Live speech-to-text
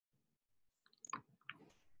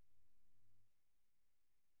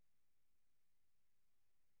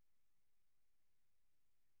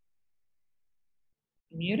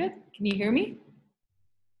Muted? Can you hear me?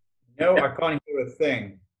 No, I can't hear a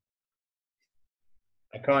thing.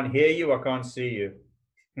 I can't hear you. I can't see you.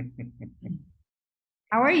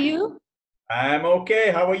 How are you? I'm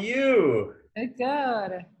okay. How are you?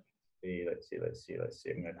 Good. Let's see. I'm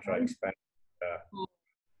going to try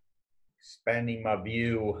expanding my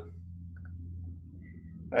view.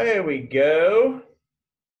 There we go.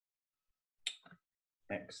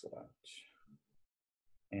 Excellent.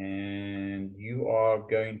 And you are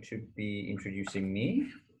going to be introducing me,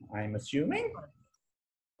 I'm assuming. Of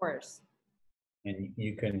course. And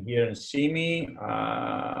you can hear and see me. Have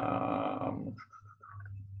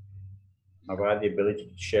I the ability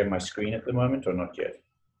to share my screen at the moment or not yet?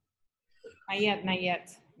 Not yet.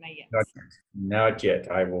 Not yet.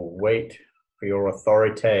 I will wait for your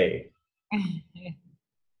authority.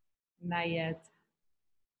 Not yet.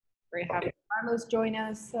 We're having Okay. Carlos join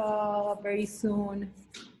us very soon.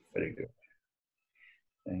 Very good.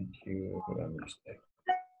 Thank you. Let me step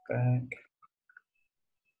back.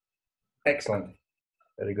 Excellent.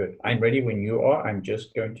 Very good. I'm ready when you are. I'm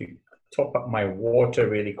just going to top up my water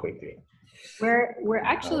really quickly. We're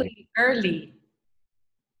actually early.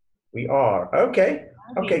 We are. Okay.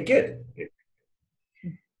 Okay, good.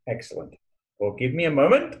 Excellent. Well, give me a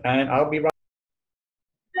moment and I'll be right.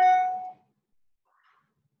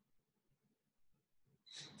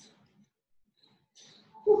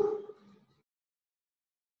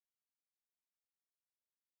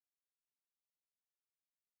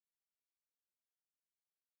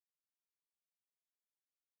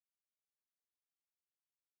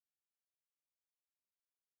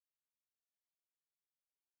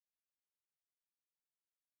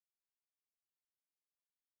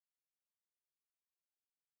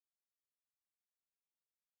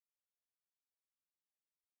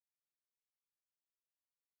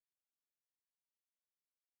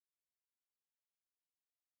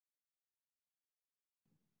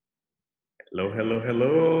 Hello.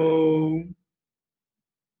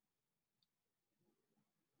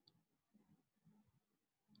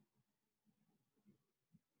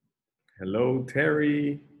 Hello,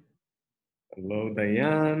 Terry. Hello,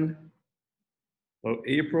 Diane. Hello,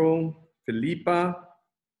 April. Felipa.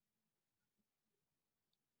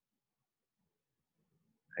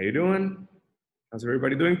 How you doing? How's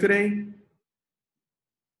everybody doing today?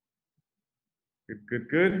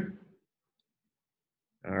 Good.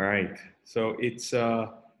 All right. So it's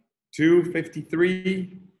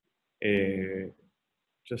 2:53.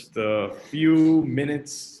 Just a few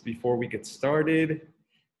minutes before we get started.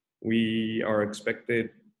 We're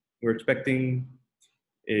expecting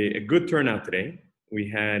a good turnout today. We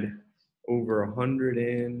had over 100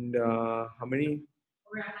 and how many?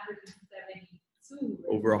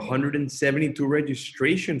 Over 172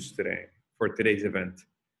 registrations today for today's event.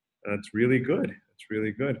 That's really good.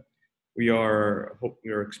 We are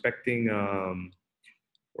expecting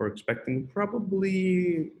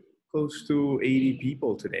probably close to 80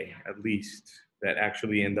 people today, at least, that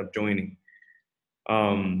actually end up joining.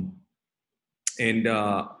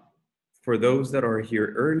 For those that are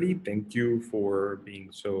here early, thank you for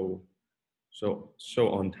being so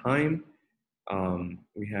on time.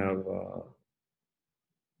 We have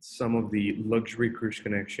some of the Luxury Cruise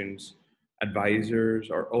Connections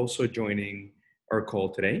advisors are also joining our call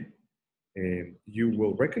today. You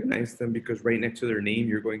will recognize them because right next to their name,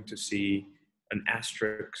 you're going to see an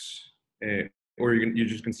asterisk, or you're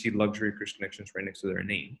just going to see Luxury Cruise Connections right next to their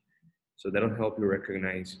name. So that'll help you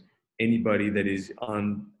recognize anybody that is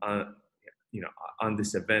on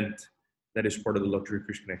this event that is part of the Luxury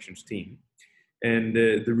Cruise Connections team. And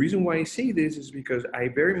the reason why I say this is because I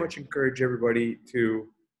very much encourage everybody to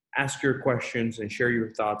ask your questions and share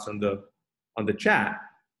your thoughts on the chat.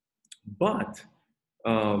 But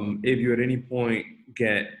if you at any point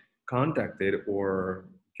get contacted or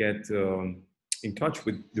get in touch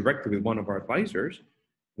directly with one of our advisors,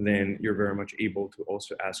 then you're very much able to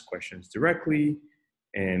also ask questions directly,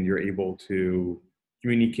 and you're able to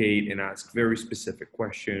communicate and ask very specific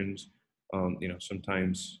questions.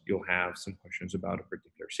 Sometimes you'll have some questions about a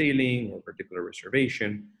particular sailing or a particular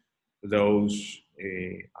reservation. Those,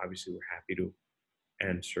 obviously, we're happy to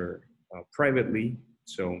answer privately.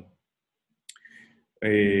 So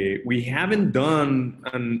we haven't done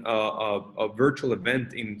a virtual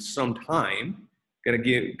event in some time.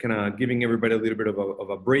 Giving everybody a little bit of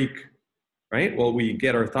a break, right? While we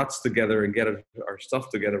get our thoughts together and get our stuff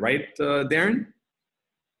together, right, Darren?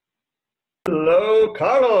 Hello,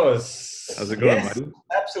 Carlos. How's it going, yes, buddy?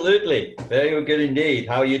 Absolutely. Very good indeed.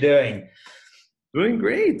 How are you doing? Doing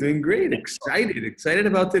great. Excited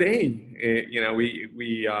about today.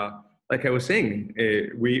 like I was saying,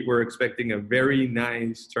 we were expecting a very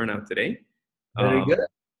nice turnout today. Very good.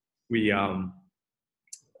 We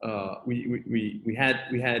we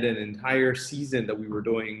had an entire season that we were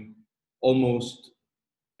doing almost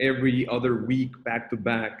every other week back to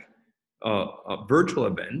back virtual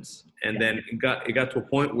events, and then it got to a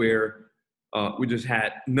point where we just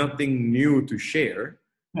had nothing new to share,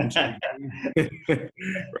 and so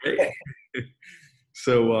right.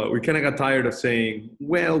 So we kind of got tired of saying,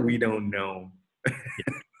 "Well, we don't know,"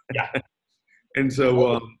 Yeah. and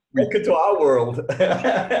so Welcome to our world. And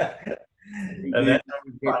we- that's how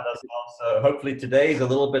we find ourselves. So hopefully today is a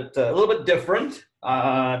little bit different.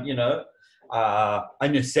 A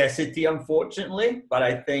necessity, unfortunately, but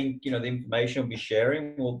I think the information we'll be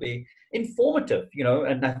sharing will be informative.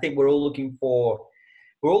 And I think we're all looking for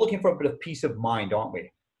a bit of peace of mind, aren't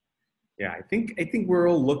we? Yeah, I think we're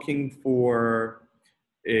all looking for,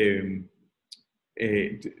 even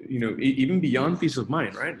beyond peace of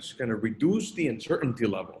mind, right? It's going to reduce the uncertainty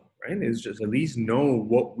level, right? It's just at least know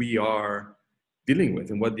what we are dealing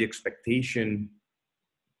with and what the expectation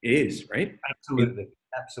is, right? Absolutely.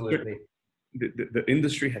 The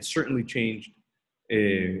industry has certainly changed.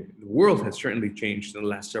 The world has certainly changed in the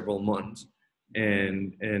last several months,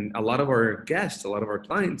 and a lot of our guests, a lot of our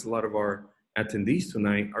clients, a lot of our attendees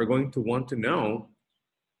tonight are going to want to know,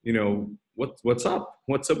 what's up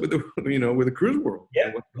with the with the cruise world.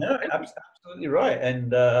 Yeah, no, absolutely right.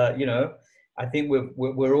 And I think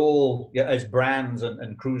we're all, as brands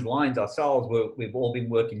and cruise lines ourselves, we've all been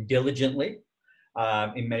working diligently.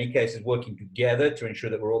 In many cases, working together to ensure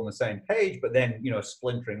that we're all on the same page, but then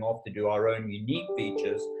splintering off to do our own unique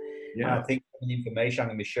features. Yeah. And I think the information I'm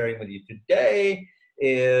going to be sharing with you today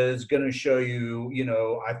is going to show you,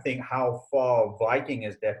 I think how far Viking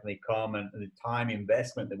has definitely come, and the time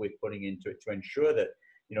investment that we're putting into it to ensure that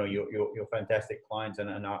your fantastic clients and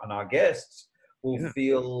our guests will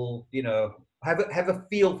feel, have a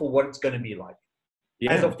feel for what it's going to be like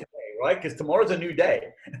as of today, right? Because tomorrow's a new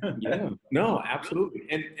day. Yeah, no, absolutely.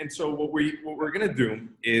 And so what we're gonna do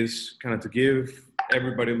is kind of to give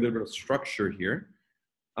everybody a little bit of structure here.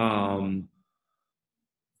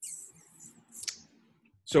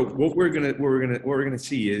 So what we're gonna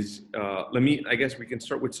see is, I guess we can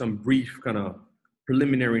start with some brief kind of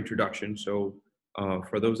preliminary introduction. So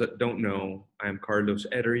for those that don't know, I'm Carlos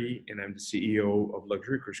Edery, and I'm the CEO of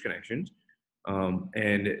Luxury Cruise Connections.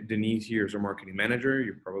 And Denise here is our marketing manager.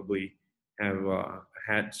 You probably have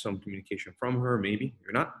had some communication from her, maybe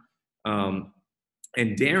you're not.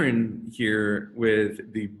 And Darren here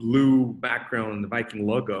with the blue background and the Viking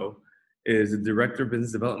logo is the Director of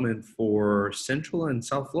Business Development for Central and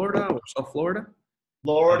South Florida, or South Florida?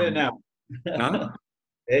 Florida now. Huh?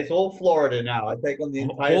 It's all Florida now. I take on the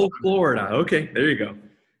entire whole Florida. Okay, there you go.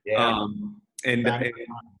 Yeah. And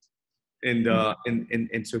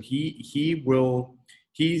so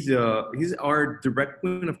he's our direct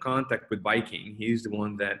point of contact with Viking. He's the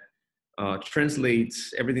one that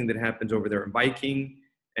translates everything that happens over there in Viking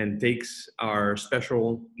and takes our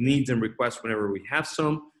special needs and requests whenever we have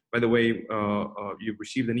some. By the way, you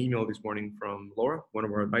received an email this morning from Laura, one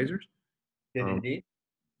of our advisors. Indeed.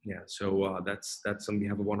 Yeah, so that's on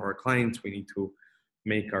behalf of one of our clients. We need to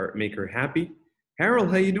make her happy.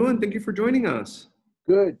 Harold, how you doing? Thank you for joining us.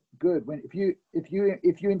 Good. If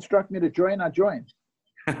you instruct me to join, I join.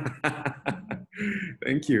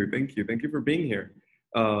 Thank you for being here.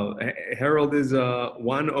 Harold is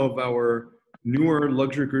one of our newer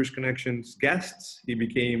Luxury Cruise Connections guests. He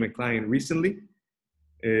became a client recently,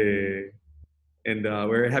 and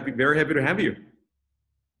we're very happy to have you.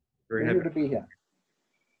 Very happy to be here.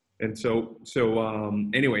 And so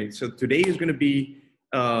anyway, so today is going to be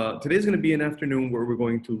an afternoon where we're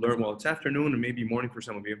going to learn. Well, it's afternoon and maybe morning for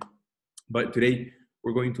some of you, but today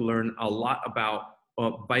we're going to learn a lot about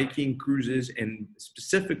Viking cruises, and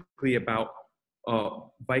specifically about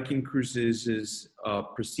Viking cruises'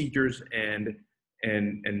 procedures and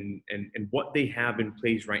what they have in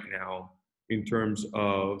place right now in terms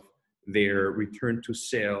of their return to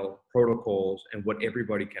sail protocols and what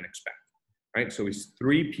everybody can expect. Right, so it's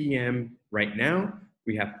 3 p.m. right now.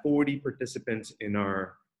 We have 40 participants in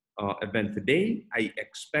our event today. I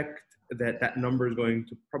expect that number is going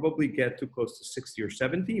to probably get to close to 60 or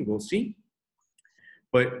 70. We'll see.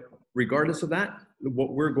 But regardless of that,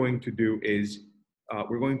 what we're going to do is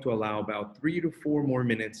we're going to allow about 3 to 4 more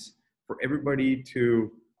minutes for everybody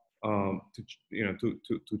to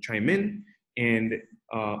chime in, and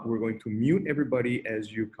we're going to mute everybody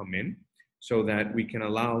as you come in, so that we can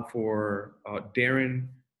allow for Darren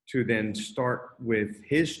to then start with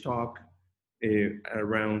his talk at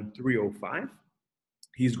around 3:05.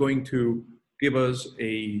 He's going to give us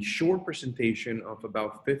a short presentation of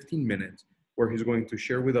about 15 minutes where he's going to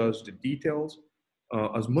share with us the details,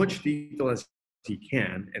 as much detail as he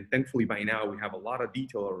can. And thankfully by now we have a lot of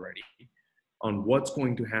detail already on what's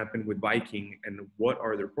going to happen with Viking and what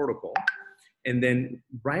are their protocol. And then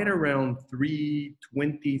right around 3:20,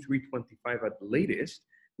 3:25 at the latest,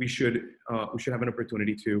 we should have an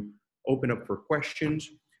opportunity to open up for questions.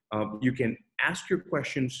 You can ask your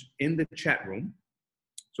questions in the chat room.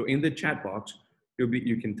 So in the chat box,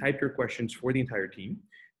 you can type your questions for the entire team.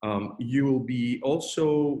 You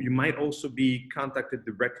might also be contacted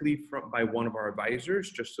directly by one of our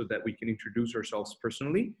advisors, just so that we can introduce ourselves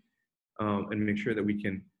personally, and make sure that we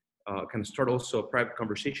can kind of start also a private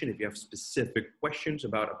conversation. If you have specific questions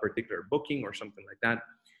about a particular booking or something like that,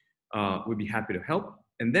 we'd be happy to help.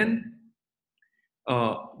 And then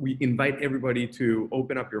we invite everybody to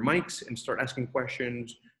open up your mics and start asking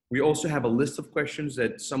questions. We also have a list of questions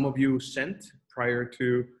that some of you sent prior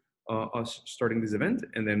to us starting this event,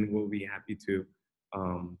 and then we'll be happy to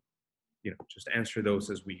just answer those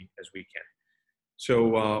as we can.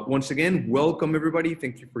 So once again, welcome everybody.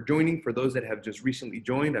 Thank you for joining. For those that have just recently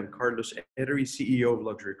joined, I'm Carlos Edery, CEO of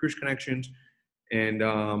Luxury Cruise Connections, and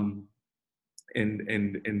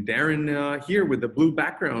Darren here with the blue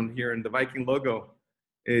background here and the Viking logo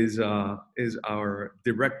is our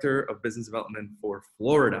Director of Business Development for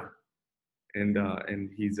Florida, and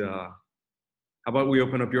he's how about we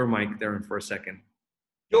open up your mic, Darren, for a second?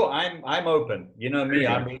 Sure, I'm open. You know me,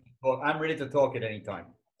 I'm ready to talk at any time.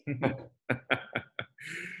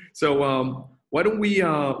 So why don't we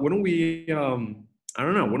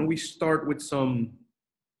start with some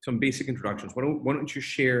basic introductions? Why don't you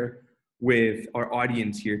share with our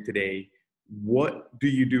audience here today, what do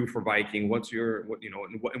you do for Viking? What's your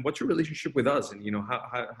relationship with us, and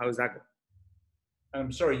how is that going?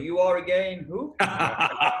 I'm sorry, you are again who?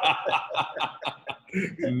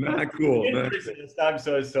 Not cool. I'm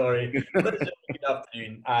so sorry. Good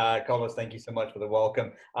afternoon, Carlos. Thank you so much for the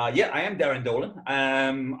welcome. Yeah, I am Darren Dolan.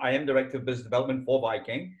 I am Director of Business Development for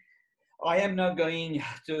Viking. I am now going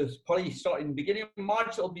to probably start in the beginning of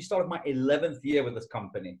March. It'll be start of my 11th year with this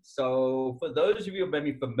company. So for those of you who may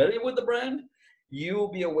be familiar with the brand,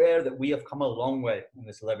 you'll be aware that we have come a long way in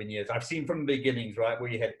this 11 years. I've seen from the beginnings, right,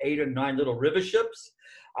 where you had 8 or 9 little river ships,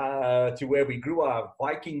 to where we grew our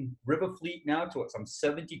Viking river fleet now to some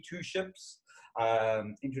 72 ships.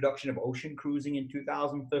 Introduction of ocean cruising in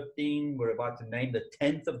 2015. We're about to name the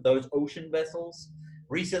 10th of those ocean vessels.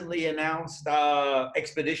 Recently announced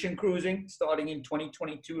expedition cruising starting in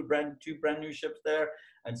 2022, two brand new ships there.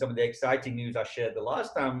 And some of the exciting news I shared the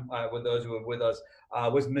last time with those who were with us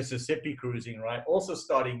was Mississippi cruising, right? Also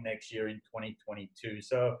starting next year in 2022.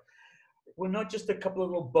 So we're not just a couple of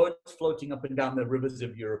little boats floating up and down the rivers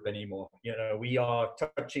of Europe anymore. We are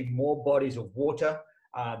touching more bodies of water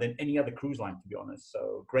than any other cruise line, to be honest.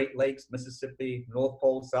 So Great Lakes, Mississippi, North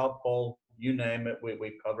Pole, South Pole, you name it,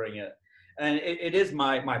 we're covering it. And it is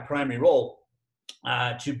my primary role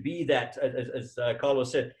to be that, as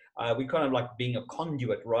Carlos said, we kind of like being a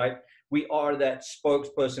conduit, right? We are that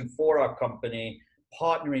spokesperson for our company,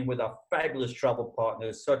 partnering with our fabulous travel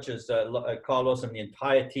partners, such as Carlos and the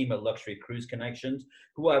entire team at Luxury Cruise Connections,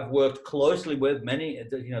 who I've worked closely with. Many,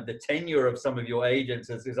 the tenure of some of your agents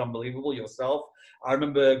is unbelievable. Yourself, I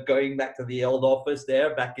remember going back to the old office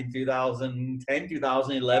there back in 2010,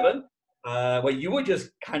 2011. Where you were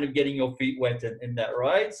just kind of getting your feet wet in that,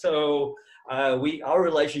 right? So our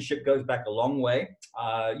relationship goes back a long way.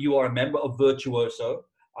 You are a member of Virtuoso,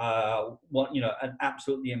 an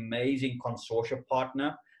absolutely amazing consortia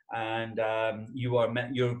partner, and you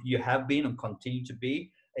have been and continue to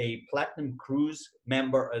be a Platinum Cruise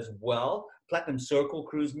member as well, Platinum Circle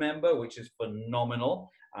Cruise member, which is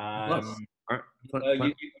phenomenal.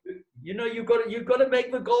 You've got to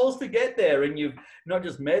make the goals to get there, and you've not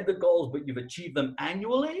just made the goals, but you've achieved them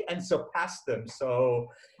annually and surpassed them. So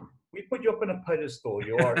we put you up on a pedestal.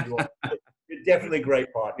 You're definitely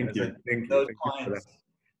great partners. Thank you.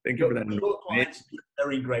 Thank you for that. Those clients,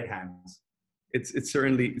 they're in great hands. It's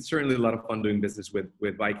certainly a lot of fun doing business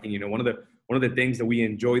with Viking. One of the things that we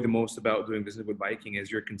enjoy the most about doing business with Viking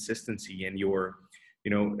is your consistency and your,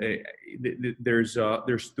 there's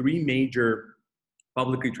 3 major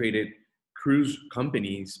publicly traded cruise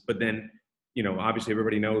companies, but then, obviously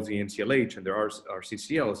everybody knows the NCLH and there are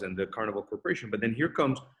CCLs and the Carnival Corporation, but then here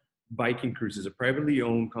comes Viking Cruises, a privately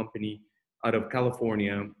owned company out of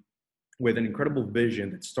California with an incredible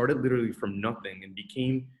vision that started literally from nothing and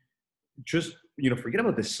became just, forget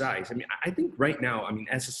about the size. I mean, I think right now,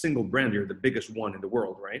 as a single brand, you're the biggest one in the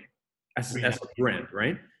world, right? As a brand,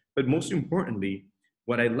 right? But most importantly,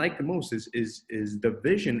 what I like the most is the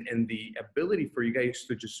vision and the ability for you guys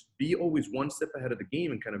to just be always one step ahead of the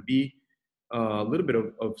game and kind of be a little bit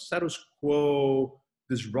of status quo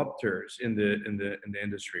disruptors in the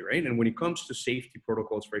industry, right? And when it comes to safety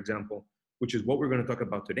protocols, for example, which is what we're going to talk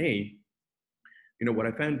about today, you know, what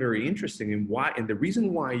I found very interesting and the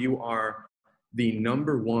reason why you are the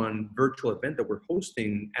 #1 virtual event that we're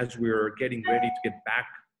hosting as we're getting ready to get back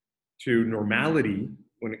to normality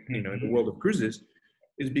when you know in the world of cruises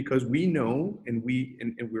is because we know and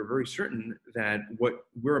we're very certain that what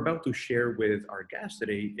we're about to share with our guests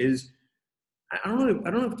today is I don't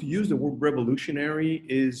know if to use the word revolutionary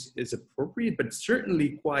is appropriate, but certainly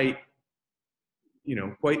quite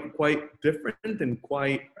quite different and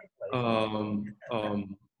quite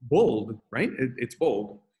bold, right? It's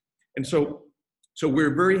bold, and so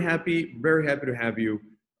we're very happy to have you.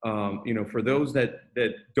 You know, for those that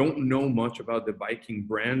don't know much about the Viking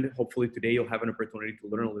brand, hopefully today you'll have an opportunity to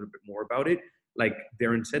learn a little bit more about it. Like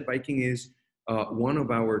Darren said, Viking is one of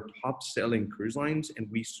our top-selling cruise lines, and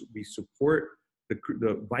we support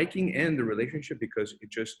the Viking and the relationship because it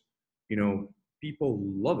just, you know, people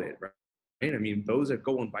love it, right? I mean, those that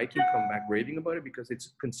go on Viking come back raving about it because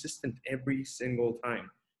it's consistent every single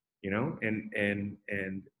time, you know, and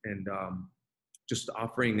just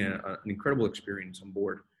offering an incredible experience on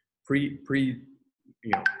board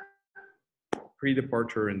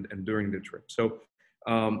pre-departure and during the trip. So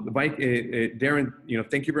Darren, you know,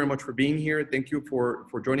 thank you very much for being here. Thank you for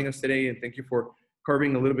joining us today, and thank you for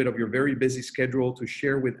carving a little bit of your very busy schedule to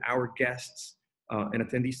share with our guests and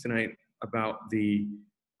attendees tonight about the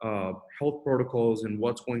health protocols and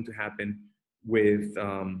what's going to happen with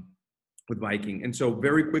Viking. And so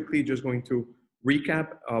very quickly, just going to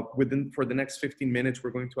recap for the next 15 minutes,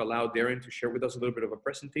 we're going to allow Darren to share with us a little bit of a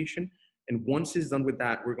presentation. And once he's done with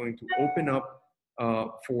that, we're going to open up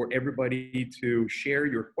for everybody to share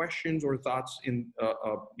your questions or thoughts in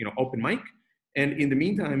open mic. And in the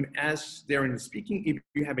meantime, as Darren is speaking, if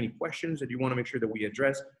you have any questions that you want to make sure that we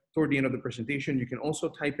address toward the end of the presentation, you can also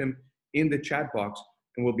type them in the chat box,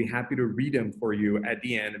 and we'll be happy to read them for you at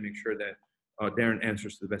the end and make sure that Darren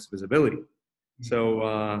answers to the best of his ability. So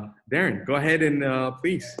Darren, go ahead and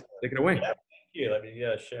please take it away. Yeah, thank you. Let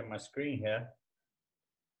me share my screen here.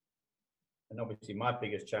 And obviously my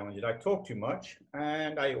biggest challenge is I talk too much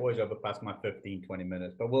and I always overpass my 15, 20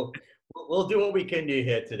 minutes, but we'll do what we can do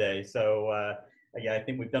here today. So yeah, I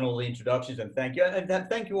think we've done all the introductions, and thank you. And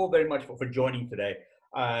thank you all very much for joining today.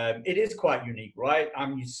 It is quite unique, right?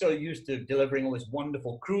 I'm so used to delivering all this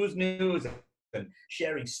wonderful cruise news and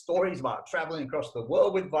sharing stories about traveling across the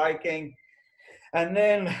world with Viking. And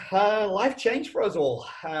then life changed for us all,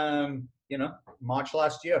 you know, March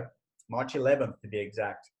last year, March 11th to be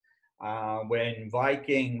exact. When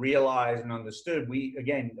Viking realized and understood, we,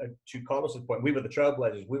 again, to Carlos's point, we were the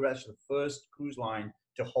trailblazers. We were actually the first cruise line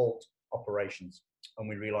to halt operations. And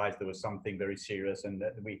we realized there was something very serious and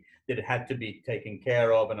that it had to be taken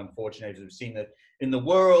care of. And unfortunately, as we've seen that in the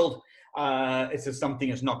world, it's just something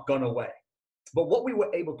that's not gone away. But what we were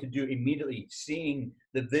able to do immediately, seeing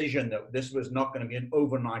the vision that this was not going to be an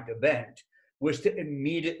overnight event, was to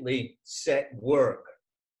immediately set work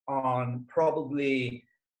on probably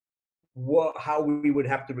how we would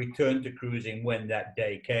have to return to cruising when that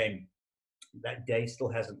day came. That day still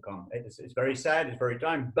hasn't come. It's very sad, it's very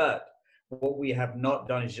time, but what we have not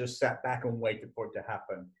done is just sat back and waited for it to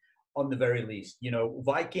happen. On the very least, you know,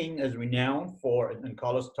 Viking is renowned for, and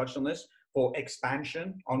Carlos touched on this, for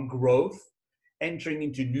expansion, on growth, entering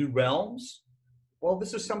into new realms. Well,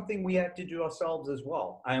 this is something we had to do ourselves as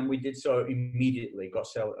well, and we did so immediately. Got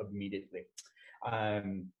sailed immediately.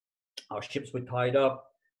 Our ships were tied up.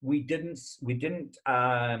 We didn't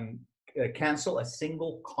cancel a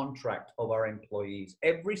single contract of our employees.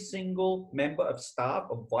 Every single member of staff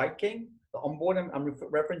of Viking, the onboard I'm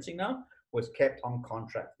referencing now, was kept on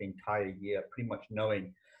contract the entire year, pretty much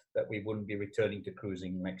knowing that we wouldn't be returning to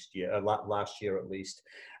cruising next year, last year at least.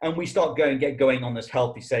 And we get going on this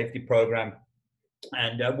healthy safety program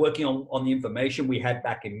and working on the information we had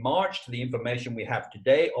back in March to the information we have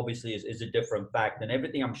today, obviously is a different fact. And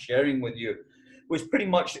everything I'm sharing with you was pretty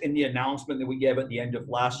much in the announcement that we gave at the end of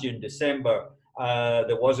last year in December.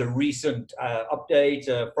 There was a recent update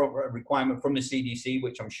from a requirement from the CDC,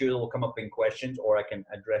 which I'm sure will come up in questions, or I can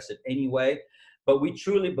address it anyway. But we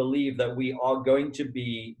truly believe that we are going to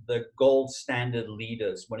be the gold standard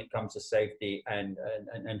leaders when it comes to safety and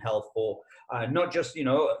health for not just, you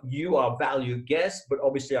know, you, our valued guests, but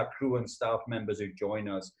obviously our crew and staff members who join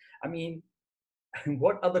us. I mean,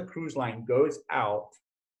 what other cruise line goes out,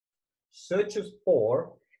 searches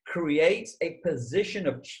for, creates a position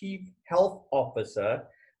of chief health officer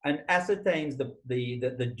and ascertains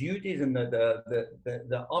the duties and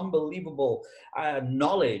the unbelievable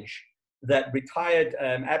knowledge that retired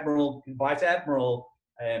Vice Admiral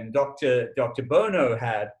Dr. Bono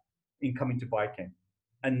had in coming to Viking.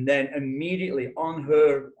 And then immediately on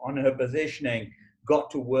her positioning,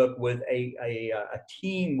 got to work with a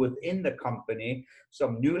team within the company,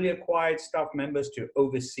 some newly acquired staff members to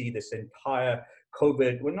oversee this entire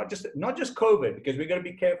COVID. Well, not just COVID, because we're going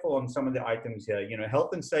to be careful on some of the items here. You know,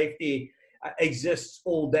 health and safety exists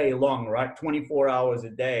all day long, right? 24 hours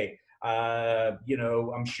a day. You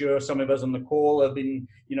know, I'm sure some of us on the call have been,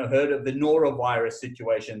 you know, heard of the norovirus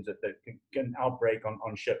situations that can outbreak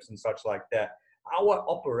on ships and such like that. Our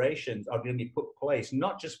operations are going to be put in place,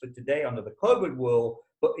 not just for today under the COVID world,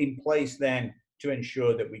 but in place then to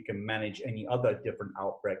ensure that we can manage any other different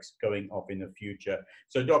outbreaks going off in the future.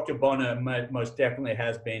 So Dr. Bonner most definitely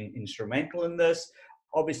has been instrumental in this.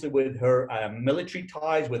 Obviously, with her military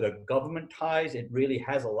ties, with her government ties, it really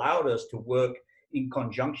has allowed us to work in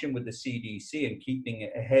conjunction with the CDC and keeping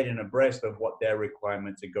ahead and abreast of what their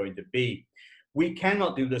requirements are going to be. We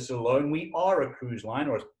cannot do this alone. We are a cruise line,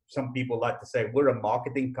 or some people like to say we're a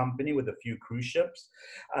marketing company with a few cruise ships.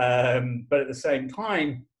 But at the same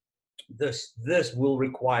time, this will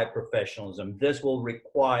require professionalism. This will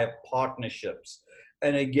require partnerships.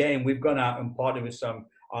 And again, we've gone out and partnered with some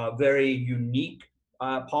very unique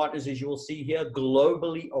partners, as you will see here,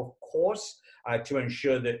 globally, of course, to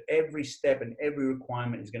ensure that every step and every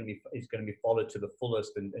requirement is going to be followed to the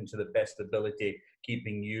fullest and to the best ability,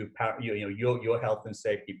 keeping your health and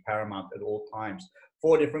safety paramount at all times.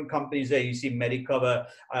 4 different companies there. You see Medicover,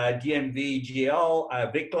 DMV,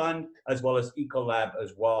 GL, Vikland, as well as Ecolab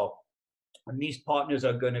as well. And these partners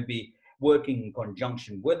are going to be working in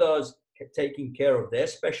conjunction with us, taking care of their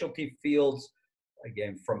specialty fields,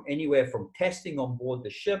 again, from anywhere from testing on board the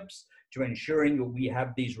ships to ensuring that we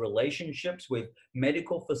have these relationships with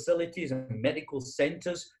medical facilities and medical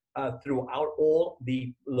centers throughout all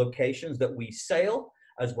the locations that we sail,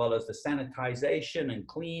 as well as the sanitization and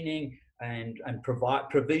cleaning and provide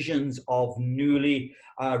provisions of newly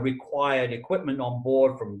required equipment on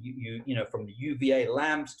board, from from the UVA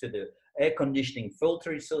lamps to the air conditioning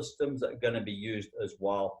filtering systems that are going to be used as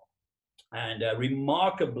well. And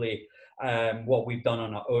remarkably, what we've done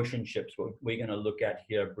on our ocean ships, what we're going to look at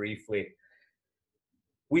here briefly.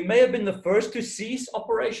 We may have been the first to cease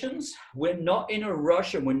operations. We're not in a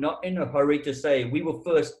rush and we're not in a hurry to say we were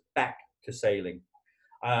first back to sailing.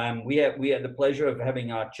 We had the pleasure of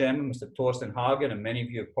having our chairman, Mr. Torsten Hagen, and many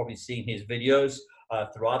of you have probably seen his videos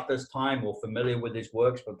throughout this time or familiar with his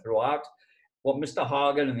works, but throughout. What Mr.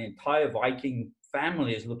 Hagen and the entire Viking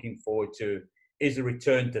family is looking forward to is a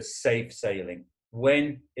return to safe sailing.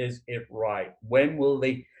 When is it right? When will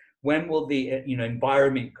the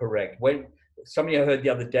environment correct? When somebody I heard the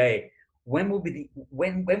other day, when will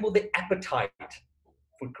the appetite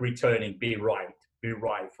for returning be rife,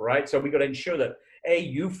 right? So we got to ensure that A,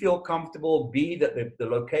 you feel comfortable, B, that the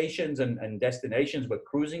locations and destinations we're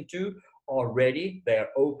cruising to are ready, they're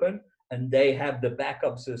open, and they have the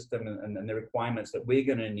backup system and the requirements that we're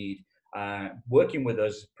going to need, working with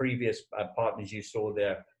those previous partners you saw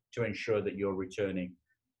there to ensure that you're returning.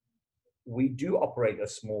 We do operate a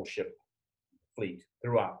small ship fleet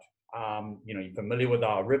throughout. You're familiar with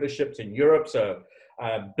our river ships in Europe, so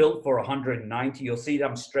built for 190. You'll see that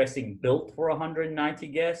I'm stressing built for 190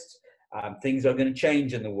 guests. Things are going to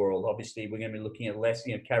change in the world. Obviously, we're going to be looking at less,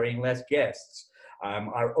 carrying less guests.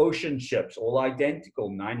 Our ocean ships, all identical,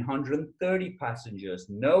 930 passengers,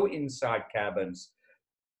 no inside cabins,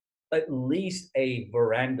 at least a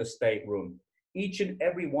veranda stateroom. Each and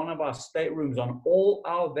every one of our staterooms on all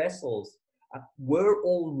our vessels were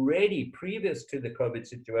already, previous to the COVID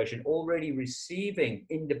situation, already receiving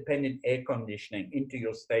independent air conditioning into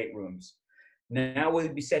your staterooms. Now we'll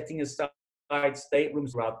be setting aside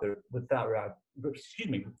staterooms throughout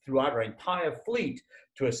our entire fleet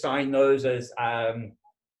to assign those as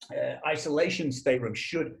isolation staterooms.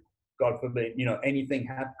 Should, God forbid, anything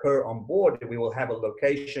occur on board, we will have a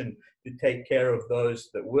location to take care of those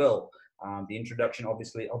that will. The introduction,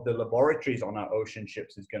 obviously, of the laboratories on our ocean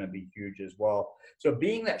ships is going to be huge as well. So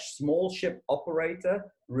being that small ship operator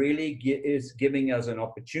really is giving us an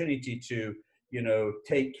opportunity to,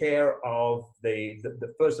 take care of the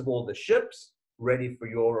first of all, the ships ready for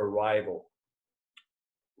your arrival.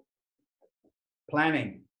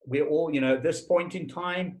 Planning. We're all, at this point in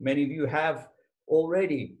time, many of you have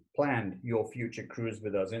already planned your future cruise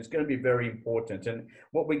with us, and it's going to be very important. And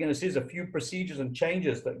what we're going to see is a few procedures and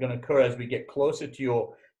changes that are going to occur as we get closer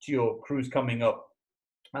to your cruise coming up.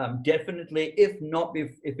 Definitely, if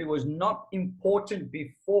it was not important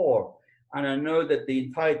before, And I know that the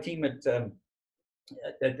entire team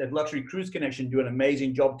at Luxury Cruise Connection do an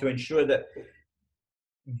amazing job to ensure that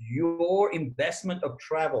your investment of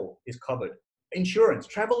travel is covered. Insurance,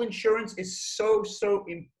 travel insurance is so, so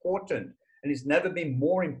important. And it's never been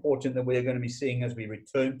more important than we're going to be seeing as we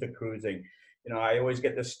return to cruising. You know, I always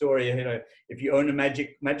get the story, you know, if you own a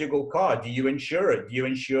magical car, do you insure it? Do you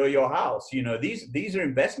insure your house? You know, these are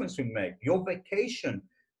investments we make. Your vacation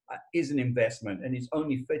is an investment, and it's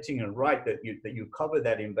only fitting and right that you cover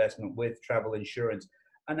that investment with travel insurance.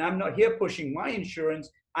 And I'm not here pushing my insurance.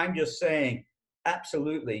 I'm just saying,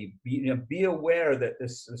 absolutely, be aware that the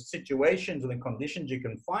situations and the conditions you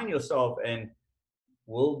can find yourself in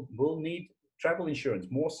will need travel insurance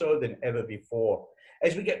more so than ever before.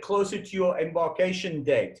 As we get closer to your embarkation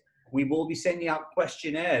date, we will be sending out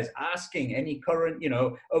questionnaires asking any current, you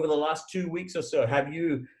know, over the last 2 weeks or so, have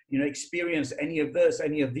you, experienced any of this,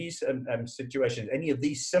 any of these situations, any of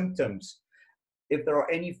these symptoms? If there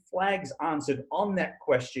are any flags answered on that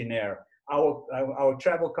questionnaire, our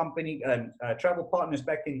travel company and travel partners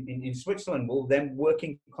back in Switzerland will then work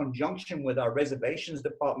in conjunction with our reservations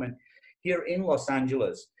department here in Los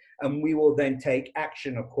Angeles, and we will then take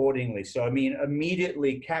action accordingly. So, I mean,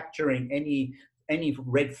 immediately capturing any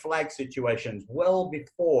red flag situations well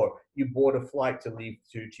before you board a flight to leave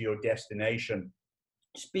to your destination.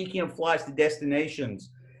 Speaking of flights to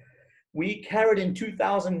destinations, we carried in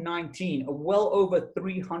 2019 well over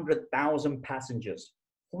 300,000 passengers,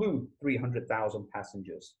 flew 300,000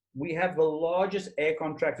 passengers. We have the largest air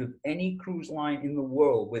contract with any cruise line in the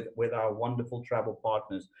world with our wonderful travel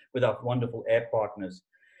partners, with our wonderful air partners.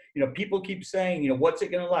 You know, people keep saying, what's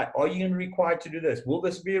it going to like? Are you going to be required to do this? Will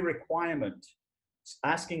this be a requirement?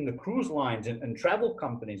 Asking the cruise lines and travel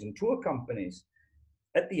companies and tour companies.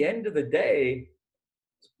 At the end of the day,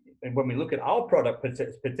 and when we look at our product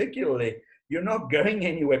particularly, you're not going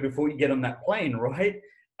anywhere before you get on that plane, right?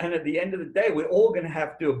 And at the end of the day, we're all going to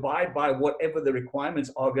have to abide by whatever the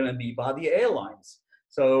requirements are going to be by the airlines.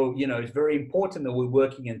 So, it's very important that we're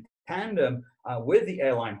working in tandem with the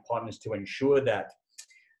airline partners to ensure that.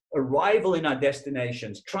 Arrival in our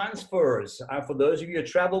destinations, transfers. For those of you who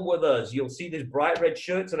travel with us, you'll see these bright red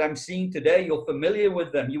shirts that I'm seeing today. You're familiar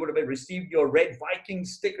with them. You would have received your red Viking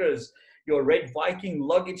stickers, your red Viking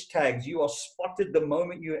luggage tags. You are spotted the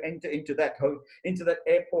moment you enter into that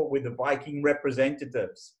airport with the Viking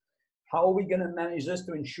representatives. How are we going to manage this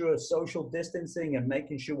to ensure social distancing and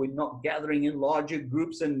making sure we're not gathering in larger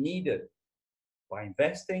groups than needed? By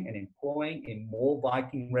investing and employing in more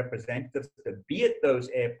Viking representatives to be at those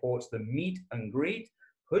airports, to meet and greet,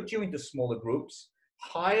 put you into smaller groups,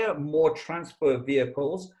 hire more transfer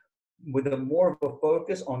vehicles with more of a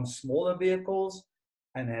focus on smaller vehicles,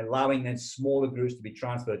 and allowing then smaller groups to be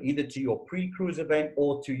transferred either to your pre-cruise event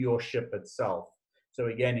or to your ship itself. So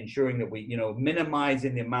again, ensuring that we,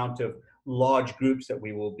 minimizing the amount of large groups that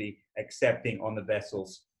we will be accepting on the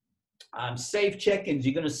vessels. Safe check-ins.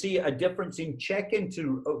 You're going to see a difference in check-in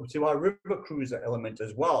to our river cruiser element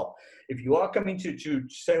as well. If you are coming to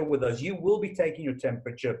sail with us, you will be taking your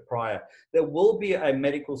temperature prior. There will be a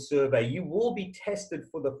medical survey. You will be tested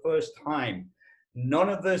for the first time. None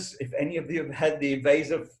of this, if any of you have had the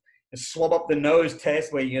invasive swab up the nose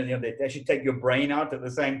test where they actually take your brain out at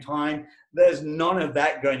the same time, there's none of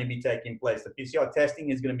that going to be taking place. The PCR testing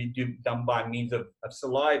is going to be done by means of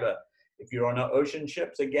saliva. If you're on our ocean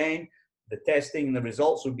ships, again, the testing and the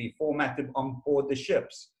results will be formatted on board the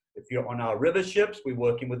ships. If you're on our river ships, we're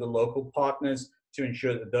working with the local partners to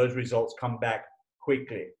ensure that those results come back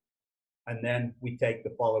quickly. And then we take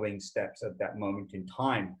the following steps at that moment in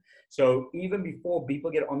time. So even before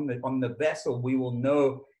people get on the vessel, we will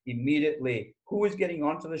know immediately who is getting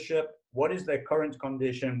onto the ship, what is their current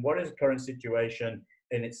condition, what is the current situation,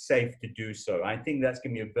 and it's safe to do so. I think that's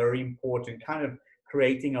going to be a very important kind of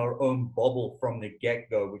creating our own bubble from the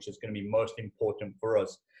get-go, which is going to be most important for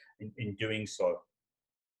us in doing so.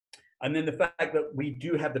 And then the fact that we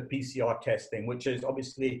do have the PCR testing, which is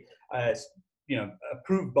obviously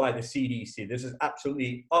approved by the CDC. This is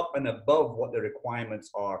absolutely up and above what the requirements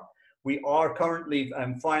are. We are currently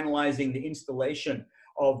finalizing the installation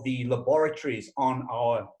of the laboratories on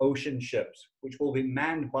our ocean ships, which will be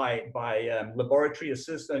manned by laboratory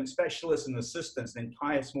assistants, specialists and assistants, an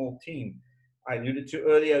entire small team. I alluded to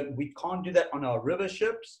earlier, we can't do that on our river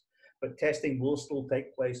ships, but testing will still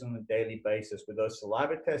take place on a daily basis, with those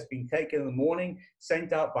saliva tests being taken in the morning,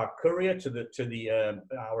 sent out by courier to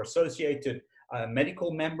our associated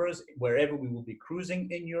medical members wherever we will be cruising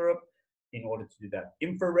in Europe in order to do that.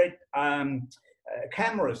 Infrared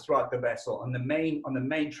cameras throughout the vessel on the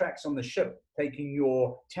main tracks on the ship, taking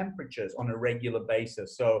your temperatures on a regular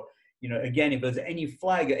basis. So You know, again, if there's any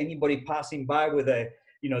flag or anybody passing by with a,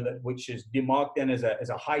 you know, that which is demarked then as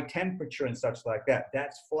a high temperature and such like that,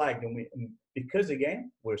 that's flagged. And because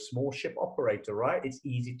again, we're a small ship operator, right? It's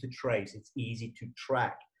easy to trace, it's easy to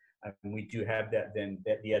track. And we do have that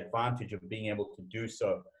the advantage of being able to do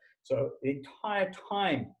so. So the entire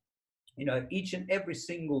time, you know, each and every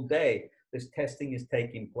single day, this testing is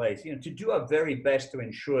taking place, you know, to do our very best to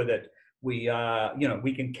ensure that we, you know,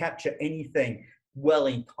 we can capture anything well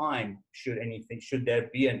in time should there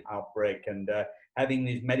be an outbreak. And having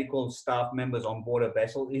these medical staff members on board a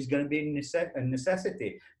vessel is going to be a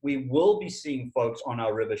necessity. We will be seeing folks on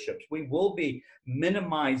our river ships. We will be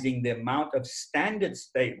minimizing the amount of standard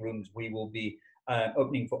staterooms we will be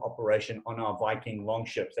opening for operation on our Viking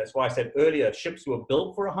longships. That's why I said earlier, ships were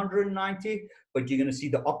built for 190, but you're going to see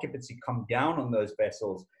the occupancy come down on those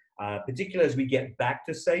vessels, particularly as we get back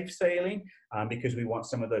to safe sailing, because we want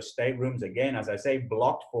some of those staterooms, again, as I say,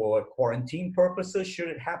 blocked for quarantine purposes should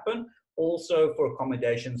it happen, also for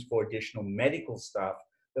accommodations for additional medical staff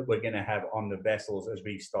that we're going to have on the vessels as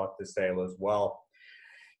we start to sail as well.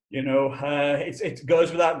 You know, it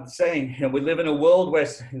goes without saying, you know, we live in a world where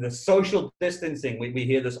the social distancing, we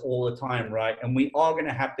hear this all the time, right? And we are going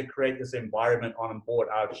to have to create this environment on board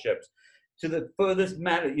our ships to the furthest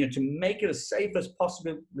matter, you know, to make it as safe as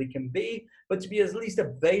possibly can be, but to be at least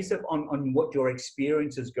evasive on what your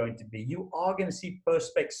experience is going to be. You are going to see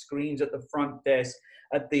perspex screens at the front desk,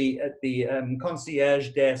 at the concierge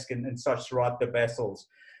desk and such throughout the vessels.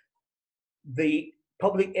 The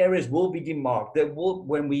public areas will be demarked. There will,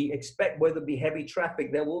 when we expect whether it be heavy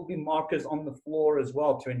traffic, there will be markers on the floor as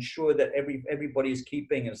well to ensure that everybody is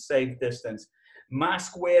keeping a safe distance.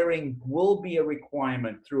 Mask wearing will be a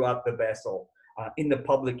requirement throughout the vessel in the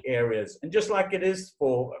public areas. And just like it is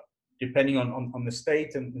for, depending on the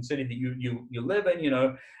state and city that you live in, you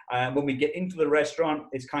know, when we get into the restaurant,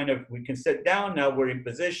 it's kind of, we can sit down, now we're in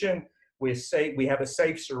position, we're safe, we have a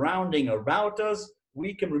safe surrounding around us.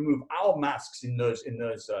 We can remove our masks in those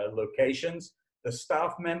locations. The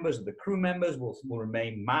staff members, the crew members will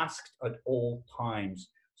remain masked at all times.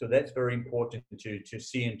 So that's very important to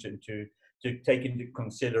see and to take into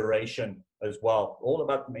consideration as well. All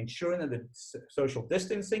about ensuring that the social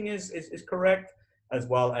distancing is correct, as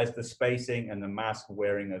well as the spacing and the mask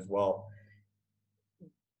wearing as well.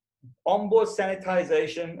 Onboard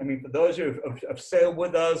sanitization, I mean, for those who have sailed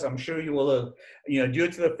with us, I'm sure you will have, you know, due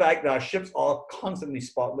to the fact that our ships are constantly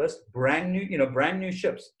spotless, brand new, you know, brand new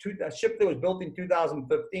ships. A ship that was built in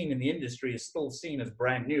 2015 in the industry is still seen as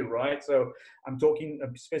brand new, right? So I'm talking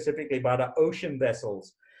specifically about our ocean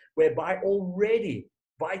vessels, whereby already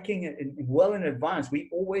Viking, well in advance, we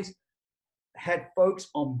always had folks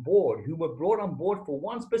on board who were brought on board for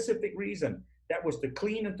one specific reason. That was to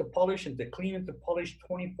clean and to polish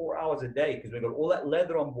 24 hours a day, because we got all that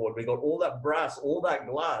leather on board, we got all that brass, all that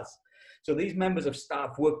glass. So these members of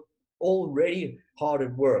staff work already hard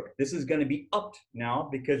at work. This is going to be upped now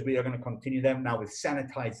because we are going to continue them now with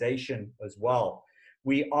sanitization as well.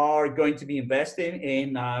 We are going to be investing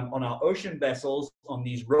in on our ocean vessels on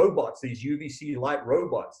these robots, these UVC light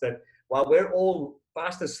robots, that while we're all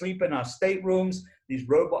fast asleep in our staterooms, these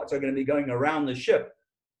robots are going to be going around the ship,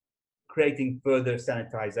 creating further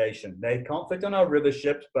sanitization. They can't fit on our river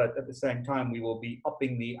ships, but at the same time, we will be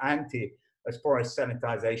upping the ante as far as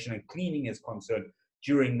sanitization and cleaning is concerned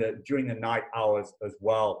during the night hours as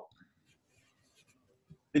well.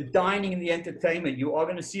 The dining and the entertainment, you are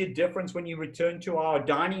going to see a difference when you return to our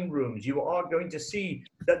dining rooms. You are going to see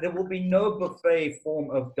that there will be no buffet form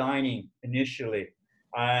of dining initially.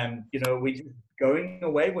 You know, we're going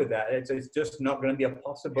away with that. It's just not going to be a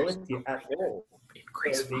possibility at all.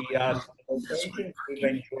 So the locations we've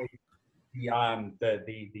enjoyed,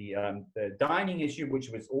 the dining issue, which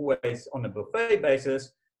was always on a buffet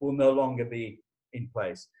basis, will no longer be in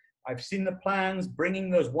place. I've seen the plans,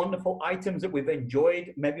 bringing those wonderful items that we've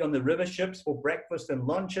enjoyed, maybe on the river ships for breakfast and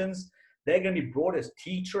luncheons. They're going to be brought as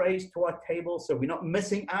tea trays to our table, so we're not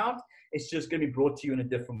missing out. It's just going to be brought to you in a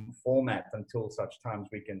different format until such times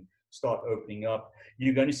we can start opening up.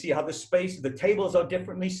 You're going to see how the tables are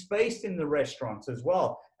differently spaced in the restaurants as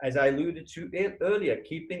well. As I alluded to it earlier,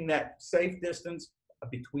 keeping that safe distance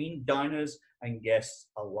between diners and guests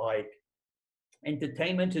alike.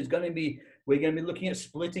 Entertainment is going to be, we're going to be looking at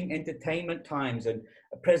splitting entertainment times and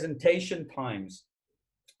presentation times.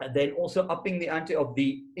 And then also upping the ante of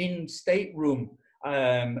the in-stateroom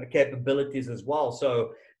capabilities as well.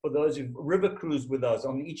 So for those who river cruise with us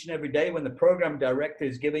on each and every day when the program director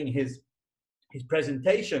is giving his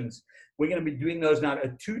presentations, we're going to be doing those now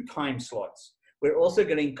at 2 time slots. We're also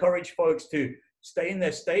going to encourage folks to stay in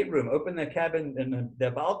their stateroom, open their cabin and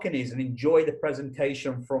their balconies and enjoy the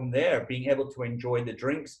presentation from there, being able to enjoy the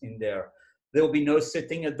drinks in there. There will be no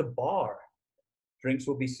sitting at the bar. Drinks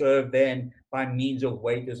will be served then by means of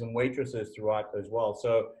waiters and waitresses throughout as well.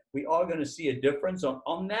 So we are going to see a difference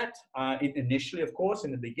on that initially, of course,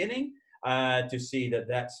 in the beginning, to see that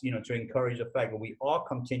that's, to encourage the fact that we are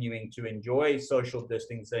continuing to enjoy social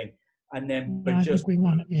distancing, and then, but just we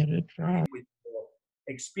want to edit with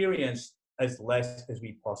experience as less as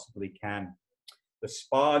we possibly can. The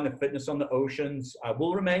spa and the fitness on the oceans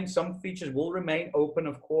will remain. Some features will remain open,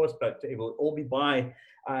 of course, but it will all be by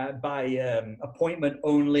appointment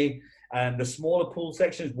only. And the smaller pool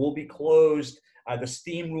sections will be closed. The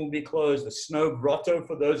steam room will be closed. The snow grotto,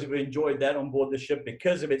 for those who enjoyed that on board the ship,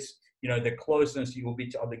 because of its, the closeness you will be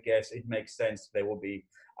to other guests, it makes sense they will be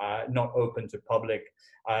not open to public.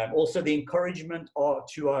 Also, the encouragement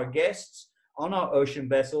to our guests on our ocean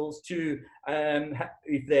vessels to,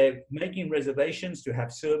 if they're making reservations, to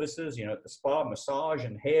have services, at the spa, massage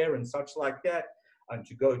and hair and such like that, and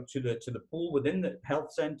to go to the pool within the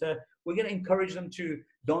health center. We're going to encourage them to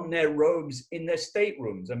don their robes in their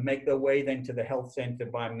staterooms and make their way then to the health center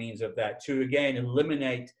by means of that, to again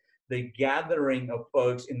eliminate the gathering of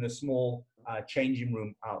folks in the small changing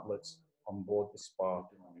room outlets on board the spa.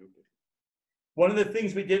 One of the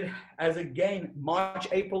things we did as, again, March,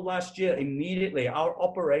 April last year, immediately our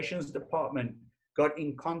operations department got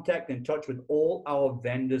in contact and touch with all our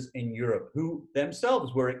vendors in Europe who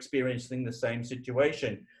themselves were experiencing the same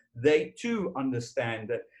situation. They too understand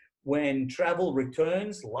that when travel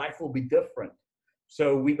returns, life will be different.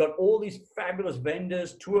 So we got all these fabulous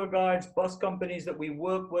vendors, tour guides, bus companies that we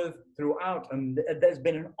work with throughout. And there's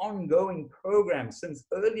been an ongoing program since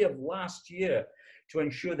early of last year to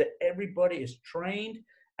ensure that everybody is trained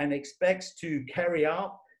and expects to carry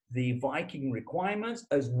out the Viking requirements,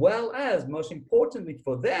 as well as, most importantly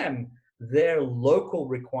for them, their local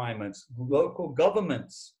requirements, local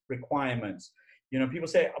governments requirements. People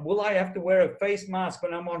say, will I have to wear a face mask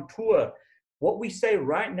when I'm on tour? What we say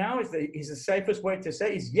right now is that the safest way to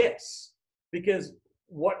say is yes, because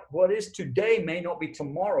what is today may not be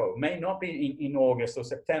tomorrow, may not be in August or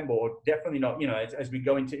September, or definitely not, as we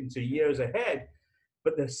go into years ahead.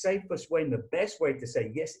 But the safest way and the best way to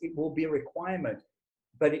say, yes, it will be a requirement,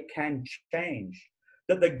 but it can change.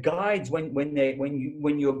 That the guides,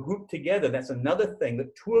 when you're grouped together, that's another thing,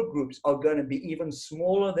 that tour groups are going to be even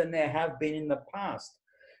smaller than they have been in the past,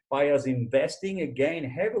 by us investing again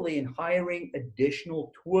heavily in hiring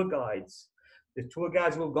additional tour guides. The tour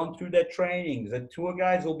guides will have gone through their trainings. The tour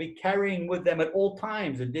guides will be carrying with them at all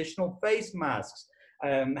times additional face masks,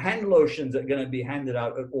 hand lotions that are going to be handed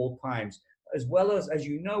out at all times. As well as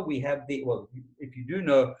we have if you do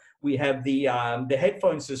know, we have the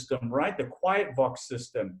headphone system, right? The Quiet Vox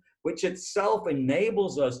system, which itself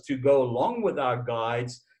enables us to go along with our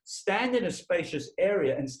guides, stand in a spacious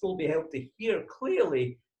area and still be able to hear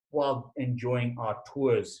clearly while enjoying our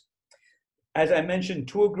tours. As I mentioned,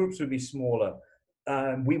 tour groups will be smaller.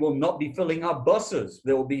 We will not be filling up buses.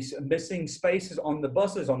 There will be missing spaces on the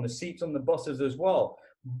buses, on the seats on the buses as well.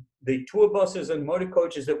 The tour buses and motor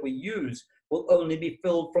coaches that we use will only be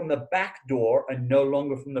filled from the back door and no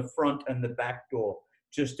longer from the front and the back door,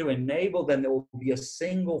 just to enable then there will be a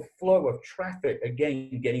single flow of traffic,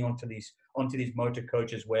 again, getting onto these motor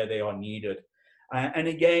coaches where they are needed. And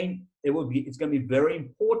again, it's going to be very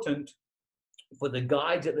important for the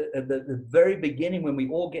guides at the very beginning, when we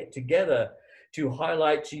all get together, to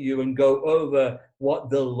highlight to you and go over what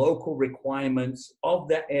the local requirements of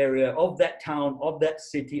that area, of that town, of that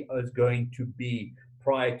city is going to be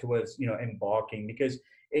prior to us, embarking. Because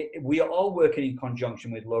we are all working in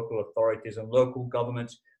conjunction with local authorities and local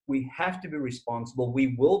governments. We have to be responsible.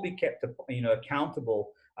 We will be kept, accountable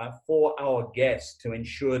for our guests, to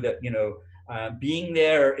ensure that, being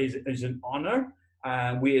there is an honor.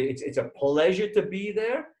 It's a pleasure to be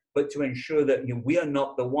there, but to ensure that we are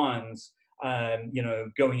not the ones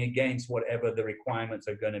going against whatever the requirements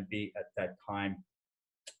are going to be at that time.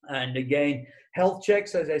 And again, health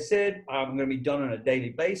checks, as I said, are going to be done on a daily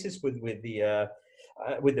basis with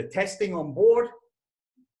the testing on board.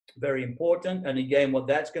 Very important. And again, what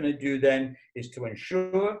that's going to do then is to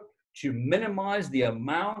ensure to minimize the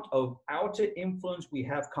amount of outer influence we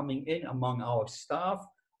have coming in among our staff,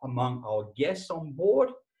 among our guests on board.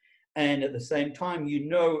 And at the same time,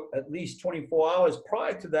 at least 24 hours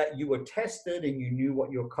prior to that, you were tested and you knew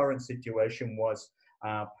what your current situation was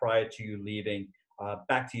prior to you leaving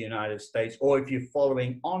back to the United States. Or if you're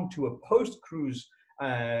following on to a post-cruise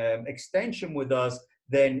extension with us,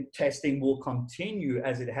 then testing will continue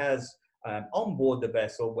as it has on board the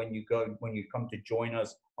vessel when you come to join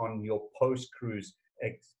us on your post-cruise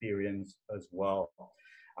experience as well.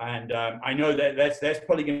 And I know that that's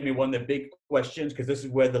probably going to be one of the big questions, because this is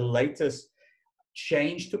where the latest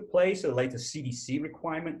change took place, the latest CDC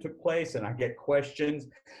requirement took place, and I get questions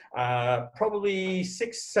probably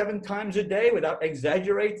 6-7 times a day, without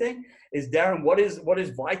exaggerating. Is Darren, what is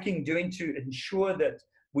Viking doing to ensure that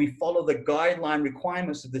we follow the guideline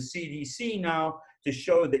requirements of the CDC now, to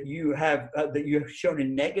show that you have shown a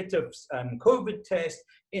negative COVID test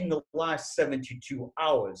in the last 72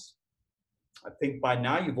 hours? I think by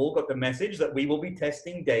now you've all got the message that we will be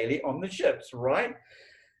testing daily on the ships, right?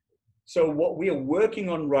 So what we are working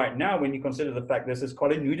on right now, when you consider the fact this is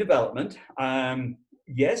quite a new development,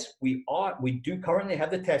 yes, we do currently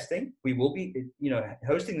have the testing. We will be,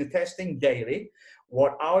 hosting the testing daily.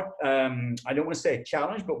 What our, I don't want to say a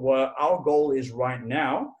challenge, but what our goal is right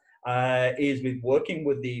now is with working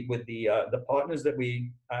with the partners that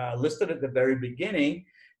we listed at the very beginning,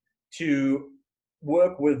 to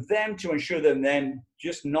work with them to ensure that then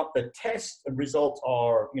just not the test results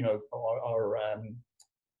are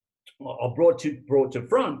brought to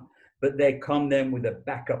front, but they come then with a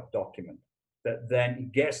backup document that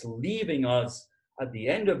then guests leaving us at the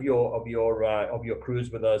end of your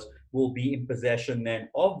cruise with us will be in possession then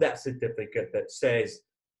of that certificate that says,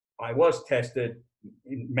 I was tested,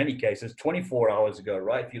 in many cases 24 hours ago,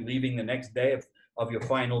 right? If you're leaving the next day of your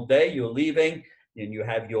final day, you're leaving, and you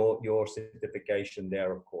have your certification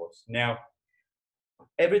there, of course. Now,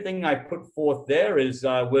 everything I put forth there is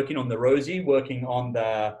working on the rosy, working on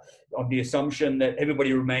the assumption that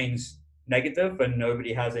everybody remains negative and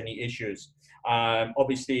nobody has any issues.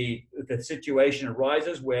 Obviously, the situation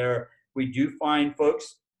arises where we do find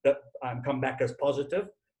folks that come back as positive.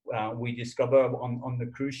 We discover on the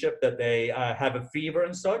cruise ship that they have a fever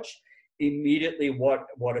and such. Immediately,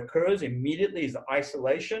 what occurs immediately is the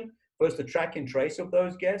isolation. First, the track and trace of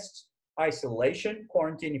those guests, isolation,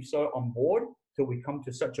 quarantine if so on board, till we come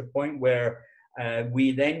to such a point where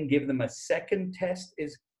we then give them a second test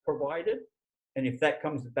is provided. And if that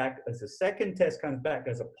comes back as a second test comes back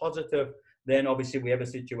as a positive, then obviously we have a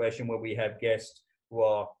situation where we have guests who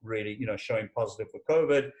are really, showing positive for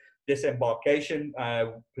COVID. Disembarkation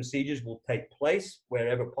procedures will take place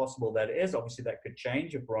wherever possible that is. Obviously that could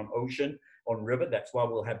change if we're on ocean, on river. That's why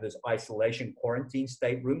we'll have this isolation quarantine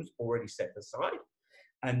staterooms already set aside.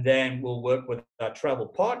 And then we'll work with our travel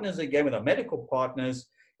partners, again, with our medical partners,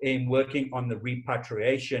 in working on the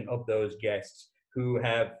repatriation of those guests who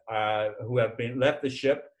have been left the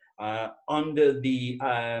ship under the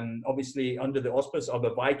obviously under the auspice of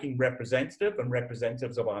a Viking representative and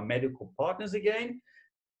representatives of our medical partners again.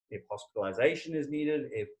 If hospitalization is needed,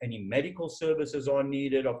 if any medical services are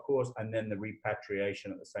needed, of course, and then the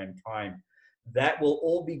repatriation at the same time. That will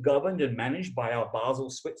all be governed and managed by our Basel,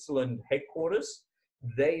 Switzerland headquarters.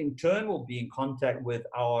 They in turn will be in contact with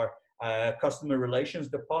our customer relations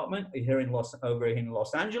department here in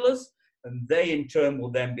Los Angeles, and they in turn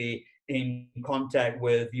will then be in contact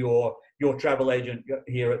with your travel agent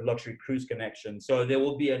here at Luxury Cruise Connection. So there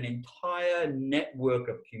will be an entire network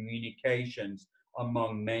of communications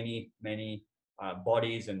among many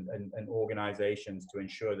bodies and organizations to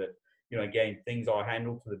ensure that, again, things are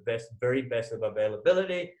handled to the very best of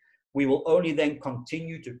availability. We will only then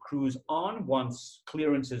continue to cruise on once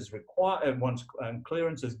clearance is required, once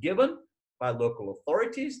clearance is given by local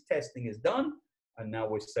authorities, testing is done, and now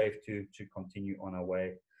we're safe to continue on our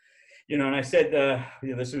way. And I said,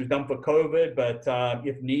 this was done for COVID, but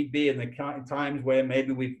if need be, in the times where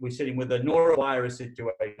maybe we're sitting with a norovirus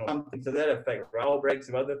situation or something to that effect, or outbreaks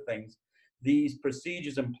of other things, these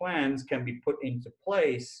procedures and plans can be put into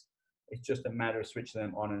place. It's just a matter of switching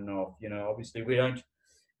them on and off. Obviously we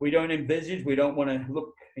don't envisage, we don't want to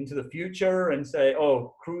look into the future and say,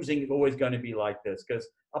 oh, cruising is always going to be like this, because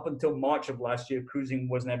up until March of last year, cruising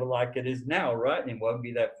was never like it is now, right? And it won't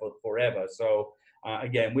be that for forever. So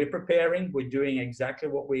again, we're preparing, we're doing exactly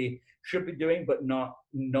what we should be doing, but not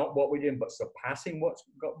what we're doing, but surpassing what's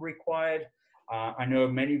got required. I know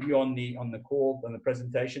many of you on the call, on the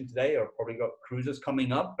presentation today, are probably got cruises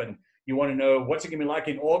coming up, and you want to know what's it going to be like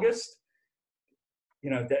in August.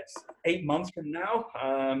 That's 8 months from now.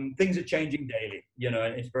 Things are changing daily.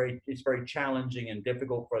 It's very challenging and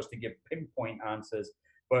difficult for us to give pinpoint answers.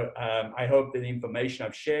 But I hope that the information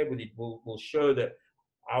I've shared with you will show that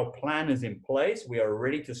our plan is in place. We are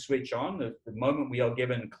ready to switch on the moment we are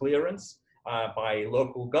given clearance by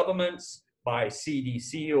local governments, by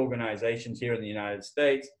CDC organizations here in the United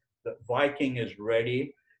States, that Viking is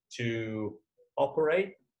ready to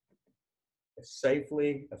operate as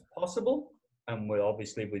safely as possible and we're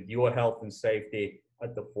obviously with your health and safety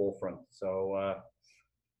at the forefront. So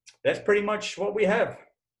that's pretty much what we have.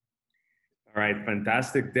 All right,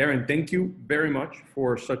 fantastic, Darren. Thank you very much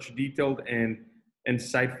for such detailed and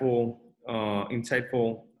insightful,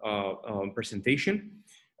 presentation.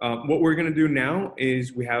 What we're going to do now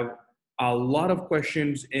is we have a lot of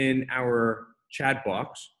questions in our chat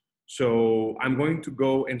box. So I'm going to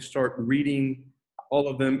go and start reading all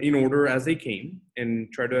of them in order as they came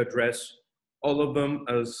and try to address all of them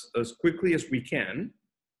as quickly as we can.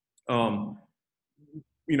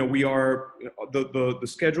 We are the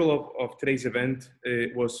schedule of today's event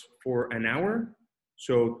was for an hour,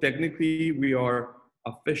 so technically we are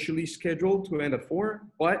officially scheduled to end at 4,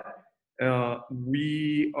 but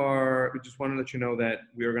we just want to let you know that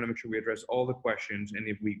we are going to make sure we address all the questions, and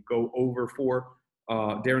if we go over 4,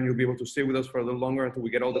 Darren, you'll be able to stay with us for a little longer until we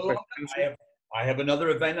get all the questions. I have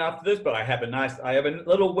another event after this, but I have a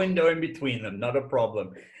little window in between them, not a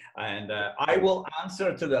problem. And I will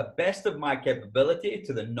answer to the best of my capability,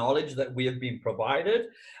 to the knowledge that we have been provided.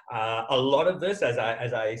 A lot of this, as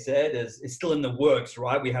I said, is still in the works,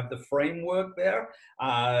 right? We have the framework there,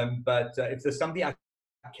 but if there's something I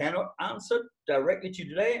cannot answer directly to you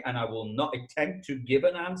today, and I will not attempt to give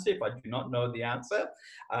an answer if I do not know the answer,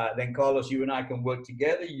 then Carlos, you and I can work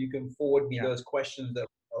together. You can forward me those questions that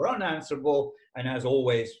are unanswerable, and as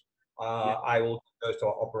always, I will go to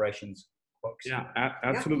our operations folks. Yeah,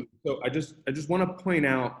 absolutely. So I just want to point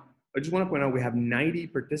out we have 90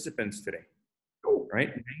 participants today. Cool. Right?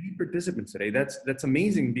 90 participants today. That's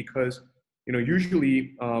amazing because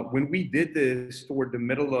usually when we did this toward the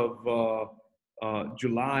middle of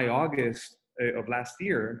July, August of last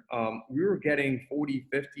year, we were getting 40,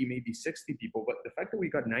 50, maybe 60 people. But the fact that we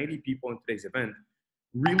got 90 people in today's event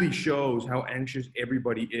really shows how anxious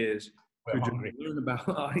everybody is to just learn about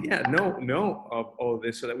of all of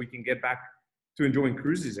this so that we can get back to enjoying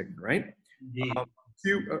cruises again, right? A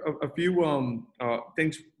few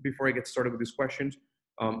things before I get started with these questions.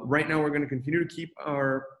 Right now, we're going to continue to keep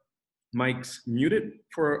our mics muted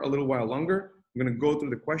for a little while longer. I'm going to go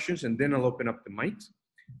through the questions and then I'll open up the mics.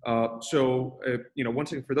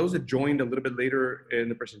 Once again, for those that joined a little bit later in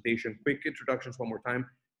the presentation, quick introductions one more time.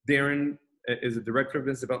 Darren is the Director of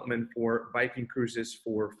Business Development for Viking Cruises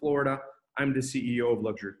for Florida. I'm the CEO of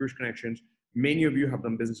Luxury Cruise Connections. Many of you have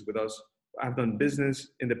done business with us. I've done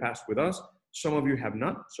business in the past with us. Some of you have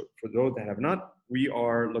not. So for those that have not, we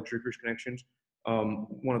are Luxury Cruise Connections,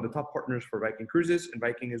 one of the top partners for Viking Cruises, and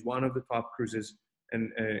Viking is one of the top cruises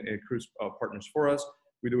and cruise partners for us.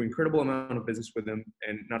 We do incredible amount of business with them,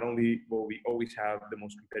 and not only will we always have the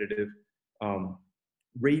most competitive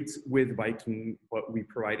rates with Viking, but we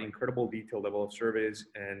provide incredible detail level of service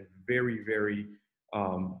and very, very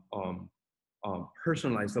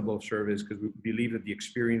personalized level of service, because we believe that the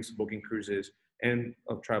experience of booking cruises and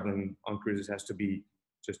of traveling on cruises has to be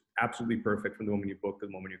just absolutely perfect from the moment you book to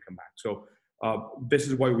the moment you come back. So this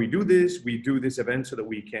is why we do this. We do this event so that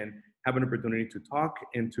we can have an opportunity to talk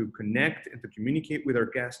and to connect and to communicate with our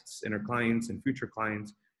guests and our clients and future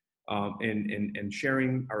clients, and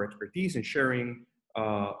sharing our expertise and sharing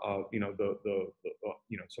some of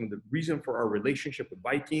the reason for our relationship with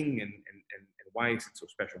Viking and why is it so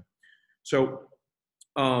special. So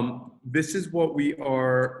this is what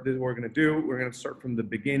we're going to do. We're going to start from the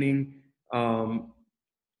beginning. Wow,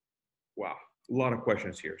 a lot of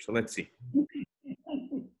questions here. So let's see.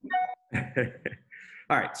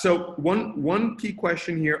 All right. So one key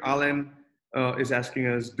question here, Alan is asking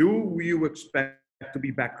us, do you expect to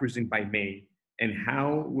be back cruising by May? And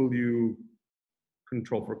how will you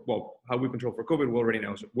control for COVID? We already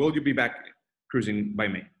know. So will you be back cruising by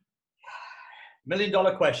May? $1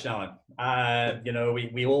 million question, Alan.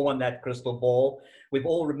 We all want that crystal ball. We've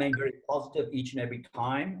all remained very positive each and every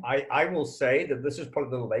time. I will say that this is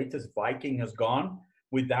probably the latest Viking has gone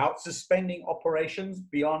without suspending operations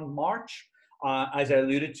beyond March. As I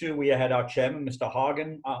alluded to, we had our chairman, Mr.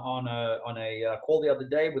 Hagen, on a call the other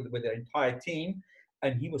day with the entire team,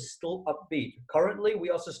 and he was still upbeat. Currently, we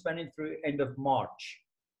are suspended through end of March,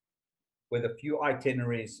 with a few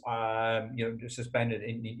itineraries, suspended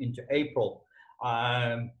into April.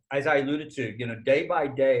 As I alluded to, day by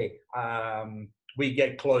day, we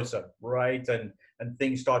get closer, right? And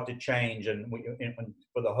things start to change, and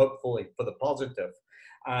hopefully for the positive.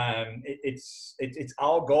 It's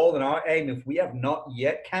our goal and our aim. If we have not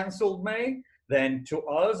yet canceled May, then to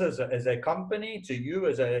us as a company, to you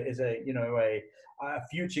as a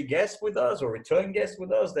future guest with us or return guest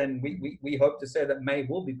with us, then we hope to say that May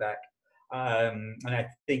will be back. And I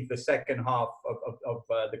think the second half of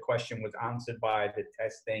the question was answered by the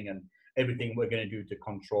testing and everything we're going to do to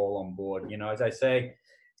control on board. As I say,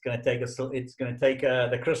 It's going to take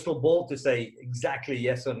the crystal ball to say exactly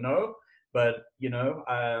yes or no. But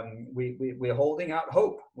we're holding out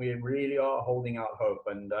hope. We really are holding out hope.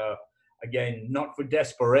 And again, not for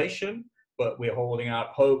desperation, but we're holding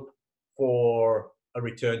out hope for a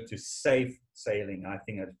return to safe sailing. I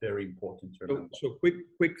think that's very important to remember. So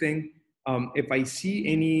quick thing. If I see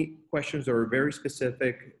any questions that are very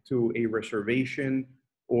specific to a reservation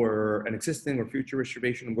or an existing or future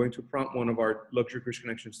reservation, I'm going to prompt one of our Luxury Cruise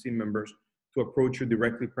Connections team members to approach you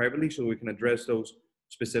directly privately so we can address those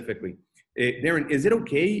specifically. Darren, is it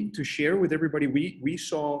okay to share with everybody? We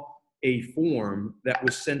saw a form that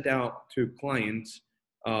was sent out to clients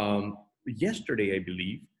yesterday, I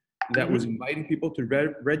believe, that was inviting people to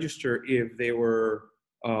register if they were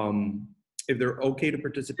if they're okay to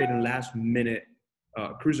participate in last minute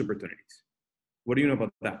cruise opportunities. What do you know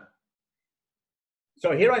about that?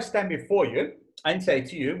 So here I stand before you and say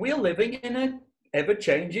to you, we are living in an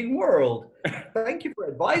ever-changing world. Thank you for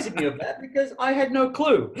advising me of that because I had no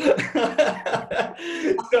clue.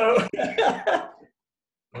 So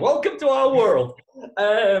welcome to our world.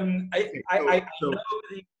 I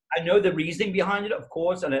know the reasoning behind it, of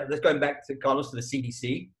course, and let's go back to Carlos, to the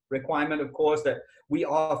CDC requirement, of course, that we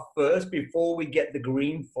are first, before we get the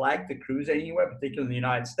green flag to cruise anywhere, particularly in the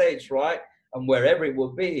United States, right? And wherever it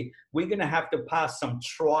will be, we're going to have to pass some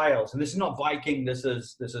trials. And this is not Viking. This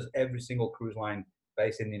is every single cruise line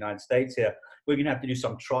based in the United States here. We're going to have to do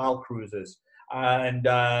some trial cruises.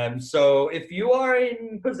 And so if you are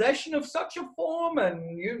in possession of such a form,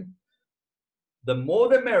 and the more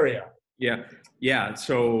the merrier. Yeah.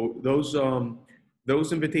 So those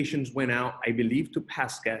invitations went out, I believe, to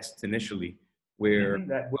past guests initially, where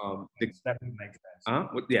that would make sense.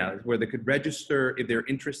 Where they could register if they're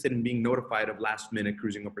interested in being notified of last minute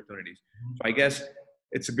cruising opportunities. So I guess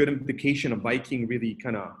it's a good indication of Viking really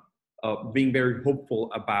kind of being very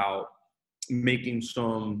hopeful about making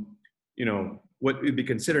some, what would be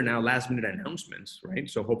considered now last minute announcements, right?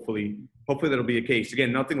 So hopefully that'll be a case.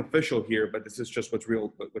 Again, nothing official here, but this is just what's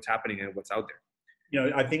happening and what's out there.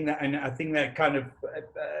 I think that kind of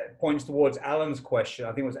points towards Alan's question. I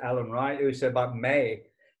think it was Alan, right? Who said about May.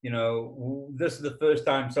 This is the first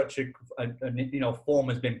time such a form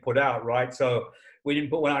has been put out, right? So we didn't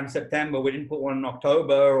put one out in September. We didn't put one in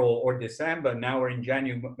October or December. Now we're in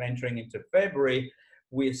January, entering into February.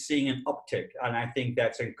 We're seeing an uptick, and I think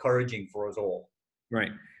that's encouraging for us all.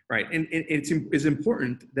 Right. And it's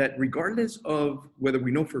important that regardless of whether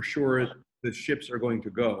we know for sure the ships are going to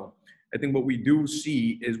go, I think what we do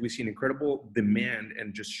see is we see an incredible demand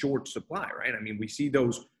and just short supply, right? I mean, we see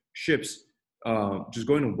those ships just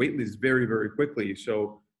going on wait lists very, very quickly.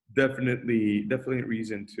 So definitely a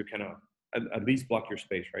reason to kind of at least block your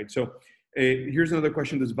space, right? So here's another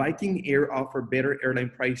question. Does Viking Air offer better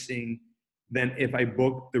airline pricing than if I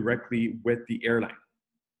book directly with the airline?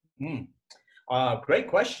 Great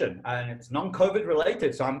question, and it's non-COVID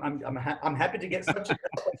related, so I'm happy to get such a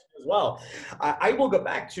question as well. I will go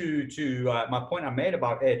back to my point I made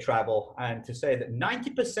about air travel, and to say that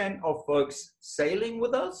 90% of folks sailing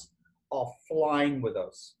with us are flying with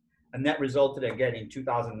us, and that resulted again in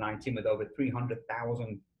 2019 with over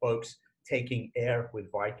 300,000 folks taking air with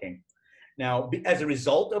Viking. Now, as a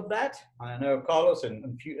result of that, I know Carlos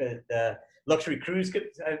and Luxury Cruise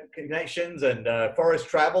Connections and Forest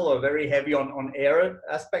Travel are very heavy on air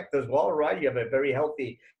aspect as well, right? You have a very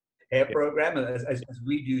healthy air program, as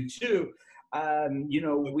we do too. I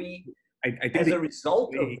think as a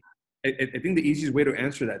result of... I think the easiest way to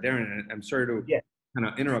answer that, Darren, and I'm sorry to kind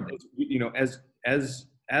of interrupt, as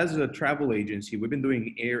a travel agency, we've been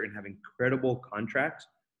doing air and have incredible contracts.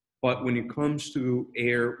 But when it comes to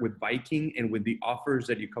air with Viking and with the offers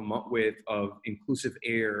that you come up with of inclusive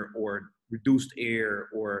air or reduced air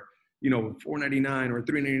or, $4.99 or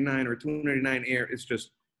 $3.99 or $2.99 air, it's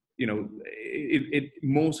just, it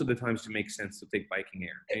most of the times it makes sense to take Viking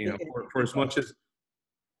Air, for as much as,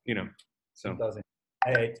 so. It doesn't.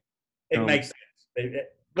 It makes sense.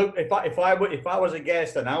 Look, if I was a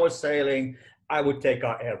guest and I was sailing, I would take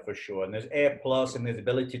our air for sure. And there's Air Plus, and there's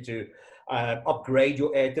ability to upgrade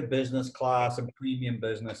your air to business class and premium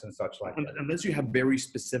business and such like that. Unless you have very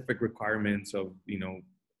specific requirements of,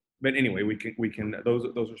 but anyway, we can, those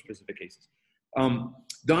are specific cases.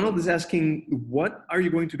 Donald is asking, what are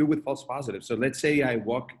you going to do with false positives? So let's say I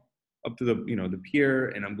walk up to the pier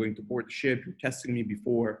and I'm going to board the ship, you're testing me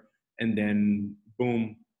before, and then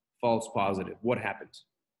boom, false positive. What happens?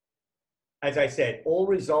 As I said, all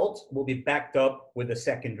results will be backed up with a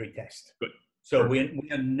secondary test. Good. So we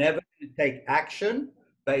are never going to take action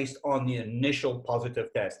based on the initial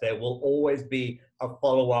positive test. There will always be a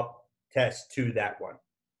follow-up test to that one.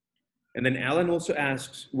 And then Alan also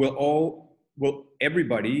asks, will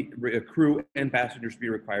everybody, crew and passengers, be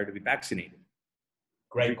required to be vaccinated?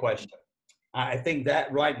 Great question. I think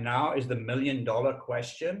that right now is the $1,000,000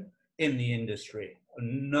 question in the industry.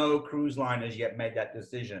 No cruise line has yet made that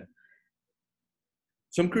decision.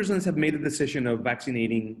 Some cruise lines have made the decision of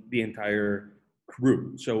vaccinating the entire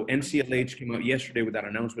crew. So NCLH came out yesterday with that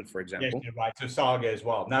announcement, for Yes, example. you're right. So Saga as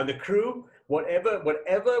well. Now the crew, whatever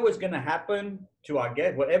was going to happen to our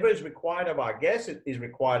guests, whatever is required of our guests is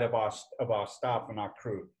required of our staff and our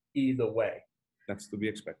crew. Either way, That's to be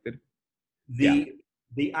expected.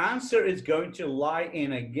 The answer is going to lie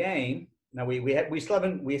in again. Now we still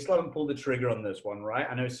haven't pulled the trigger on this one, right?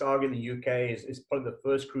 I know Saga in the UK is probably the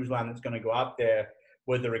first cruise line that's going to go out there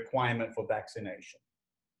with the requirement for vaccination.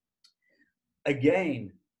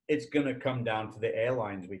 Again, it's going to come down to the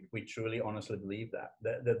airlines. We truly, honestly believe that.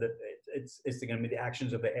 It's going to be the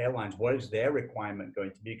actions of the airlines. What is their requirement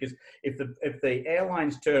going to be? Because if the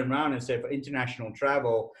airlines turn around and say for international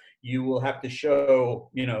travel, you will have to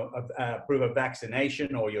show, proof of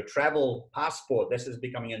vaccination or your travel passport. This is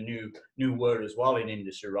becoming a new word as well in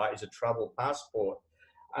industry, right? It's a travel passport.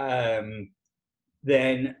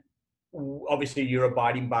 Then obviously you're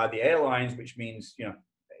abiding by the airlines, which means,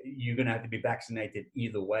 you're going to have to be vaccinated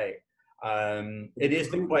either way. It is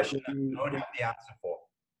the question that we don't have the answer for.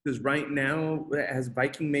 Because right now, has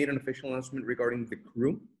Viking made an official announcement regarding the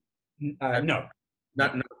crew? No.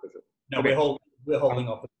 Not official. No, Okay. we're holding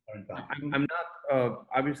off at the current time. I'm not,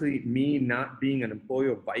 obviously, me not being an employee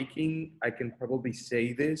of Viking, I can probably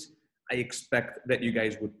say this. I expect that you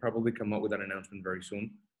guys would probably come up with an announcement very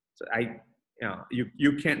soon. So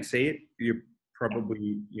you can't say it. You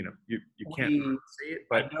probably, you can't say it.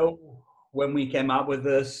 But I know when we came up with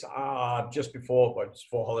this just before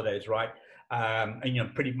holidays, right?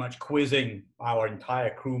 And pretty much quizzing our entire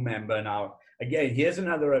crew member. Now, again, here's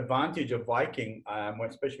another advantage of Viking,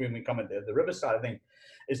 especially when we come at the riverside, I think,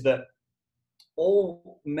 is that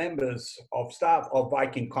all members of staff of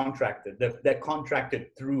Viking contracted. They're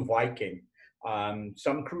contracted through Viking.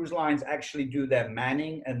 Some cruise lines actually do their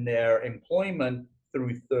manning and their employment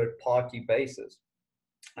through third-party basis,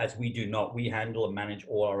 as we do not. We handle and manage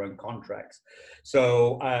all our own contracts.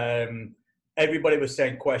 So everybody was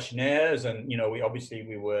sent questionnaires, and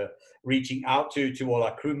we were reaching out to all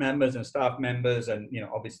our crew members and staff members, and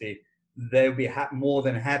obviously they'll be more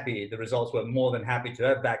than happy. The results were more than happy to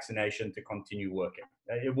have vaccination to continue working.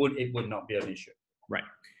 It would not be an issue. Right.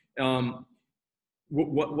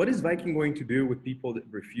 What is Viking going to do with people that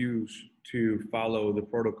refuse to follow the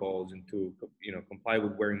protocols and to comply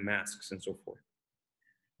with wearing masks and so forth?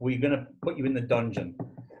 We're going to put you in the dungeon.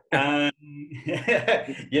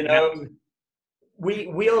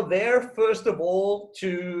 We are there, first of all,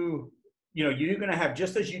 to, you're going to have,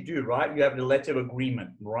 just as you do, right? You have the letter of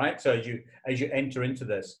agreement, right? So as you enter into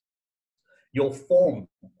this, your form,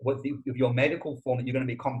 your medical form that you're going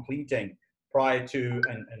to be completing prior to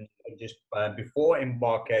and just before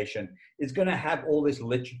embarkation is going to have all this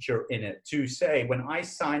literature in it to say, when I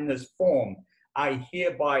sign this form, I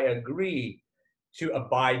hereby agree to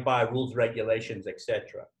abide by rules, regulations,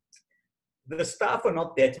 etc. The staff are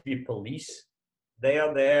not there to be police. They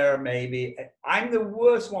are there, maybe. I'm the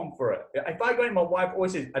worst one for it. If I go in, my wife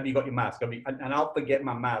always says, "Have you got your mask?" And I'll forget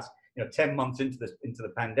my mask. 10 months into the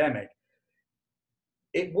pandemic,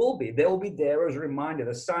 it will be. They will be there as a reminder.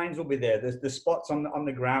 The signs will be there. The spots on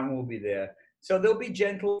the ground will be there. So there'll be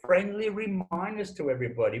gentle, friendly reminders to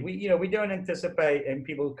everybody. We don't anticipate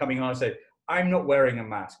people coming on and say, "I'm not wearing a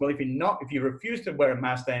mask." Well, if you refuse to wear a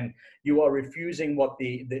mask, then you are refusing what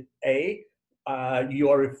you're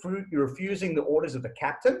refusing the orders of the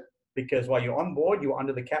captain, because while you're on board, you're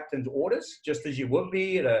under the captain's orders, just as you would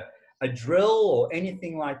be at a drill or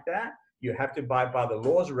anything like that. You have to abide by the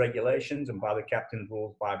laws, regulations, and by the captain's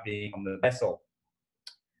rules by being on the vessel.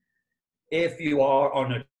 If you are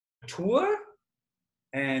on a tour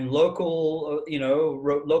and local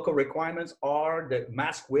requirements are that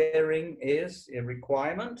mask wearing is a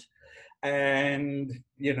requirement, and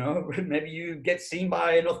maybe you get seen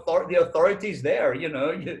by the authorities there.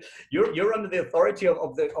 You're under the authority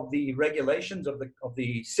of the regulations of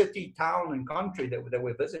the city, town, and country that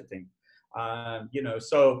we're visiting.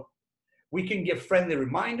 So we can give friendly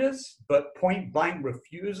reminders, but point blank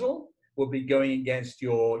refusal will be going against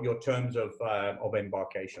your terms of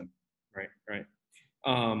embarkation. Right.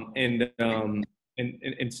 And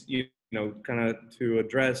kind of to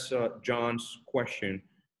address John's question,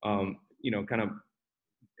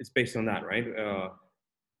 it's based on that, right?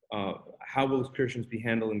 How will restrictions be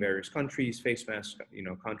handled in various countries, face masks,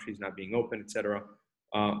 countries not being open, etc.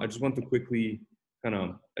 I just want to quickly kind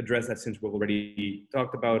of address that, since we've already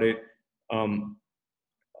talked about it. all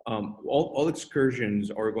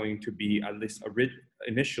excursions are going to be at least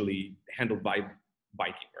initially handled by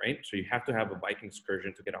Viking, right? So you have to have a Viking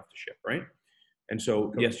excursion to get off the ship, right? And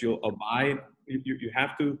so, yes, you'll abide, you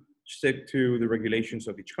have to stick to the regulations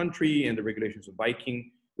of each country and the regulations of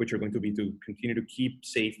Viking, which are going to be to continue to keep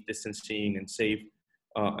safe distancing and safe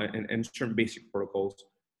and certain basic protocols.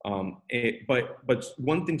 But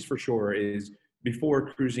one thing's for sure is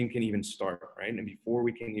before cruising can even start, right? And before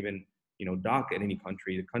we can even, dock at any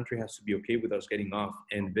country, the country has to be okay with us getting off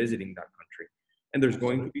and visiting that country. And there's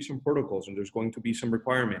going to be some protocols and there's going to be some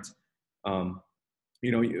requirements. Darren,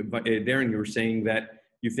 you were saying that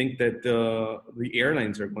you think that the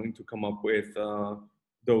airlines are going to come up with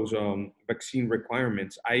those vaccine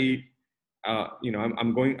requirements.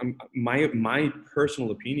 My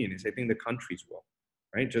personal opinion is I think the countries will,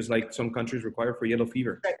 right? Just like some countries require for yellow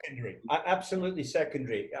fever. Secondary, absolutely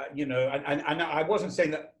secondary. And I wasn't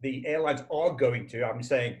saying that the airlines are going to. I'm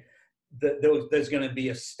saying that there's going to be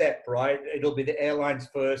a step, right? It'll be the airlines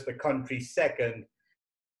first, the country second,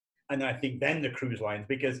 and I think then the cruise lines,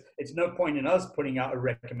 because it's no point in us putting out a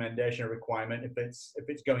recommendation or requirement if it's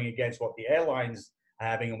going against what the airlines are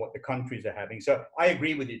having and what the countries are having. So I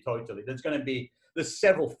agree with you totally. There's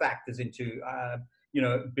several factors into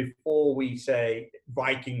before we say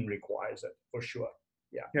Viking requires it, for sure.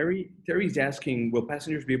 Yeah. Terry's asking, will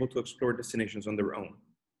passengers be able to explore destinations on their own?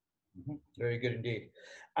 Mm-hmm. Very good indeed.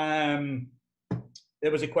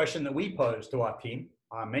 There was a question that we posed to our team.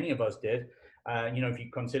 Many of us did. If you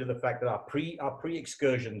consider the fact that our pre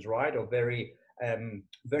excursions, right, are very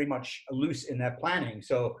much loose in their planning.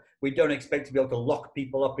 So we don't expect to be able to lock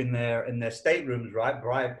people up in their staterooms, right,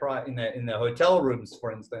 in their hotel rooms,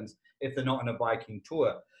 for instance, if they're not on a Viking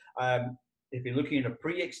tour. If you're looking at a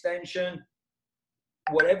pre-extension,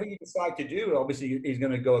 whatever you decide to do, obviously is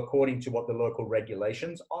going to go according to what the local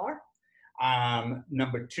regulations are.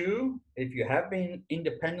 Number two, if you have been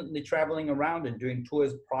independently traveling around and doing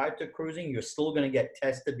tours prior to cruising, you're still going to get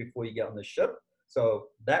tested before you get on the ship. So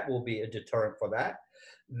that will be a deterrent for that.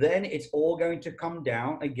 Then it's all going to come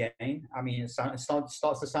down again. I mean, it starts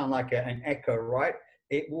to sound like an echo, right?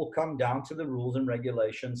 It will come down to the rules and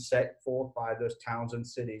regulations set forth by those towns and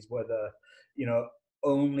cities where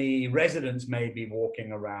only residents may be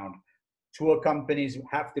walking around. Tour companies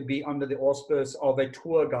have to be under the auspice of a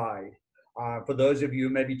tour guide. For those of you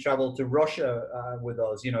who maybe traveled to Russia with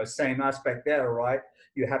us, same aspect there, right?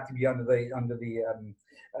 You have to be under the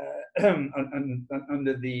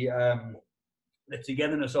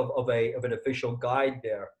togetherness of an official guide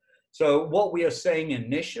there. So what we are saying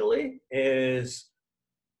initially is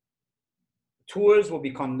tours will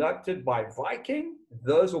be conducted by Viking.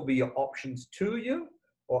 Those will be your options to you,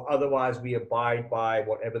 or otherwise we abide by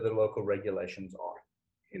whatever the local regulations are.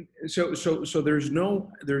 So there's no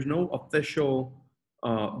official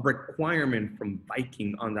requirement from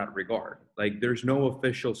Viking on that regard. Like there's no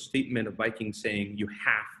official statement of Viking saying you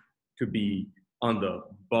have to be on the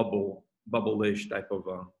bubble-ish type of.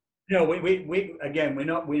 No, we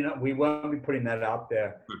won't be putting that out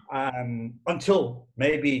there until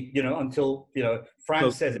maybe until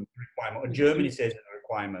France says it's a requirement or Germany says it's a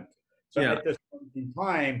requirement. So at this point in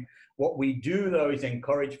time, what we do though is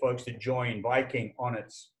encourage folks to join Viking on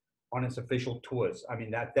its official tours. I mean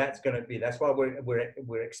that's why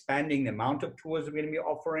we're expanding the amount of tours we're going to be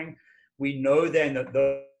offering. We know then that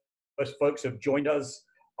those folks have joined us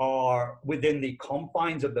are within the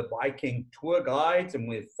confines of the Viking tour guides and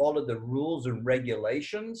we've followed the rules and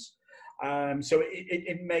regulations. So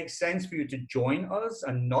it makes sense for you to join us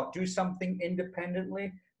and not do something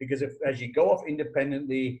independently, because as you go off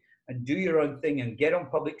independently and do your own thing and get on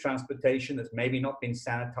public transportation that's maybe not been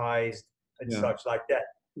sanitized and such like that,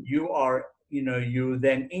 you're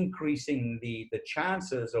then increasing the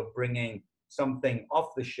chances of bringing something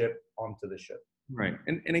off the ship onto the ship. Right.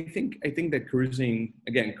 And I think that cruising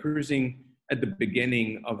at the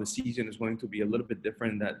beginning of the season is going to be a little bit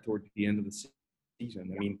different than toward the end of the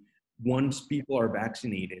season. I mean, once people are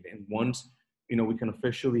vaccinated and once, we can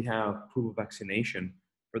officially have proof of vaccination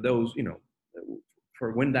for those,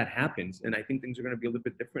 for when that happens. And I think things are going to be a little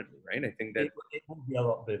bit differently, right? I think that it will be a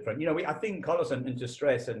lot different. I think, Carlos, and to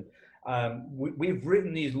stress, and we've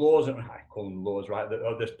written these laws, and I call them laws, right?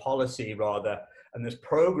 Or this policy rather, and this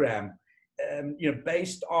program,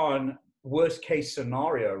 based on worst case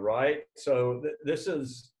scenario, right? So this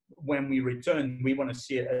is when we return, we want to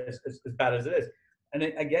see it as bad as it is. And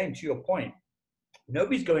again, to your point,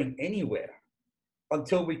 nobody's going anywhere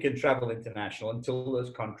until we can travel international, until those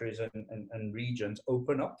countries and regions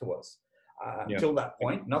open up to us. Yeah. Till that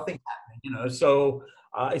point, nothing happened, so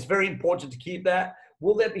it's very important to keep that.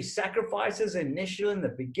 Will there be sacrifices initially in the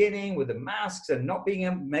beginning with the masks and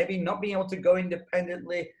maybe not being able to go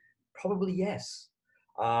independently? Probably yes.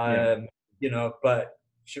 But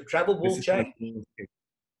travel will change.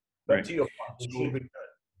 But Right. to your point, it should be good.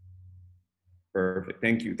 Perfect.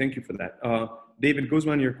 Thank you. Thank you for that. David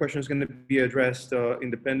Guzman, your question is going to be addressed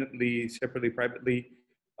independently, separately, privately.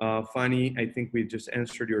 Fanny, I think we just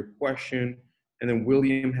answered your question. And then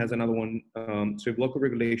William has another one. So if local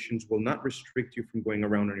regulations will not restrict you from going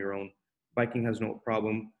around on your own, Viking has no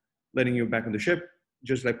problem letting you back on the ship.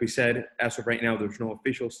 Just like we said, as of right now, there's no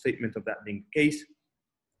official statement of that being the case.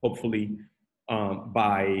 Hopefully,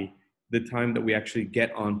 by the time that we actually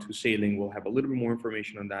get onto sailing, we'll have a little bit more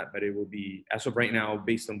information on that, but it will be, as of right now,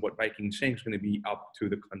 based on what Viking is saying, it's going to be up to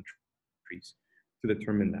the countries to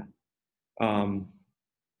determine that.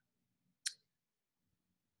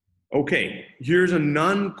 Okay, here's a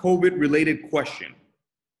non-COVID related question.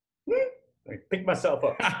 I pick myself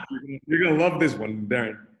up. You're going to love this one,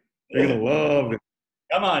 Darren. You're going to love it.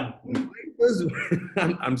 Come on.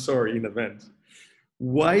 I'm sorry in advance.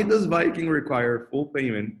 Why does Viking require full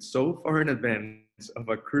payment so far in advance of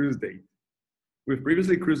a cruise date? We've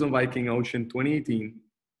previously cruised on Viking Ocean 2018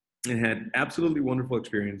 and had absolutely wonderful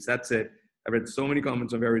experience. That's it. I've read so many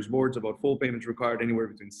comments on various boards about full payments required anywhere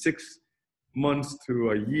between 6 months to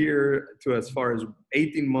a year to as far as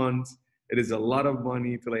 18 months. It is a lot of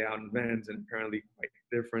money to lay out in advance and apparently quite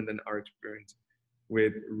different than our experience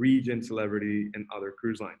with Regent, Celebrity, and other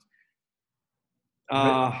cruise lines.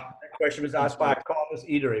 That question was asked by Carlos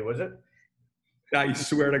Eatery, was it? I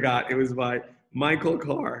swear to God, it was by Michael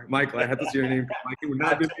Carr. Michael, I had to see your name. Michael would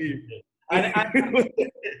not believe. We've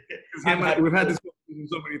had this conversation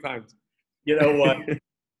so many times. You know what?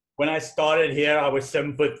 When I started here, I was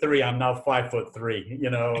 7'3". I'm now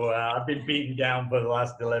 5'3". I've been beaten down for the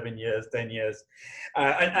last 11 years, 10 years,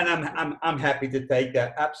 and I'm happy to take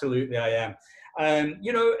that. Absolutely, I am.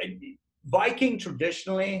 Viking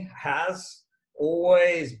traditionally has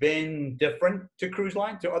always been different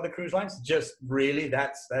to other cruise lines. Just really,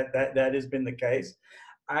 that has been the case.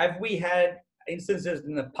 Have we had instances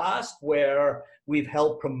in the past where we've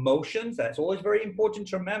held promotions? That's always very important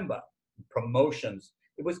to remember. Promotions.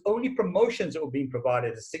 It was only promotions that were being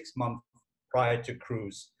provided 6 months prior to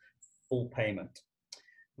cruise, full payment.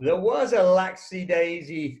 There was a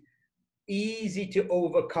laxy-daisy, easy to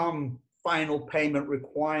overcome final payment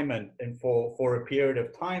requirement and for a period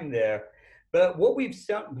of time there. But what we've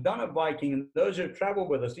done at Viking, and those who have traveled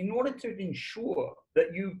with us, in order to ensure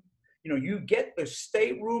that you get the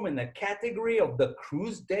stateroom in the category of the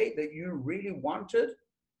cruise date that you really wanted,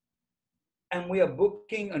 and we are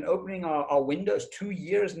booking and opening our windows 2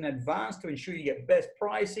 years in advance to ensure you get best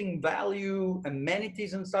pricing, value,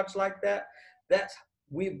 amenities, and such like that.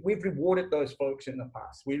 We've rewarded those folks in the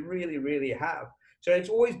past. We really, really have. So it's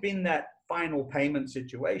always been that final payment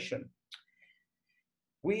situation.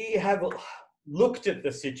 We have looked at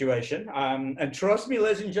the situation, and trust me,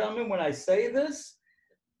 ladies and gentlemen, when I say this,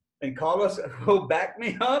 and Carlos will back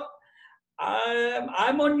me up,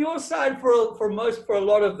 I'm on your side for a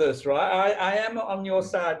lot of this, right? I am on your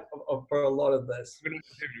side for a lot of this.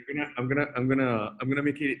 I'm gonna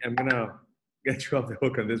get you off the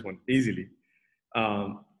hook on this one easily,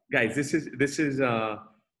 guys. This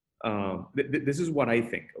is what I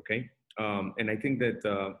think. Okay, and I think that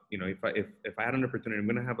if I had an opportunity, I'm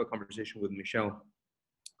gonna have a conversation with Michelle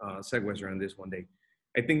Segwesser on this one day.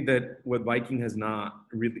 I think that what Viking has not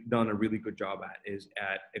really done a really good job at is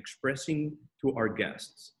at expressing to our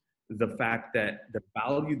guests the fact that the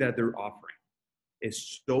value that they're offering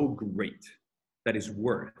is so great that it's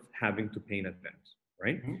worth having to pay in advance,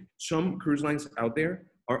 right? Mm-hmm. Some cruise lines out there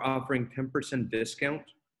are offering 10% discount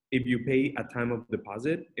if you pay at time of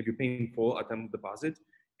deposit, if you pay in full at time of deposit.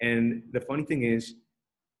 And the funny thing is,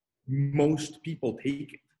 most people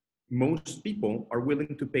take it. Most people are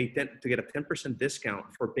willing to pay to get a 10% discount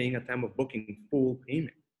for paying at time of booking full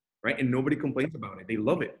payment, right? And nobody complains about it. They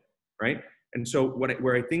love it, right? And so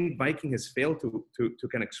where I think Viking has failed to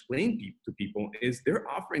kind of explain to people is they're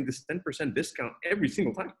offering this 10% discount every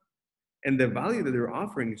single time. And the value that they're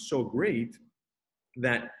offering is so great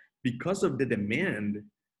that because of the demand,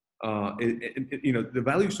 the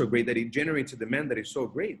value is so great that it generates a demand that is so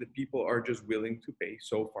great that people are just willing to pay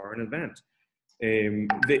so far in advance.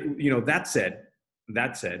 That said,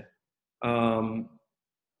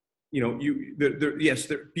 yes,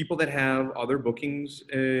 there are people that have other bookings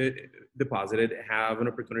deposited have an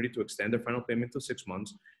opportunity to extend their final payment to 6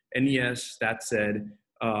 months. And yes, that said,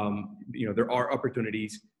 there are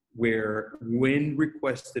opportunities where when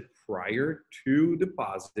requested prior to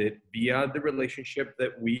deposit via the relationship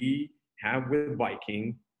that we have with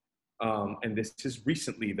Viking, and this is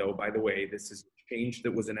recently though, by the way, this is a change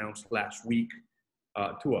that was announced last week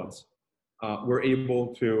to us, we're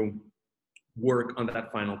able to work on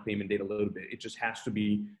that final payment date a little bit. It just has to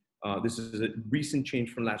be, this is a recent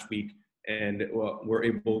change from last week, and we're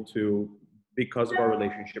able to, because of our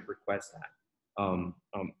relationship, request that. And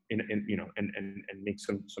make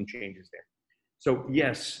some changes there. So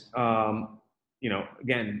yes,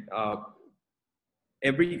 again,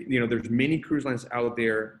 there's many cruise lines out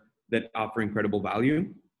there that offer incredible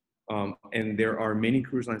value, and there are many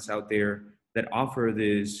cruise lines out there that offer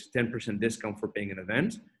this 10% discount for paying an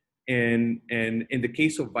event. And in the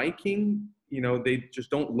case of Viking, they just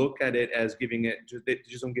don't look at it as giving it. They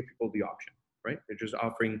just don't give people the option, right? They're just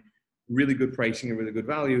offering really good pricing and really good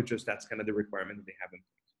value. Just that's kind of the requirement that they have in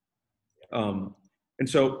place. And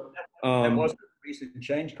so there was a recent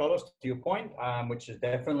change, Carlos, to your point, which is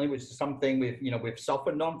something we've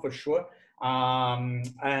suffered on for sure.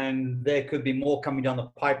 And there could be more coming down the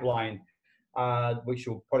pipeline, which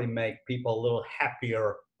will probably make people a little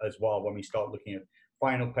happier as well when we start looking at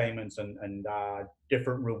final payments and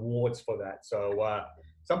different rewards for that. So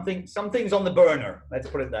something's on the burner. Let's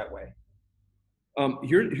put it that way.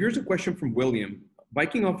 Here's a question from William.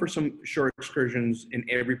 Viking offers some shore excursions in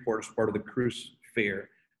every port as part of the cruise fare.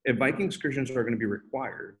 If Viking excursions are going to be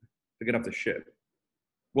required to get off the ship,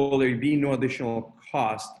 will there be no additional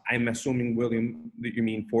cost? I'm assuming, William, that you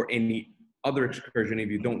mean for any other excursion if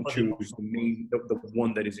you don't choose the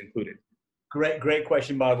one that is included. Great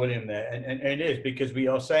question by William there, and it is, because we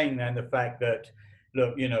are saying then the fact that,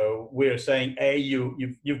 look, we're saying,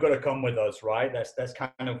 you've got to come with us, right? That's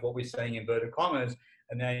kind of what we're saying in inverted commas,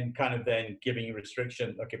 and then giving you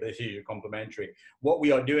restriction. Okay, but this is your complimentary. What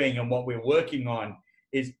we are doing and what we're working on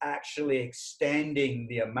is actually extending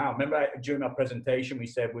the amount. Remember during our presentation, we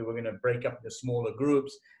said we were going to break up into smaller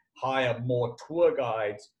groups, hire more tour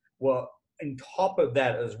guides. Well, on top of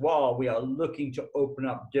that as well, we are looking to open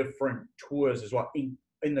up different tours as well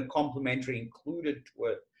in the complimentary included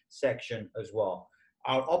tour section as well.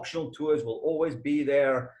 Our optional tours will always be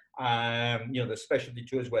there. The specialty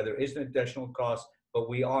tours where there is an additional cost, but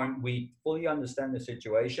we fully understand the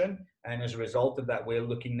situation. And as a result of that, we're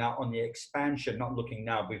looking now on the expansion,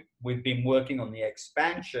 we've been working on the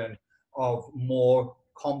expansion of more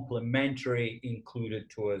complimentary included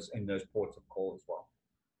tours in those ports of call as well.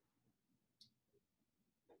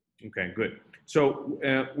 Okay, good. So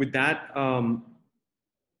with that,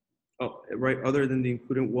 right, other than the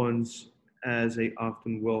included ones, as I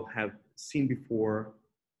often will have seen before,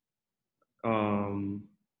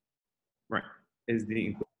 right, is the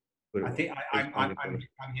included. I think I'm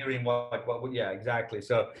hearing what yeah, exactly.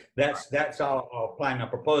 So that's our plan, our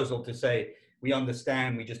proposal to say, we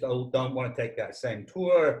understand, we just don't want to take that same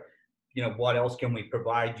tour. What else can we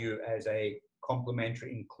provide you as a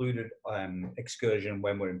complimentary included excursion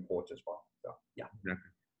when we're in port as well? So yeah.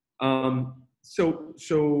 Exactly. So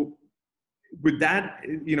with that,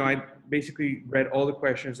 I basically read all the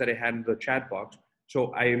questions that I had in the chat box.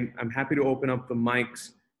 So I'm happy to open up the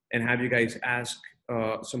mics and have you guys ask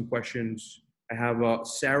some questions. I have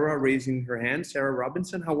Sarah raising her hand. Sarah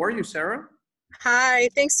Robinson, how are you, Sarah? Hi,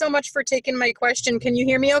 thanks so much for taking my question. Can you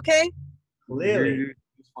hear me okay? Clearly.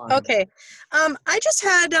 Okay. I just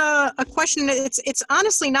had a question. It's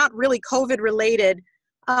honestly not really COVID related,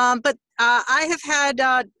 but I have had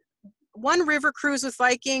one river cruise with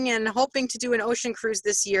Viking and hoping to do an ocean cruise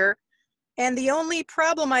this year. And the only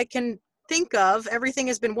problem I can think of, everything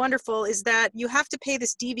has been wonderful, is that you have to pay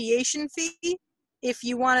this deviation fee if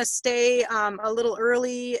you want to stay a little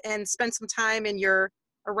early and spend some time in your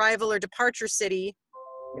arrival or departure city.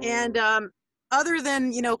 And other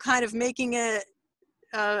than, kind of making a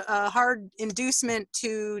hard inducement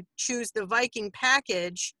to choose the Viking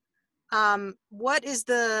package, what is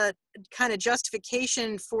the kind of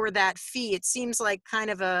justification for that fee? It seems like kind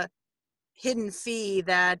of a hidden fee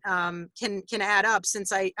that can add up,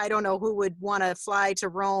 since I don't know who would want to fly to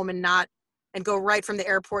Rome and go right from the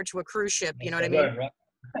airport to a cruise ship. You know what I mean?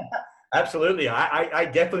 Absolutely. I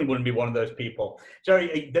definitely wouldn't be one of those people.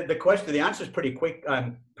 Sorry, the answer is pretty quick,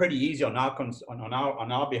 pretty easy on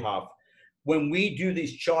our behalf. When we do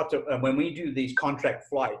these when we do these contract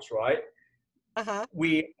flights, right? Uh-huh.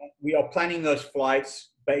 We are planning those flights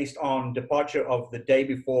based on departure of the day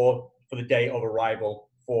before for the day of arrival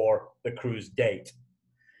for the cruise date.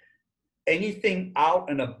 Anything out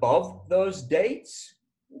and above those dates,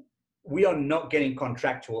 we are not getting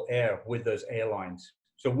contractual air with those airlines.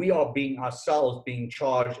 So we are being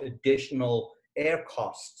charged additional air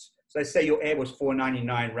costs. So let's say your air was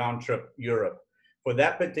 $4.99 round trip Europe. For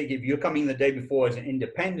that particular, if you're coming the day before as an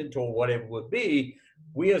independent or whatever it would be,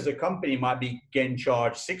 we as a company might be getting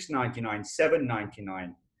charged $6.99,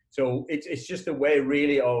 $7.99. So it's just a way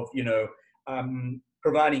really of,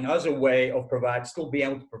 providing us a way of still being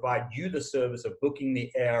able to provide you the service of booking the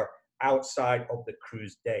air outside of the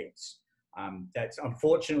cruise dates. That's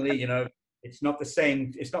unfortunately, it's not the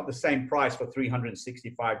same price for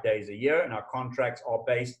 365 days a year, and our contracts are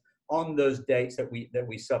based on those dates that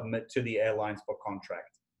we submit to the airlines for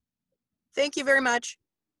contract. Thank you very much.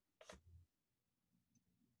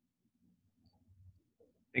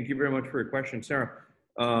 Thank you very much for your question, Sarah.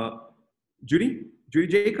 Judy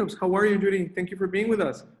Jacobs, how are you, Judy? Thank you for being with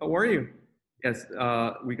us. How are you? Yes,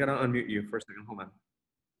 we gotta unmute you for a second. Hold on.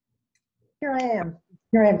 Here I am.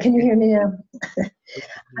 Can you hear me now?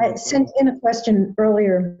 I sent in a question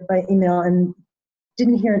earlier by email and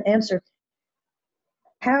didn't hear an answer.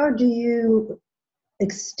 How do you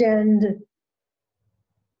extend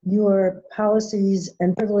your policies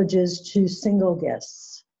and privileges to single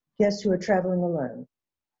guests who are traveling alone?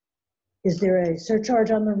 Is there a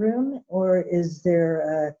surcharge on the room, or is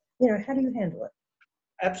there, how do you handle it?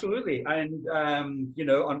 Absolutely. And,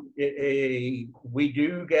 we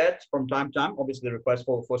do get from time to time, obviously, the request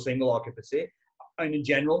for single occupancy. In a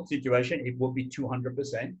general situation, it will be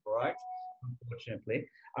 200%, right? Unfortunately.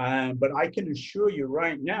 But I can assure you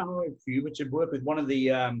right now, if you were to work with one of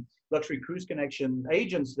the Luxury Cruise Connection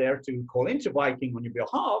agents there to call into Viking on your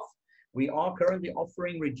behalf, we are currently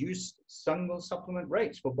offering reduced single supplement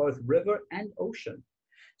rates for both river and ocean.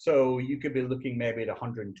 So you could be looking maybe at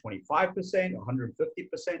 125%,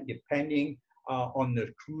 150%, depending on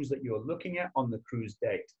the cruise that you're looking at on the cruise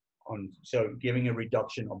date. So giving a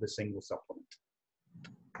reduction of the single supplement.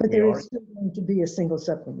 But there is still going to be a single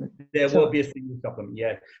supplement. There will be a single supplement,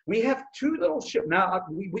 yeah. We have two little ships. Now,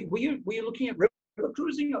 were you looking at river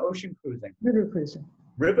cruising or ocean cruising? River cruising.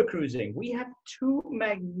 River cruising. We have two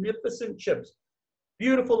magnificent ships,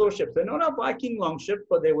 beautiful little ships. They're not our Viking long ships,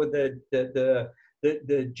 but they were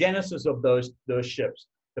the genesis of those ships.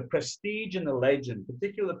 The Prestige and the Legend,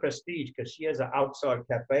 particularly the Prestige, because she has an outside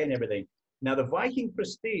cafe and everything. Now, the Viking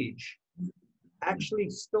Prestige actually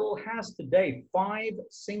still has today 5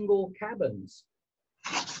 single cabins.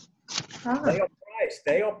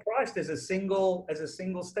 They are priced as a single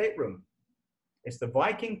stateroom. It's the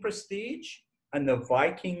Viking Prestige and the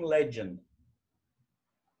Viking Legend.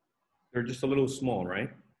 They're just a little small, right?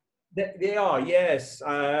 They are, yes.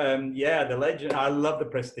 The Legend, I love the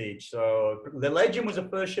Prestige. So the Legend was the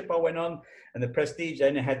first ship I went on, and the Prestige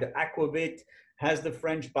then had the Aquavit, has the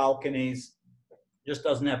French balconies, just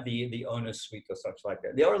doesn't have the owner's suite or such like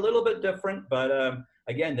that. They are a little bit different, but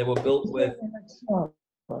again, they were built with...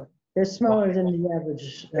 They're smaller than the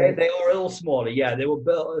average. They are a little smaller, yeah. They were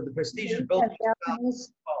built, the Prestige is built...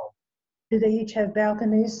 Do they each have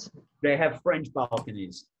balconies? They have French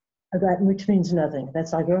balconies. Which means nothing.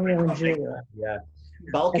 That's like Romeo and Juliet. Yeah.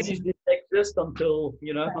 Balconies didn't exist until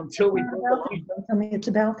we built Don't tell me it's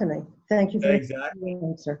a balcony. Thank you for the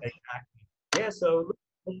answer. Exactly. Yeah, so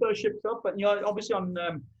the first ships up, but obviously on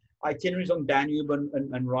itineraries on Danube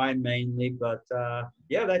and Rhine mainly, but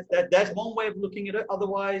that's one way of looking at it.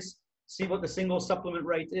 Otherwise, see what the single supplement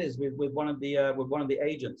rate is with one of the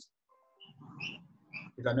agents.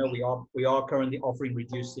 Because I know we are currently offering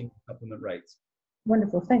reducing supplement rates.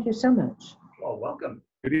 Wonderful. Thank you so much. Oh, welcome.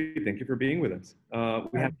 Good. Thank you for being with us.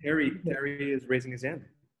 We have Terry. Terry is raising his hand.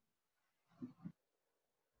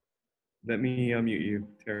 Let me unmute you,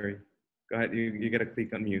 Terry. Go ahead. You got to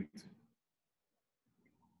click unmute.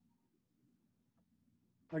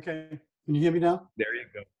 Okay. Can you hear me now? There you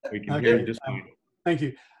go. We can hear you just fine. Thank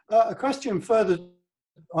you. A question further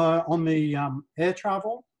on the air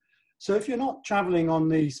travel. So if you're not traveling on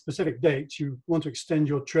the specific dates, you want to extend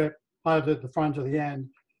your trip either at the front or the end,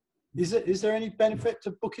 is there any benefit to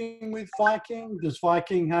booking with Viking? Does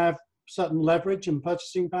Viking have certain leverage and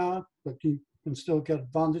purchasing power that you can still get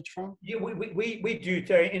advantage from? Yeah, we do,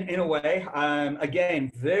 Terry, in a way. Again,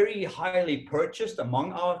 very highly purchased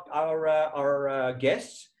among our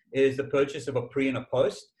guests is the purchase of a pre and a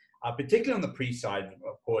post. Particularly on the pre side,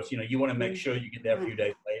 of course, you want to make sure you get there a few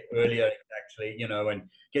days earlier, actually, and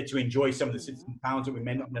get to enjoy some of the cities and towns that we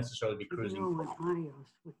may not necessarily be cruising.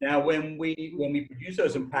 Now, when we produce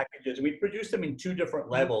those in packages, we produce them in 2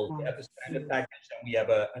 different levels. We have the standard package and we have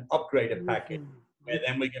an upgraded package, where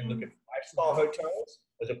then we can look at 5-star hotels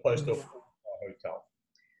as opposed to a 4-star hotel.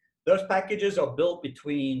 Those packages are built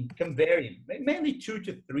can vary, mainly 2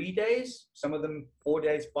 to 3 days, some of them 4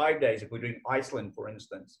 days, 5 days, if we're doing Iceland, for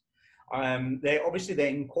instance. They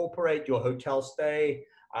incorporate your hotel stay,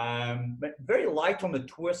 But very light on the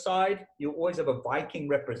tour side. You always have a Viking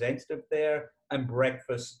representative there, and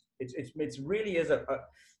breakfast. It's really is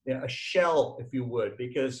a shell, if you would,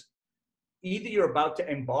 because either you're about to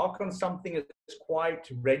embark on something that's quite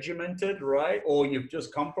regimented, right? Or you've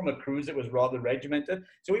just come from a cruise that was rather regimented.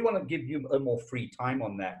 So we want to give you a more free time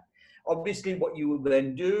on that. Obviously, what you will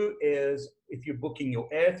then do is, if you're booking your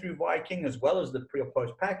air through Viking, as well as the pre or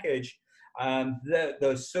post package,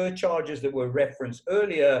 those surcharges that were referenced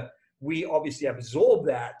earlier, we obviously absorb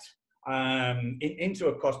that into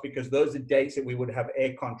a cost, because those are dates that we would have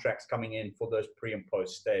air contracts coming in for those pre and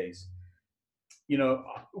post stays. You know,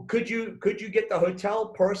 could you get the hotel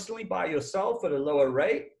personally by yourself at a lower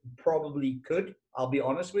rate? Probably could, I'll be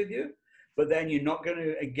honest with you. But then you're not going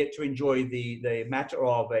to get to enjoy the matter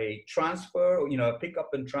of a transfer, or, you know, pick up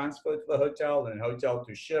and transfer to the hotel, and hotel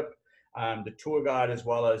to ship, the tour guide, as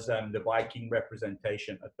well as the Viking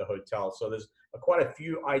representation at the hotel. So there's quite a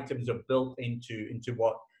few items are built into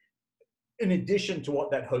what, in addition to what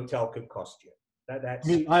that hotel could cost you. That's.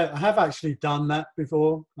 I mean, I have actually done that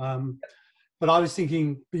before. But I was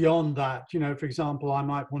thinking beyond that, you know, for example, I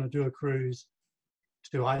might want to do a cruise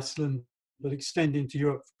to Iceland, but extend into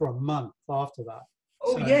Europe for a month after that.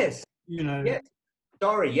 Oh, So, yes. you know. Yes.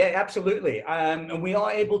 Sorry. Yeah, absolutely. And we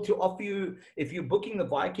are able to offer you, if you're booking the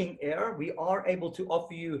Viking Air, we are able to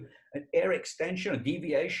offer you an air extension, a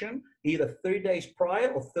deviation, either 30 days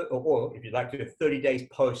prior or if you'd like to do 30 days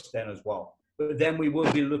post then as well. But then we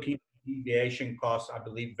will be looking at deviation costs, I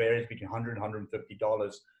believe, varies between $100 and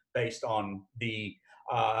 $150 based on the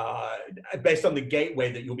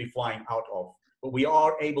gateway that you'll be flying out of. But we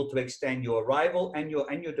are able to extend your arrival and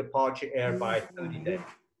your departure air by 30 days.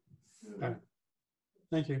 Okay.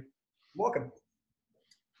 Thank you. Welcome.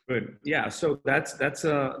 Good. Yeah. So that's a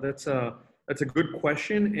good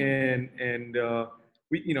question, and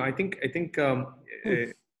we, you know, I think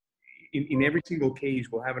in every single case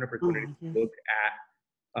we'll have an opportunity to look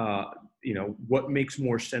at you know, what makes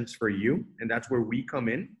more sense for you, and that's where we come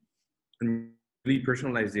in and really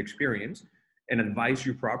personalize the experience and advise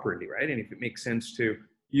you properly, right? And if it makes sense to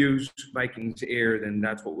use Viking's Air, then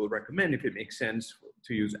that's what we'll recommend. If it makes sense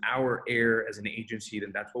to use our air as an agency,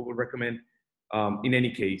 then that's what we'll recommend. In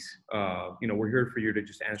any case, you know, we're here for you to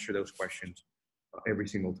just answer those questions every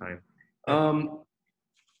single time.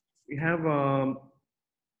 We have,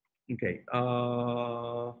 okay.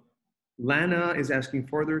 Lana is asking,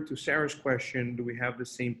 further to Sarah's question, do we have the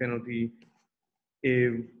same penalty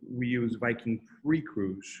if we use Viking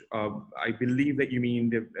pre-cruise? I believe that you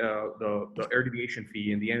mean the air deviation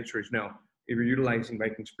fee, and the answer is no. If you're utilizing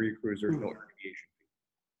Viking's pre-cruise, there's no air deviation fee.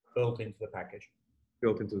 Built into the package.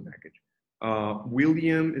 Built into the package.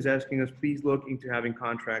 William is asking us, please look into having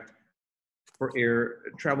contract for air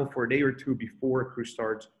travel for a day or two before a cruise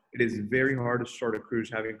starts. It is very hard to start a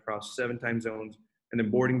cruise having crossed 7 time zones and then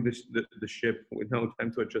boarding the ship with no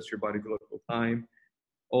time to adjust your body to local time.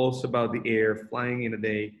 Also about the air, flying in a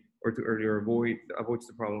day or too early avoids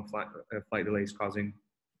the problem of flight delays causing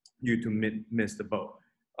you to miss the boat.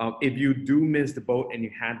 If you do miss the boat and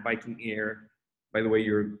you had Viking Air, by the way,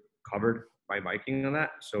 you're covered by Viking on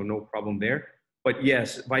that, so no problem there. But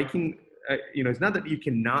yes, Viking, you know, it's not that you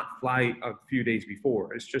cannot fly a few days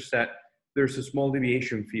before. It's just that there's a small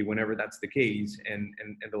deviation fee whenever that's the case, and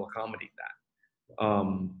they'll accommodate that.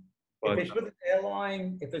 But if it's with an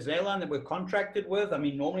airline, if it's an airline that we're contracted with, I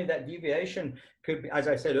mean, normally that deviation could be, as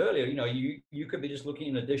I said earlier, you know, you could be just looking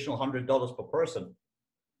at an additional $100 per person.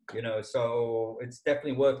 You know, so it's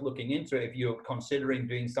definitely worth looking into if you're considering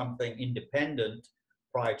doing something independent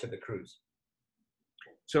prior to the cruise.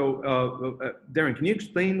 So, Darren, can you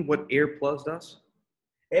explain what Air Plus does?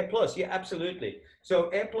 Air Plus, yeah, absolutely. So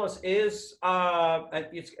Air Plus is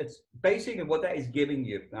it's basically what that is giving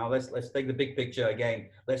you. Now let's take the big picture again.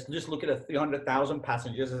 Let's just look at 300,000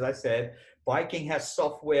 passengers. As I said, Viking has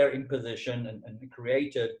software in position and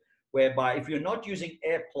created whereby if you're not using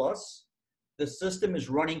Air Plus, the system is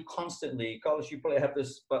running constantly. Carlos, you probably have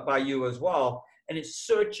this by you as well. And it's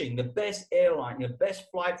searching the best airline, the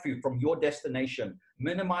best flight for you from your destination,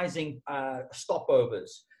 minimizing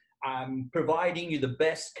stopovers, providing you the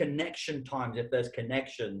best connection times if there's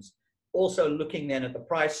connections. Also looking then at the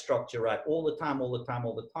price structure, right? All the time.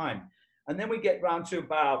 And then we get around to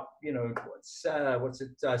about, you know,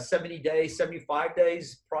 70 days, 75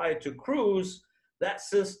 days prior to cruise. That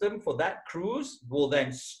system for that cruise will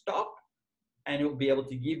then stop, and it will be able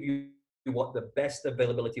to give you what the best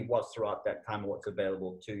availability was throughout that time, what's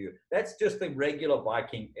available to you. That's just the regular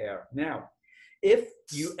Viking Air. Now, if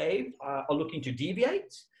you are looking to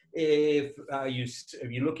deviate, if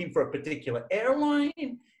you're looking for a particular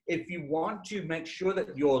airline, if you want to make sure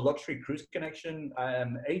that your luxury cruise connection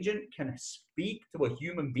agent can speak to a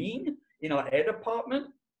human being in our air department,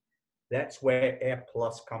 that's where Air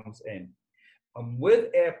Plus comes in. And with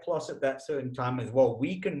Air Plus at that certain time as well,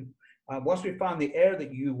 we can, once we find the air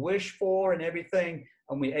that you wish for and everything,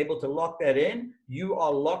 and we're able to lock that in, you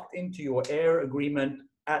are locked into your air agreement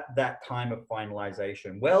at that time of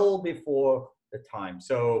finalization, well before the time.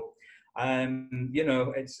 So, you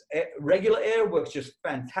know, it's regular air works just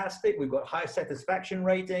fantastic. We've got high satisfaction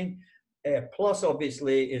rating. Air Plus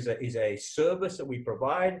obviously is a service that we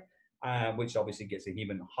provide, which obviously gets an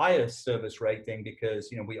even higher service rating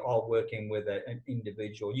because, you know, we are working with an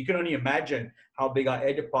individual. You can only imagine how big our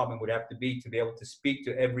air department would have to be able to speak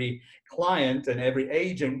to every client and every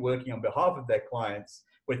agent working on behalf of their clients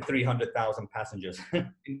with 300,000 passengers.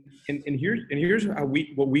 and here's how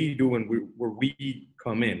what we do and where we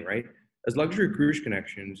come in, right? As Luxury Cruise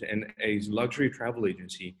Connections and as luxury travel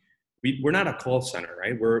agency, we're not a call center,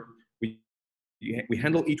 right? We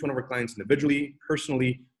handle each one of our clients individually,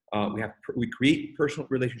 personally. We create personal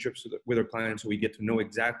relationships with our clients, so we get to know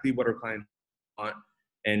exactly what our clients want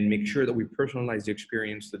and make sure that we personalize the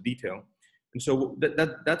experience, the detail. And so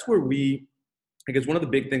that's where I guess one of the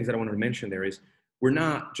big things that I wanted to mention there is we're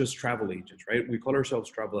not just travel agents, right? We call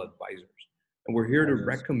ourselves travel advisors, and we're here to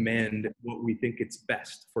recommend what we think it's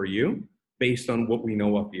best for you based on what we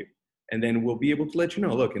know of you. And then we'll be able to let you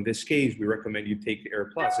know, look, in this case, we recommend you take the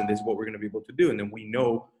Air Plus, and this is what we're going to be able to do. And then we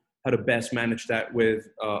know how to best manage that with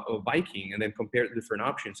a Viking, and then compare different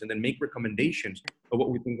options, and then make recommendations of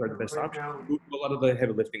what we think are the best options. Do a lot of the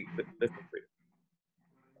heavy lifting for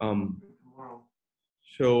you.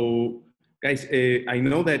 So, guys, I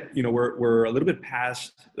know that we're a little bit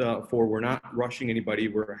past we're not rushing anybody.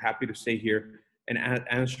 We're happy to stay here and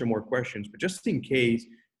answer more questions. But just in case,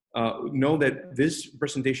 know that this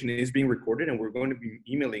presentation is being recorded, and we're going to be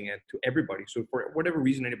emailing it to everybody. So for whatever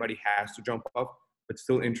reason anybody has to jump off, but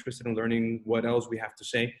still interested in learning what else we have to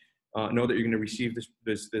say, know that you're going to receive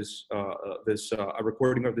a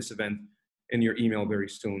recording of this event in your email very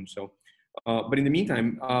soon. So, but in the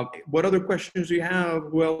meantime, what other questions do you have?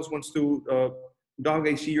 Who else wants to? Doug,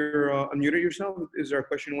 I see you're unmuted yourself. Is there a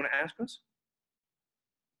question you want to ask us?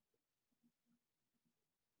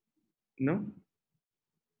 No?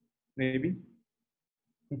 Maybe?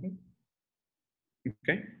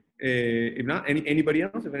 Okay. If not, anybody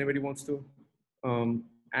else? If anybody wants to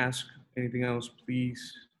ask anything else,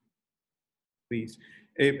 please.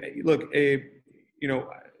 Look,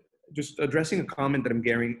 just addressing a comment that I'm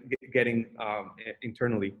getting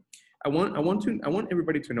internally. I want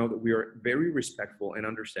everybody to know that we are very respectful and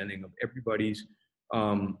understanding of everybody's,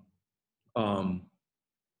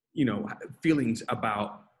 feelings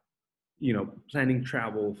about, planning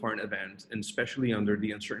travel for an event, and especially under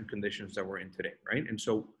the uncertain conditions that we're in today, right? And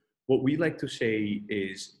so what we like to say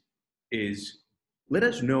is let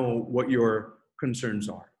us know what your concerns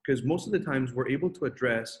are, because most of the times we're able to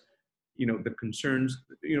address, the concerns.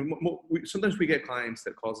 Sometimes we get clients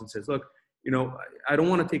that calls and says, look, I don't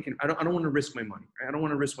want to take it. I don't want to risk my money. Right? I don't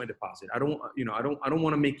want to risk my deposit. I don't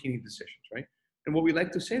want to make any decisions, right? And what we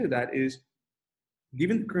like to say to that is,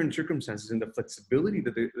 given the current circumstances and the flexibility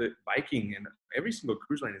that the Viking and every single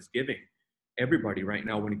cruise line is giving everybody right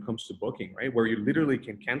now when it comes to booking, right? Where you literally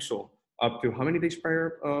can cancel up to how many days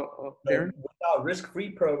prior, Darren? With our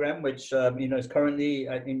risk-free program, which is currently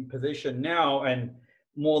in position now, and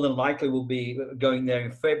more than likely will be going there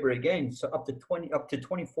in February again. So up to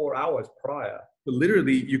 24 hours prior. So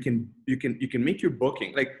literally, you can make your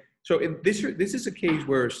booking. So this is a case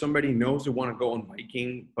where somebody knows they want to go on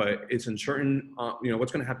Viking, but it's uncertain,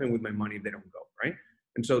 what's going to happen with my money if they don't go, right?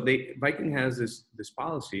 And so Viking has this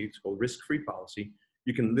policy. It's called risk-free policy.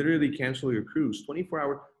 You can literally cancel your cruise 24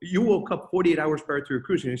 hours. You woke up 48 hours prior to your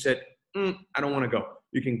cruise and you said, I don't want to go.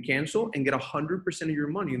 You can cancel and get 100% of your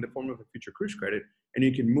money in the form of a future cruise credit, and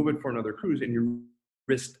you can move it for another cruise, and you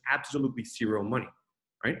risk absolutely zero money,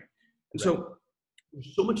 right? And so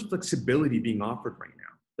there's so much flexibility being offered right now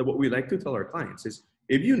that what we like to tell our clients is,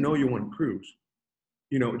 if you want to cruise,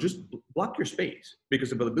 just block your space,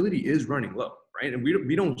 because availability is running low, right? And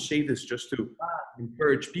we don't say this just to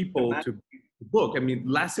encourage people to book. I mean,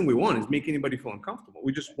 last thing we want is make anybody feel uncomfortable.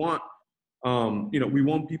 We just want, we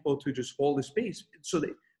want people to just hold the space. So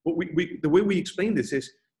that the way we explain this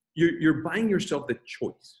is, you're buying yourself the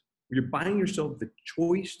choice. You're buying yourself the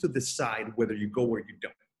choice to decide whether you go or you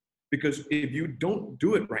don't. Because if you don't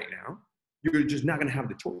do it right now, you're just not going to have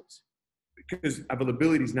the choice, because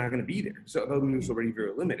availability is not going to be there. So availability is already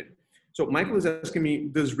very limited. So Michael is asking me,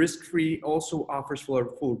 does risk-free also offers for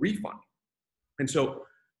a full refund? And so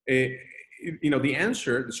the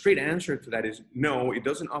answer, the straight answer to that is no, it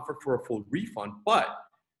doesn't offer for a full refund, but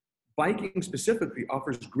Viking specifically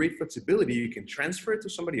offers great flexibility. You can transfer it to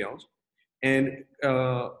somebody else. And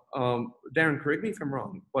Darren, correct me if I'm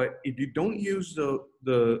wrong, but if you don't use the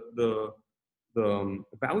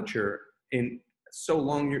voucher in so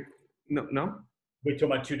long, no? We're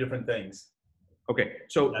talking about two different things. Okay,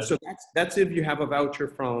 so that's if you have a voucher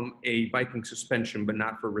from a Viking suspension, but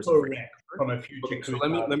not for risk-free. Correct. From a future Okay, so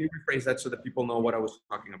cruise. let me rephrase that so that people know what I was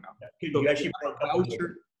talking about. Yeah. So You if actually you have broke a up a little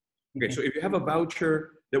voucher. Okay, so if you have a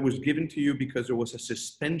voucher that was given to you because there was a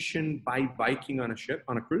suspension by Viking on a ship,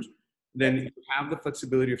 on a cruise, then you have the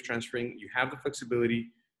flexibility of transferring, you have the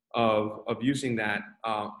flexibility of using that.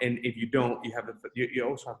 And if you don't, you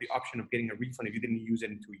also have the option of getting a refund if you didn't use it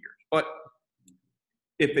in 2 years. But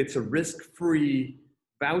if it's a risk-free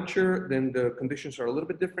voucher, then the conditions are a little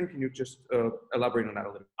bit different. Can you just elaborate on that a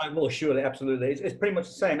little bit? I will, surely, absolutely. It's pretty much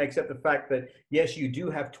the same, except the fact that, yes, you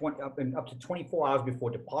do have up to 24 hours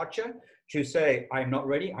before departure to say, I'm not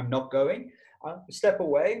ready, I'm not going. Step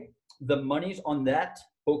away. The money's on that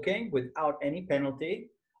booking without any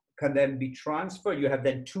penalty can then be transferred. You have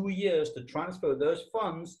then 2 years to transfer those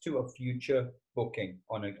funds to a future booking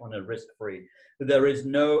on a risk-free. There's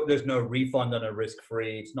no refund on a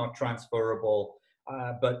risk-free. It's not transferable.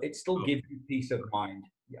 But it still gives you peace of mind.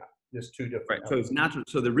 Yeah, there's two different. Right. So it's not.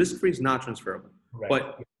 So the risk-free is not transferable. Right.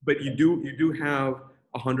 But you do have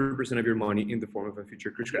 100% of your money in the form of a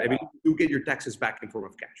future cruise credit. I mean, you do get your taxes back in form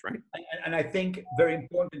of cash, right? And I think very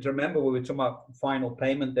important to remember when we're talking about final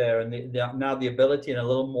payment there, and now the ability and a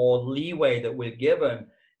little more leeway that we're given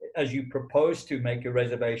as you propose to make your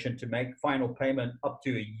reservation to make final payment up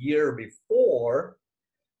to a year before.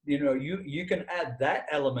 You can add that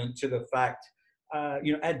element to the fact.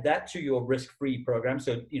 Add that to your risk-free program.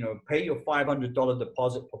 So, pay your $500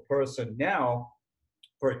 deposit per person now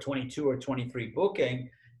for a 22 or 23 booking,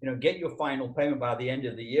 get your final payment by the end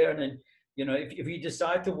of the year. And then, if you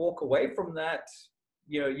decide to walk away from that,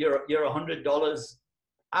 you're $100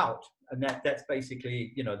 out. And that's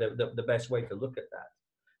basically, the best way to look at that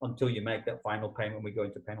until you make that final payment, we go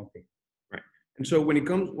into penalty. Right. And so when it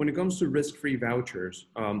comes to risk-free vouchers,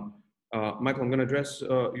 Michael, I'm going to address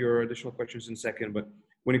your additional questions in a second, but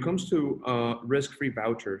when it comes to risk-free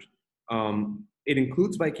vouchers, it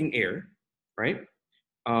includes Viking Air, right?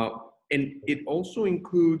 And it also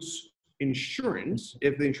includes insurance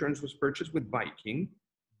if the insurance was purchased with Viking,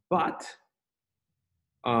 but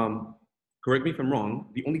correct me if I'm wrong,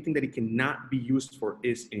 the only thing that it cannot be used for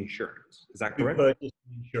is insurance. Is that correct? Purchase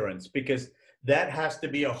insurance, because that has to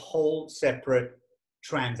be a whole separate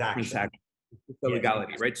transaction. The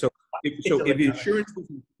legality, right? So if insurance was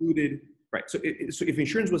included, right? So if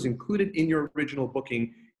insurance was included in your original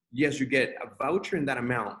booking, yes, you get a voucher in that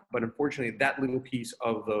amount, but unfortunately, that little piece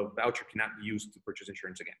of the voucher cannot be used to purchase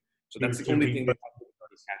insurance again. So that's the only thing that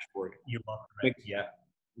cash for it. You are correct. Yeah.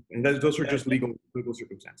 And those are just legal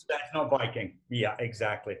circumstances. That's not Viking. Yeah,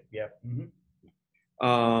 exactly. Yeah. Mm-hmm.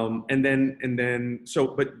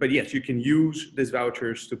 But yes, you can use these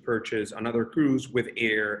vouchers to purchase another cruise with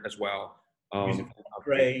air as well.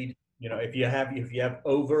 Upgrade. If you have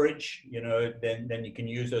overage, then you can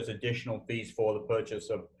use those additional fees for the purchase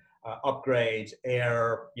of upgrades,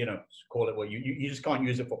 air. Call it what you just can't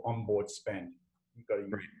use it for onboard spend. You've got to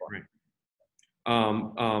use it right.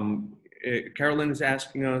 Carolyn is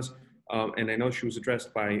asking us, and I know she was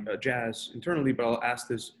addressed by Jazz internally, but I'll ask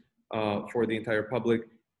this for the entire public.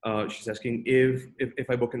 She's asking if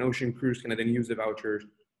I book an ocean cruise, can I then use the vouchers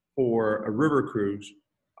for a river cruise?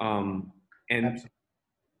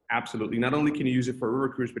 Absolutely. Not only can you use it for a river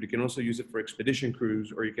cruise, but you can also use it for expedition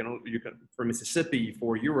cruise, or you can for Mississippi,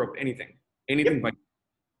 for Europe, anything. Yep.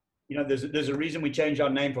 There's a reason we changed our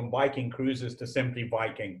name from Viking Cruises to simply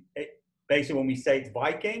Viking. Basically, when we say it's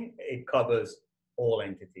Viking, it covers all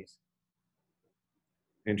entities.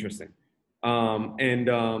 Interesting.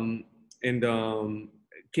 Can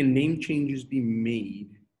name changes be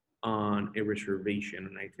made on a reservation,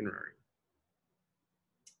 an itinerary?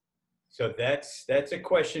 So that's a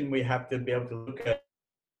question we have to be able to look at.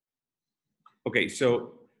 Okay,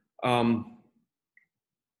 so I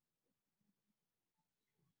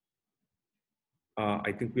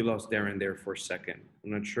think we lost Darren there for a second.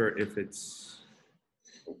 I'm not sure if it's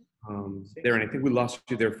Darren. I think we lost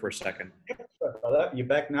you there for a second. You're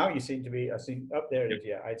back now. You seem to be. I see. Up there it is.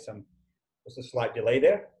 Yeah, I had just a slight delay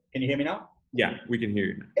there. Can you hear me now? Yeah, we can hear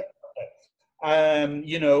you now. Yep.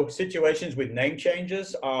 Situations with name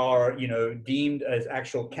changes are, deemed as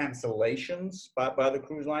actual cancellations by the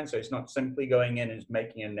cruise line. So it's not simply going in and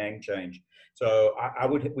making a name change. So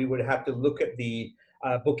we would have to look at the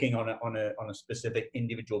booking on a specific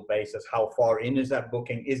individual basis? How far in is that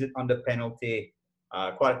booking? Is it under penalty?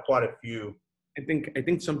 Quite a few. I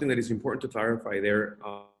think something that is important to clarify there,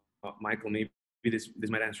 Michael, maybe this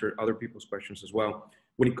might answer other people's questions as well.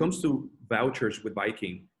 When it comes to vouchers with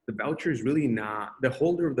Viking, the voucher is really not, the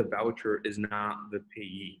holder of the voucher is not the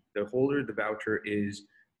payee. The holder of the voucher is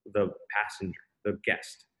the passenger, the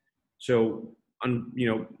guest. So,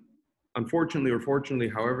 unfortunately or fortunately,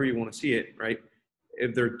 however you want to see it, right?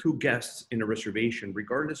 If there are two guests in a reservation,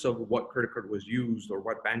 regardless of what credit card was used or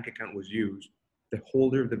what bank account was used, the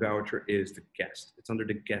holder of the voucher is the guest. It's under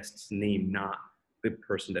the guest's name, not the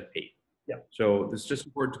person that paid. Yeah. So this is just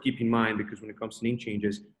important to keep in mind, because when it comes to name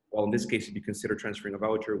changes, well, in this case, if you consider transferring a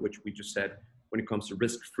voucher, which we just said, when it comes to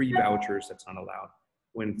risk-free vouchers, that's not allowed.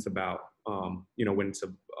 When it's about, when it's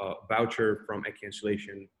a voucher from a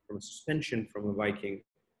cancellation, from a suspension from a Viking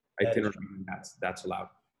itinerary, that's allowed.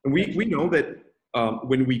 And we know that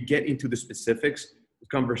when we get into the specifics, the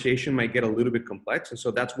conversation might get a little bit complex. And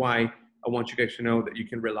so that's why I want you guys to know that you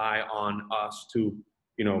can rely on us to,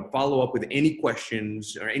 follow up with any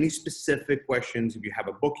questions or any specific questions. If you have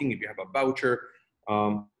a booking, if you have a voucher,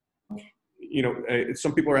 some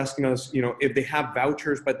people are asking us, if they have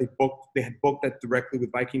vouchers, but they had booked that directly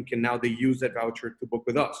with Viking, can now they use that voucher to book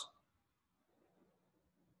with us?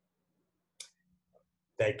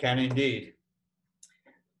 They can indeed.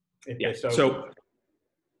 Yeah. So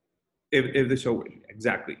if they so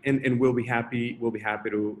exactly, and we'll be happy to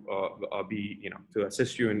to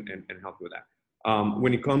assist you and help you with that.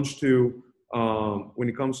 When it comes to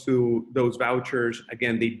those vouchers,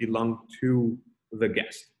 again, they belong to the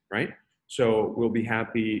guest, right? So we'll be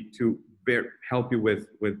happy to help you with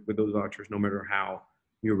those vouchers, no matter how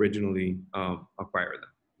you originally acquire them.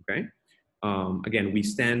 Okay. Again, we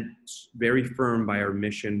stand very firm by our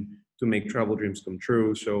mission to make travel dreams come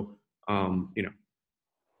true. So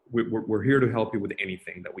we're here to help you with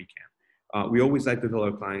anything that we can. We always like to tell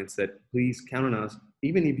our clients that please count on us,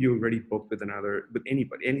 even if you already booked with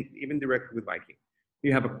anybody, even directly with Viking. If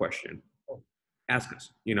you have a question, ask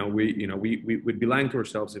us. We'd be lying to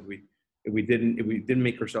ourselves if we didn't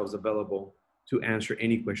make ourselves available to answer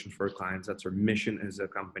any questions for our clients. That's our mission as a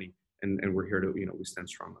company, and we're here to we stand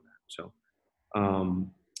strong on that. So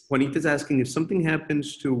Juanita's asking, if something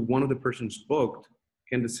happens to one of the persons booked,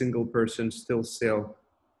 can the single person still sail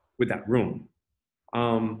with that room?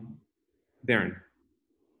 Darren.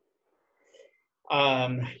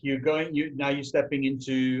 You're stepping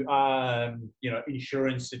into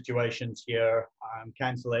insurance situations here,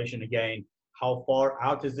 cancellation again. How far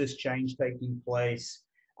out is this change taking place?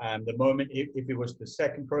 The moment if it was the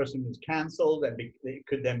second person who's cancelled, and it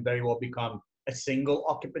could then very well become a single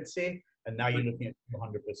occupancy, and now you're looking at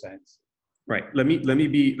 200%. Right. Let me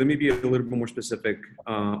be a little bit more specific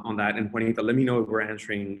on that. And Juanita, let me know if we're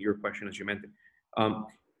answering your question as you meant it.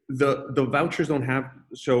 The vouchers don't have.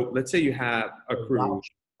 So let's say you have a cruise.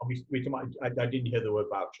 I didn't hear the word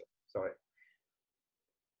voucher. Sorry.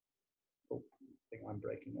 Oh, I think I'm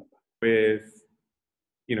breaking up. With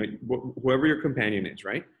whoever your companion is,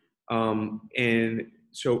 right? And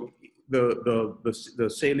so the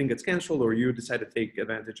sailing gets canceled, or you decide to take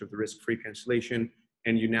advantage of the risk-free cancellation,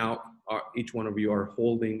 and you now each one of you are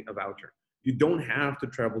holding a voucher. You don't have to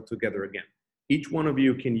travel together again. Each one of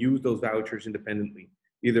you can use those vouchers independently,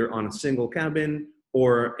 either on a single cabin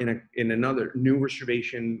or in another new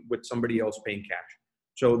reservation with somebody else paying cash.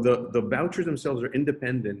 So the vouchers themselves are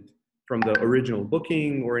independent from the original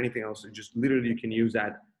booking or anything else. It just literally you can use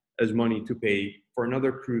that as money to pay for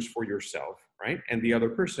another cruise for yourself, right? And the other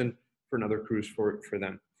person for another cruise for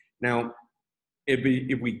them. Now,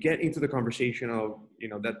 if we get into the conversation of,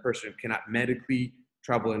 that person cannot medically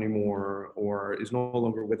travel anymore or is no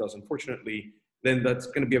longer with us, unfortunately, then that's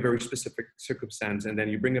going to be a very specific circumstance. And then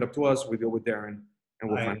you bring it up to us, we deal with Darren,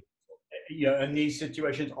 and we'll find. And these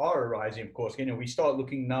situations are arising, of course. We start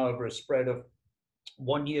looking now over a spread of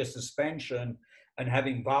 1 year suspension and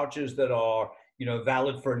having vouchers that are,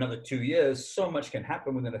 valid for another 2 years. So much can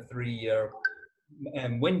happen within a 3-year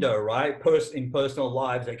window, right? In personal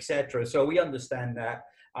lives, etc. So we understand that.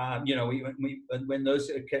 When those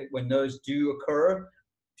do occur,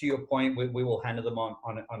 to your point, we will handle them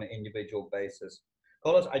on an individual basis.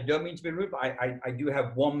 Carlos, I don't mean to be rude, but I do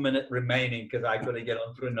have 1 minute remaining because I got to get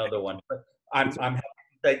on to another one. But I'm happy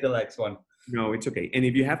to take the next one. No, it's okay. And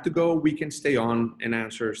if you have to go, we can stay on and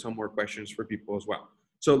answer some more questions for people as well.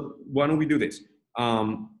 So why don't we do this?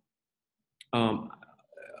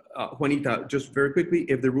 Juanita, just very quickly,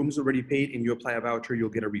 if the room is already paid and you apply a voucher, you'll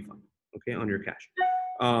get a refund, okay, on your cash.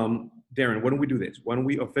 Darren, why don't we do this? Why don't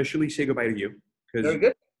we officially say goodbye to you? Very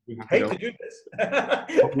good. Hate to do this.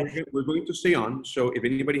 But we're going to stay on. So if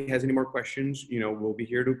anybody has any more questions, we'll be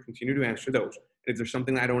here to continue to answer those. If there's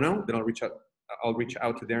something I don't know, then I'll reach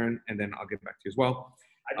out to Darren, and then I'll get back to you as well.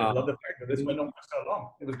 I just love the fact that this went on for so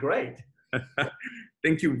long. It was great.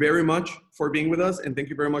 Thank you very much for being with us, and thank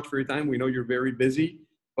you very much for your time. We know you're very busy,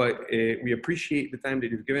 but we appreciate the time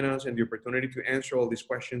that you've given us and the opportunity to answer all these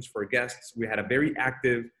questions for guests. We had a very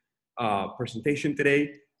active presentation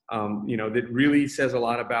today. That really says a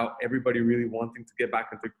lot about everybody really wanting to get back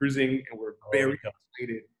into cruising, and we're very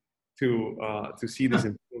excited to see this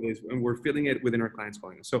and feel this, and we're feeling it within our clients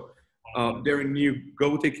calling us. So, Darren, you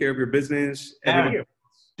go take care of your business.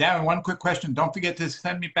 Darren, one quick question. Don't forget to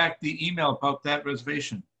send me back the email about that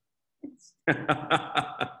reservation.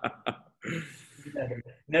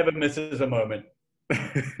 Never misses a moment.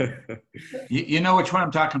 You know which one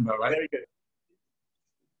I'm talking about, right? Very good.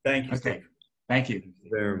 Thank you, Okay. Steve. Thank you.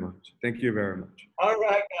 Very much. Thank you very much. All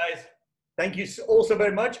right, guys. Thank you also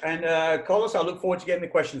very much. And Carlos, I look forward to getting the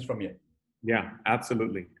questions from you. Yeah,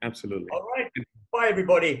 absolutely. Absolutely. All right. Bye,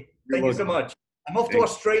 everybody. Thank you so much. I'm off to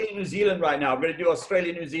Australia, New Zealand right now. I'm going to do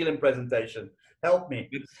Australia, New Zealand presentation. Help me.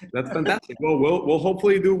 That's fantastic. Well, we'll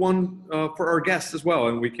hopefully do one for our guests as well,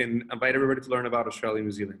 and we can invite everybody to learn about Australia, New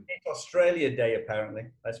Zealand. It's Australia Day, apparently.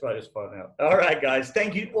 That's what I just found out. All right, guys.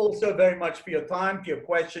 Thank you also very much for your time, for your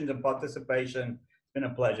questions and participation. It's been a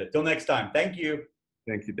pleasure. Till next time. Thank you.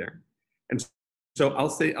 Thank you, Darren. And so I'll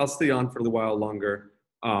stay on for a little while longer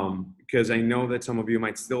because I know that some of you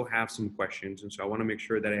might still have some questions, and so I want to make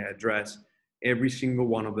sure that I address every single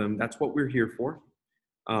one of them. That's what we're here for.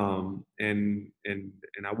 And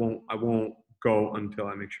I won't go until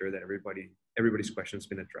I make sure that everybody's question's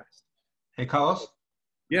been addressed. Hey, Carlos?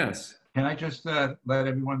 Yes. Can I just let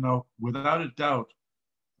everyone know, without a doubt,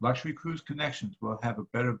 Luxury Cruise Connections will have a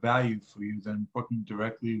better value for you than booking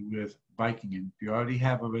directly with Viking. And if you already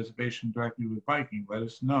have a reservation directly with Viking, let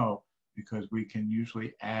us know, because we can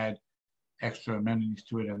usually add extra amenities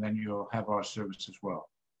to it, and then you'll have our service as well.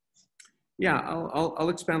 Yeah, I'll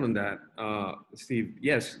expand on that, Steve.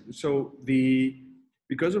 Yes. So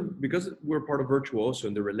because we're part of Virtuoso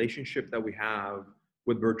and the relationship that we have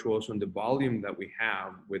with Virtuoso and the volume that we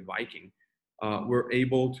have with Viking, we're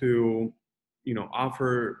able to,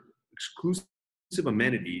 offer exclusive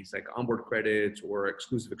amenities like onboard credits or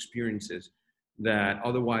exclusive experiences that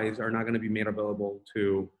otherwise are not going to be made available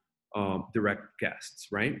to direct guests,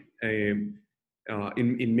 right?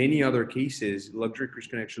 In many other cases, Luxury Cruise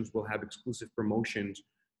Connections will have exclusive promotions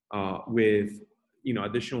with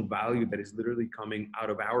additional value that is literally coming out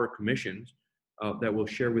of our commissions that we'll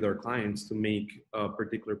share with our clients to make a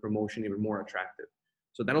particular promotion even more attractive.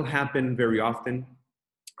 So that'll happen very often.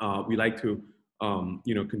 We like to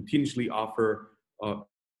continuously offer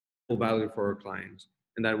value for our clients,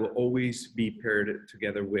 and that will always be paired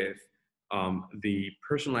together with the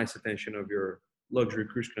personalized attention of your Luxury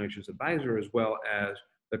Cruise Connections advisor, as well as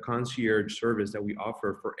the concierge service that we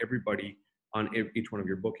offer for everybody on each one of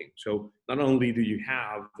your bookings. So not only do you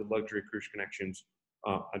have the Luxury Cruise Connections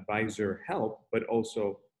advisor help, but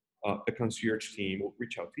also the concierge team will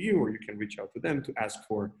reach out to you, or you can reach out to them to ask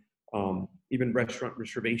for even restaurant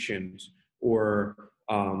reservations, or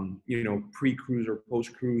pre-cruise or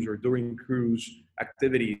post-cruise or during cruise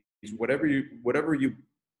activities, whatever you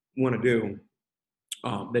want to do.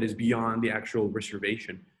 That is beyond the actual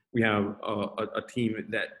reservation. We have a team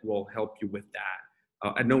that will help you with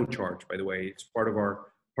that at no charge, by the way. It's part of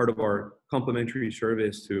our complimentary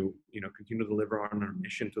service to continue to deliver on our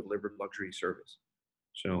mission to deliver luxury service.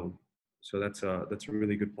 So that's a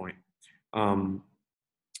really good point.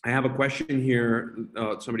 I have a question here.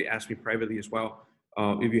 Somebody asked me privately as well.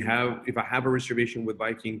 If I have a reservation with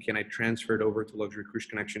Viking, can I transfer it over to Luxury Cruise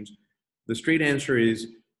Connections? The straight answer is,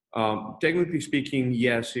 technically speaking,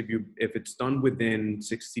 yes, if it's done within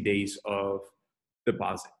 60 days of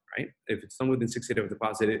deposit, right? If it's done within 60 days of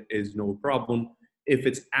deposit, it is no problem. If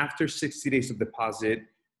it's after 60 days of deposit,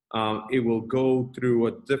 it will go through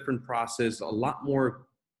a different process, a lot more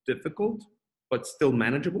difficult, but still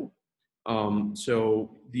manageable.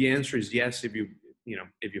 So the answer is yes. If you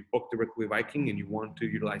book directly with Viking and you want to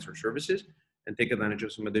utilize our services and take advantage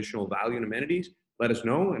of some additional value and amenities, let us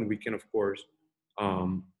know, and we can, of course,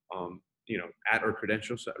 add our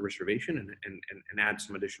credentials to a reservation and add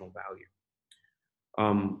some additional value.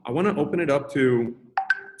 I want to open it up to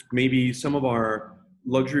maybe some of our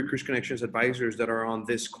Luxury Cruise Connections advisors that are on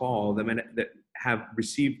this call that have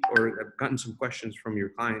received or have gotten some questions from your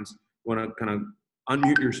clients. You want to kind of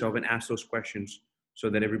unmute yourself and ask those questions so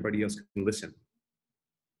that everybody else can listen.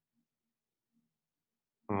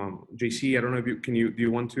 JC, I don't know if do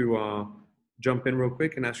you want to jump in real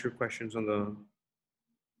quick and ask your questions on the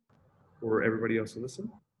for everybody else to listen?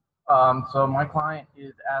 So my client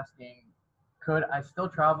is asking, could I still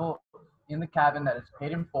travel in the cabin that is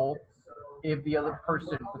paid in full if the other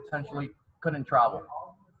person potentially couldn't travel?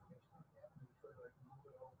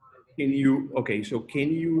 Can you, okay, so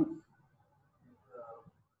can you,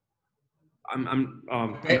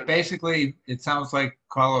 Basically, it sounds like,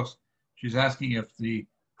 Carlos, she's asking if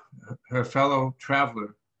her fellow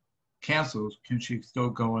traveler cancels, can she still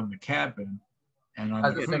go in the cabin? And on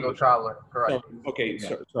As the a single cruise? traveler, correct. okay, Yeah.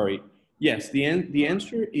 so, sorry. Yes, the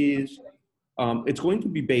answer is it's going to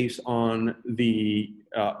be based on the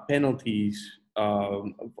penalties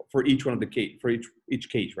for each one of the case, for each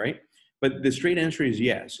case, right? But the straight answer is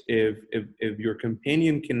yes. If your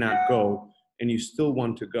companion cannot go and you still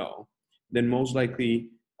want to go, then most likely,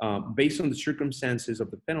 based on the circumstances of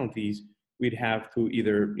the penalties, we'd have to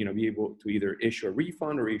either be able to either issue a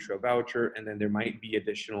refund or issue a voucher, and then there might be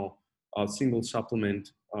additional single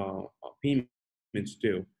supplement payments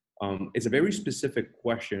due. It's a very specific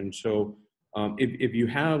question. So if you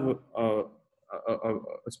have a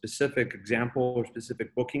specific example or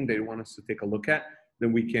specific booking that you want us to take a look at,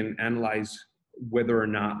 then we can analyze whether or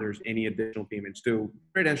not there's any additional payments due.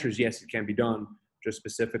 The right answer is yes, it can be done. Just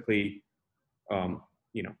specifically, how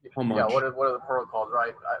much? Yeah, what are the protocols,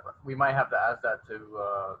 right? We might have to ask that to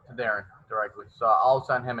Darren directly. So I'll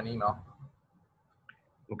send him an email.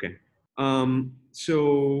 Okay.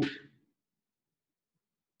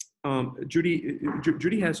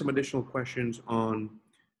 Judy has some additional questions on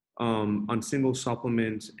single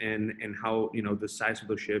supplements and how the size of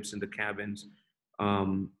the ships and the cabins.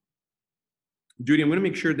 Judy, I'm going to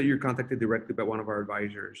make sure that you're contacted directly by one of our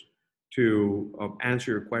advisors to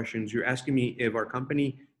answer your questions. You're asking me if our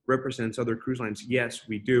company represents other cruise lines. Yes,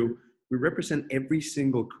 we do. We represent every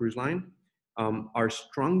single cruise line. Our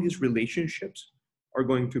strongest relationships are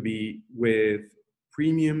going to be with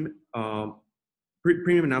premium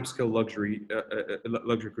premium and upscale luxury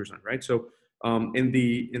cruise line, right? So in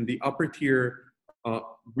the upper tier,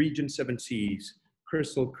 Regent Seven Seas,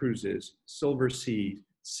 Crystal Cruises, Silver Seas,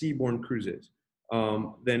 Seabourn Cruises,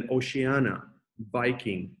 then Oceania,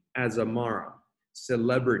 Viking, Azamara,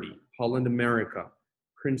 Celebrity, Holland America,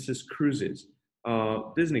 Princess Cruises,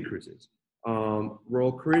 Disney Cruises,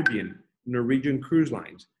 Royal Caribbean, Norwegian Cruise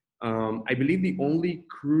Lines. I believe the only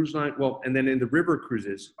cruise line, well, and then in the river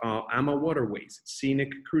cruises, AMA Waterways,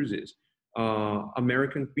 Scenic Cruises,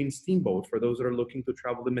 American Queen Steamboat, for those that are looking to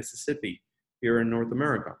travel the Mississippi here in North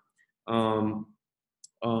America.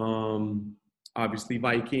 Obviously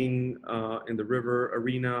Viking in the river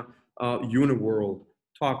arena, Uniworld,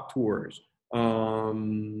 Talk Tours.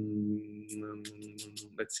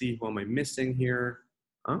 Let's see, who am I missing here?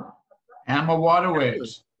 Huh? AMA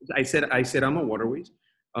Waterways. I said AMA Waterways.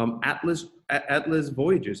 Atlas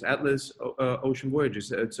Voyages, Atlas Ocean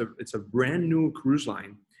Voyages. It's a brand new cruise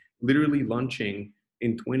line, literally launching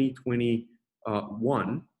in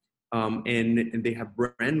 2021, and they have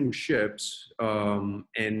brand new ships and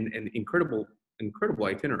incredible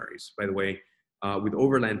itineraries, by the way, with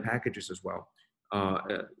overland packages as well.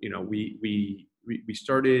 We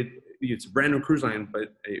started. It's a brand new cruise line,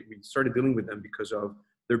 but we started dealing with them because of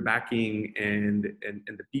their backing and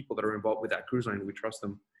the people that are involved with that cruise line. We trust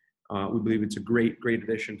them. We believe it's a great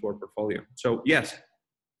addition to our portfolio. So yes,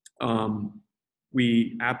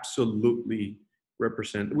 we absolutely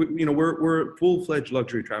represent. We're a full-fledged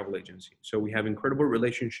luxury travel agency. So we have incredible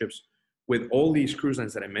relationships with all these cruise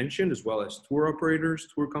lines that I mentioned, as well as tour operators,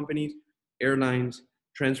 tour companies, airlines,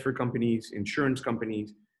 transfer companies, insurance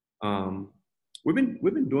companies. We've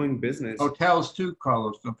been doing business. Hotels too,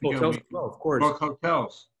 Carlos. Don't forget. Hotels as well, of course. Book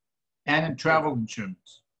hotels and travel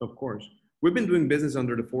insurance. Of course. We've been doing business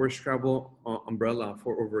under the Forest Travel umbrella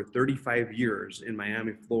for over 35 years in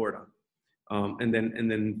Miami, Florida. And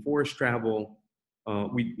then Forest Travel,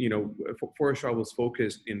 Forest Travel is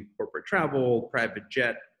focused in corporate travel, private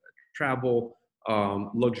jet travel,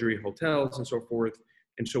 luxury hotels, and so forth.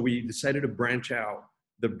 And so we decided to branch out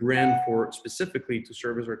the brand for specifically to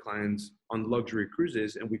service our clients on luxury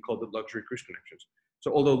cruises, and we called it Luxury Cruise Connections.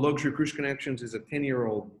 So although Luxury Cruise Connections is a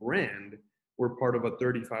 10-year-old brand, we're part of a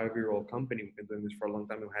 35-year-old company. We've been doing this for a long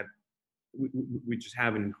time. We just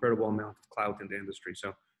have an incredible amount of clout in the industry.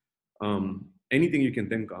 So anything you can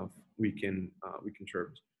think of, we can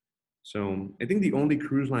service. So I think the only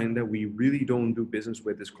cruise line that we really don't do business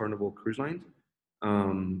with is Carnival Cruise Lines.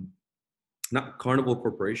 Not Carnival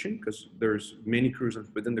Corporation, because there's many cruise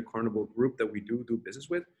lines within the Carnival group that we do business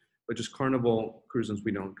with, but just Carnival Cruise Lines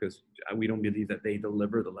we don't, because we don't believe that they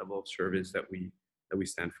deliver the level of service that we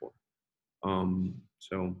stand for.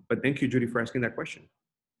 But thank you, Judy, for asking that question.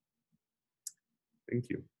 Thank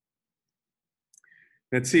you.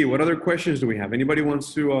 Let's see, what other questions do we have? Anybody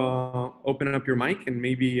wants to open up your mic and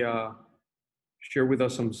maybe share with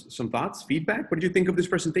us some thoughts, feedback? What did you think of this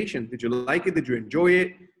presentation? Did you like it? Did you enjoy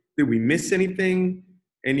it? Did we miss anything?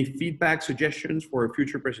 Any feedback, suggestions for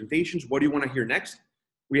future presentations? What do you want to hear next?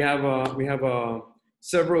 We have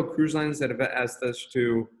several cruise lines that have asked us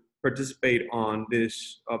to participate on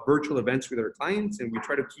this virtual events with our clients, and we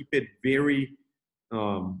try to keep it very,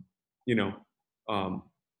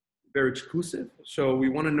 very exclusive. So we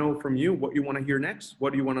want to know from you what you want to hear next.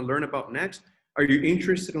 What do you want to learn about next? Are you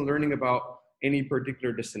interested in learning about any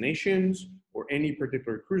particular destinations or any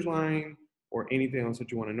particular cruise line or anything else that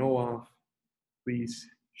you want to know of? Please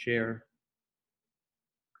share.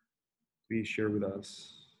 Please share with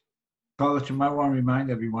us. Carlos, you might want to remind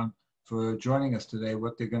everyone for joining us today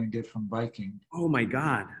what they're going to get from Viking. Oh my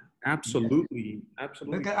God. Absolutely.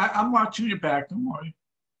 Absolutely. Look, I'm watching your back. Don't worry.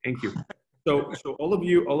 Thank you. So all of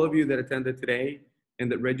you that attended today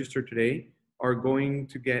and that registered today are going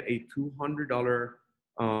to get a $200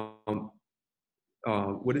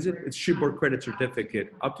 what is it? It's shipboard credit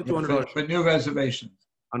certificate up to $200 for new reservations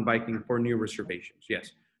on Viking for new reservations.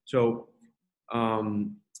 Yes. So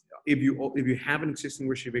if you have an existing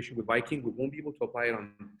reservation with Viking, we won't be able to apply it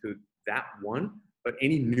on to that one, but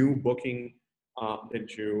any new booking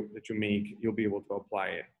that you make, you'll be able to apply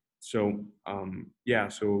it. So yeah,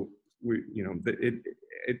 so we,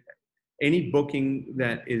 any booking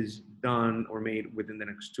that is done or made within the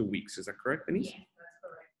next 2 weeks, is that correct, Denise? Yes, that's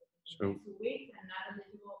correct. So 2 weeks and not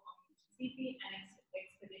eligible on CP and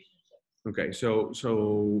expedition ships. okay, so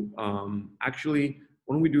actually,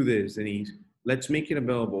 why don't we do this, Denise? Let's make it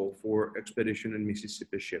available for expedition and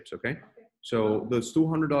Mississippi ships, okay? So those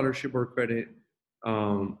 $200 shipboard credit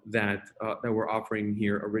that we're offering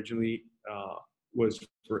here originally was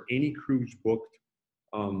for any cruise booked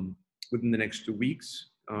within the next 2 weeks,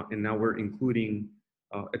 and now we're including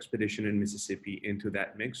expedition in Mississippi into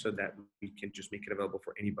that mix so that we can just make it available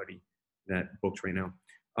for anybody that books right now.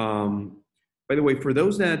 By the way, for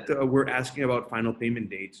those that were asking about final payment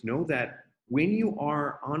dates, know that when you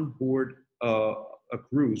are on board a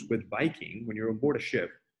cruise with Viking, when you're on board a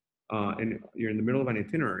ship and you're in the middle of an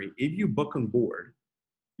itinerary, if you book on board,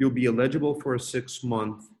 you'll be eligible for a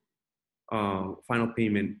 6-month final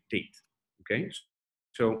payment date, okay?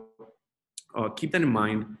 So keep that in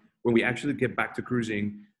mind when we actually get back to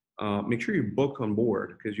cruising. Make sure you book on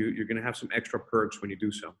board because you're gonna have some extra perks when you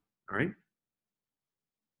do so, all right?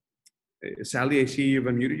 Sally, I see you've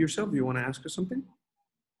unmuted yourself. Do you wanna ask us something?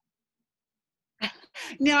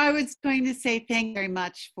 No, I was going to say thank you very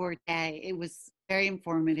much for today. It was very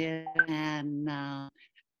informative and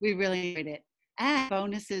we really enjoyed it. And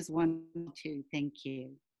bonuses 1, 2, thank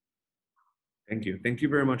you. Thank you. Thank you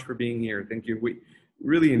very much for being here. Thank you. We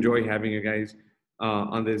really enjoy having you guys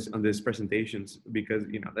on this presentations because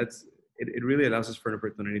it really allows us for an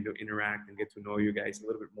opportunity to interact and get to know you guys a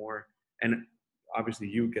little bit more, and obviously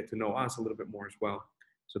you get to know us a little bit more as well.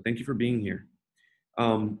 So thank you for being here.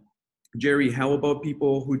 Jerry, how about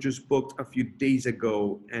people who just booked a few days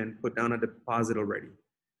ago and put down a deposit already?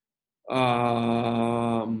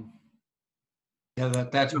 Yeah,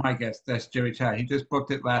 that's my guess. That's Jerry Chad. He just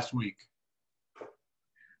booked it last week.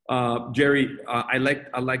 Jerry, I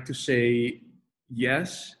like to say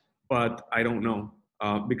yes, but I don't know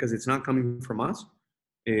because it's not coming from us.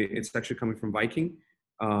 It's actually coming from Viking.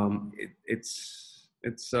 It's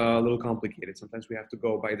a little complicated. Sometimes we have to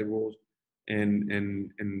go by the rules,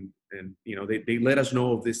 and they let us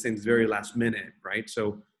know of these things very last minute, right?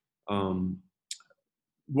 So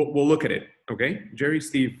we'll look at it. Okay, Jerry,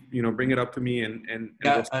 Steve, bring it up to me and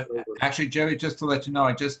yeah. Actually, Jerry, just to let you know,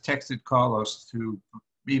 I just texted Carlos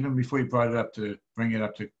even before you brought it up to bring it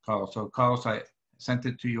up to Carlos. So Carlos, I sent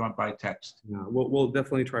it to you by text. Yeah, we'll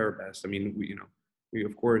definitely try our best. I mean, we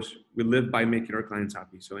of course we live by making our clients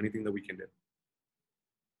happy. So anything that we can do.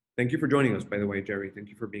 Thank you for joining us, by the way, Jerry. Thank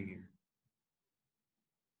you for being here.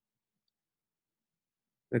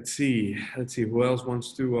 Let's see who else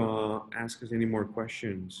wants to ask us any more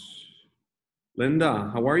questions. Linda,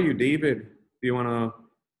 how are you? David, do you want to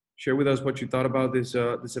share with us what you thought about this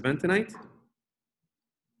event tonight?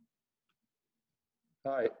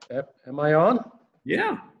 Hi, am I on?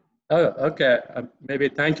 Yeah. Oh, okay. Maybe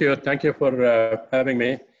thank you for having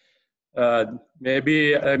me.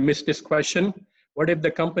 Maybe I missed this question. What if the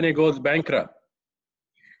company goes bankrupt?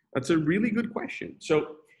 That's a really good question.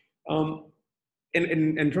 So,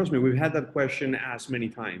 and trust me, we've had that question asked many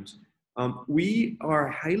times. We are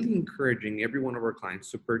highly encouraging every one of our clients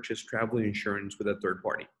to purchase travel insurance with a third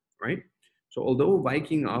party, right? So although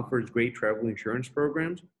Viking offers great travel insurance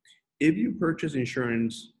programs, if you purchase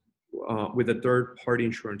insurance with a third-party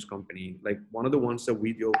insurance company, like one of the ones that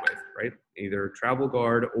we deal with, right? Either Travel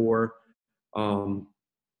Guard um,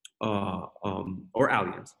 or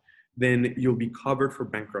Allianz, then you'll be covered for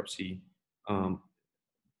bankruptcy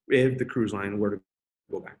if the cruise line were to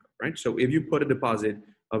go bankrupt, right? So if you put a deposit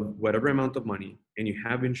of whatever amount of money and you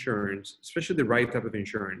have insurance, especially the right type of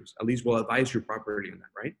insurance, at least we'll advise you properly on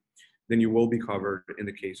that, right? Then you will be covered in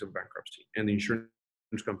the case of bankruptcy, and the insurance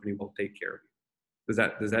company will take care of you.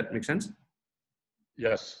 Does that make sense?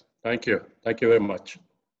 Yes. Thank you. Thank you very much.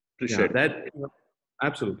 Appreciate it.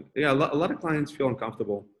 Absolutely. Yeah, a lot of clients feel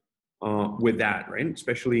uncomfortable with that, right?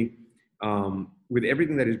 Especially with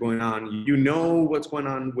everything that is going on. You know what's going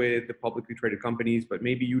on with the publicly traded companies, but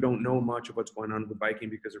maybe you don't know much of what's going on with Viking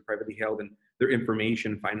because they're privately held and their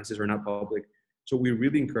information, finances are not public. So we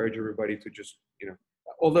really encourage everybody to just,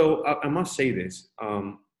 although I must say this,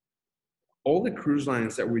 all the cruise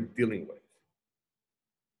lines that we're dealing with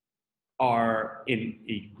are in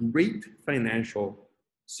a great financial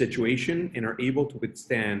situation and are able to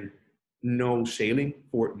withstand no sailing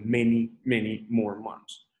for many, many more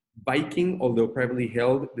months. Viking, although privately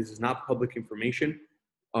held, this is not public information.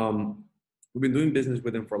 We've been doing business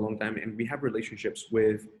with them for a long time, and we have relationships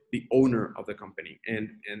with the owner of the company,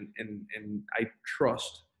 and I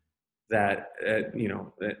trust that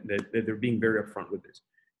that they're being very upfront with this.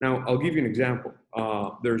 Now, I'll give you an example.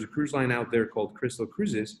 There's a cruise line out there called Crystal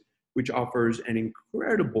Cruises, which offers an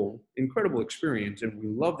incredible experience, and we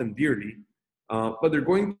love them dearly, but they're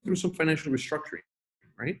going through some financial restructuring,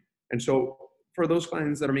 right? And so for those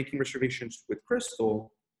clients that are making reservations with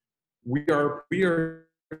Crystal, we are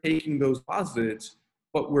taking those deposits,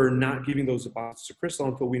 but we're not giving those deposits to Crystal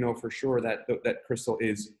until we know for sure that Crystal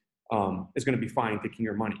is going to be fine taking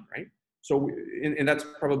your money, right? So, and that's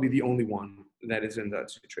probably the only one that is in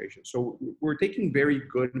that situation. So we're taking very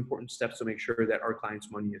good, important steps to make sure that our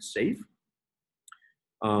clients' money is safe.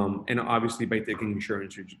 And obviously by taking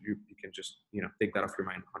insurance, you can just, take that off your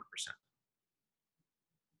mind 100%.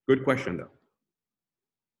 Good question though.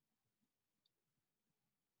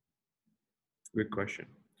 Good question.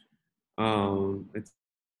 Let's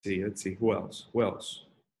see, who else?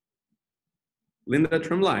 Linda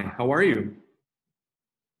Tremblay, how are you?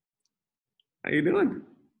 How you doing?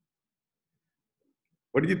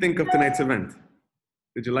 What did you think of tonight's event?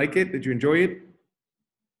 Did you like it? Did you enjoy it?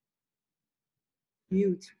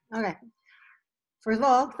 Mute. Okay. First of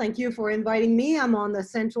all, thank you for inviting me. I'm on the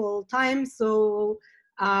Central Time, so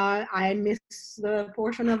I missed the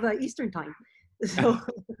portion of the Eastern Time. So,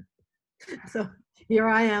 so here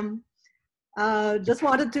I am. Just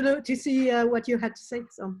wanted to see what you had to say.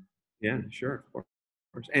 So. Yeah, sure, of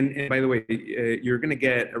course. And by the way, you're gonna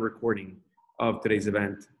get a recording of today's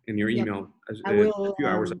event in your email I will, a few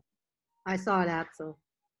hours. I saw that, so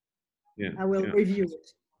yeah, I will review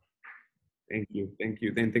it. Thank you,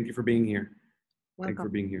 and thank you for being here. Welcome. Thank you for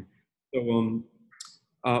being here. So,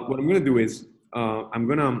 what I'm gonna do is I'm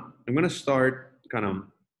gonna start kind of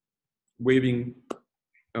waving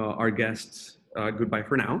our guests goodbye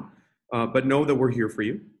for now, but know that we're here for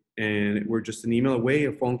you, and we're just an email away,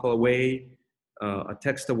 a phone call away, a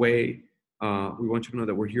text away. We want you to know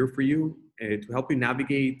that we're here for you to help you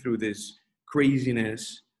navigate through this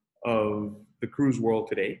craziness of the cruise world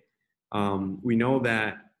today. We know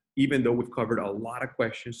that even though we've covered a lot of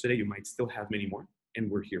questions today, you might still have many more, and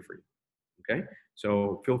we're here for you, okay?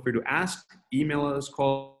 So feel free to ask, email us,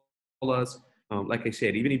 call us. Like I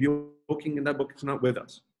said, even if you're booking and that book is not with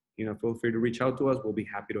us, feel free to reach out to us. We'll be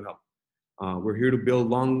happy to help. We're here to build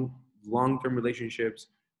long-term relationships.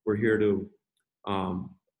 We're here to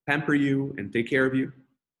pamper you and take care of you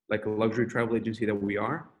like a luxury travel agency that we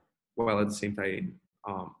are, while at the same time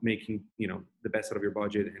making the best out of your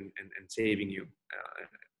budget and saving you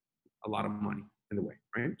a lot of money in the way,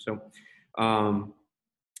 right? So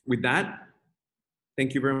with that,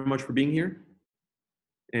 thank you very much for being here,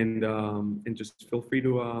 and just feel free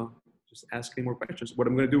to just ask any more questions. What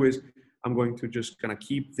I'm going to do is I'm going to just kind of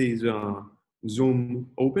keep these Zoom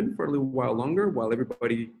open for a little while longer while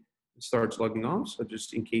everybody starts logging off. So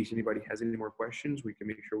just in case anybody has any more questions, we can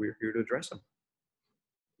make sure we're here to address them.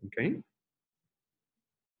 Okay.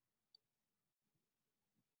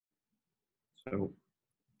 So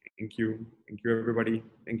thank you everybody.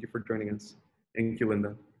 Thank you for joining us. Thank you,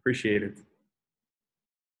 Linda. Appreciate it.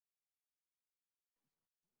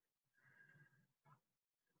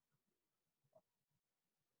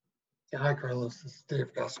 Yeah, hi, Carlos. This is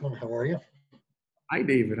Dave Gossman. How are you? Hi,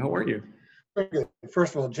 David. How are you? Very good.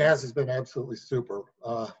 First of all, Jazz has been absolutely super.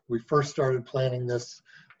 We first started planning this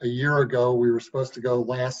a year ago. We were supposed to go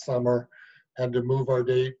last summer, had to move our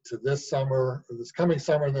date to this summer, or this coming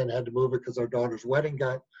summer, and then had to move it because our daughter's wedding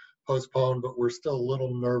got postponed, but we're still a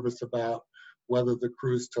little nervous about whether the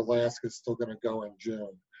cruise to Alaska is still going to go in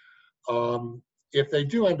June. If they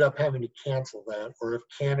do end up having to cancel that, or if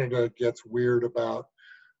Canada gets weird about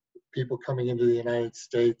people coming into the United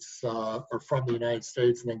States or from the United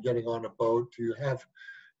States and then getting on a boat, do you have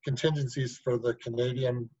contingencies for the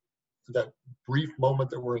Canadian, that brief moment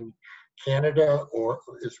that we're in Canada? Or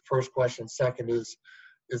is first question. Second is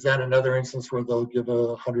that another instance where they'll give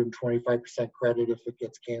a 125% credit if it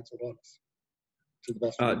gets canceled on us? To the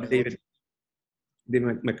best of David,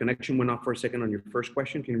 my connection went off for a second on your first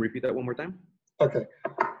question. Can you repeat that one more time? Okay.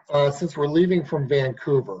 Since we're leaving from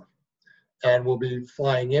Vancouver, and we'll be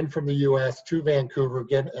flying in from the US to Vancouver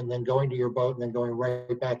again, and then going to your boat, and then going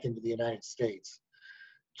right back into the United States.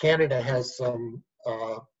 Canada has some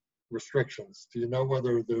restrictions. Do you know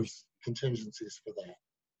whether there's contingencies for that?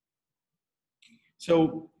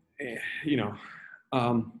 So, I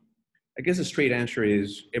guess the straight answer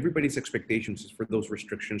is everybody's expectations is for those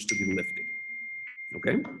restrictions to be lifted.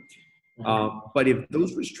 Okay? But if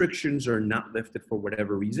those restrictions are not lifted for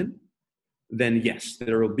whatever reason, then yes,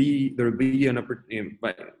 there will be an opportunity.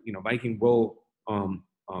 But Viking will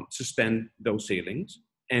suspend those sailings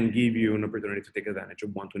and give you an opportunity to take advantage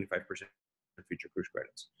of 125% future cruise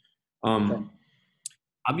credits.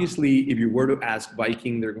 Obviously, if you were to ask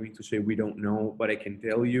Viking, they're going to say we don't know. But I can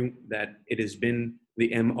tell you that it has been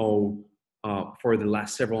the MO for the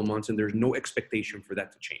last several months, and there's no expectation for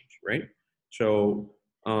that to change, right? So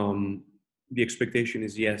the expectation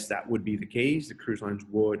is, yes, that would be the case. The cruise lines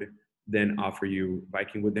would then offer you,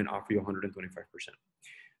 Viking would then offer you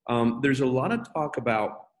 125%. There's a lot of talk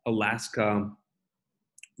about Alaska,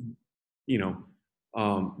 with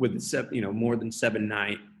the more than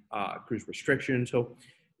 7-night cruise restriction. So,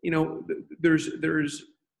 there's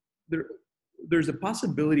a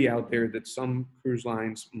possibility out there that some cruise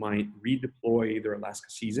lines might redeploy their Alaska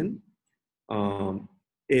season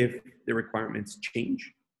if the requirements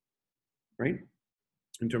change, right?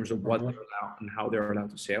 In terms of what they're allowed and how they're allowed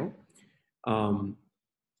to sail.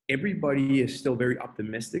 Everybody is still very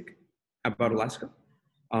optimistic about Alaska,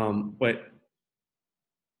 but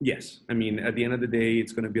yes, I mean, at the end of the day,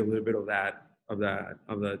 it's going to be a little bit of that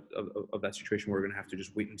situation where we're going to have to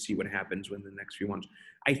just wait and see what happens within the next few months.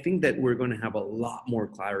 I think that we're going to have a lot more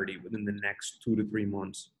clarity within the next 2 to 3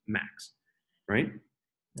 months max, right?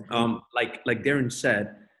 Like Darren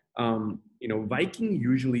said, Viking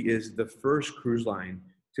usually is the first cruise line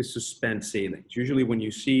to suspend sailings. Usually when you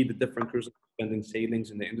see the different cruise lines suspending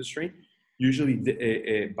sailings in the industry, usually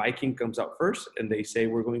Viking comes out first and they say,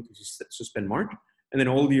 we're going to suspend March. And then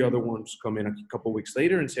all the other ones come in a couple of weeks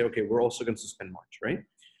later and say, okay, we're also going to suspend March, right?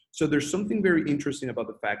 So there's something very interesting about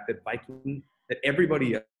the fact that that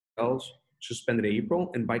everybody else suspended April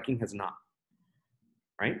and Viking has not,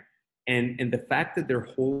 right? And the fact that they're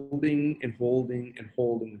holding and holding and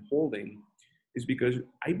holding and holding is because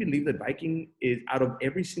I believe that Viking is, out of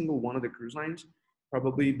every single one of the cruise lines,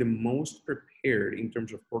 probably the most prepared in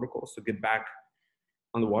terms of protocols to get back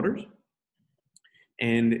on the waters.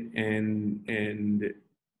 And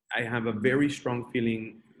I have a very strong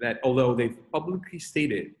feeling that although they've publicly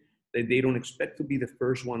stated that they don't expect to be the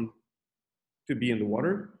first one to be in the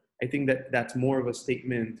water, I think that that's more of a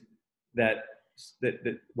statement that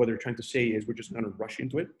what they're trying to say is we're just going to rush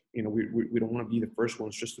into it. We don't want to be the first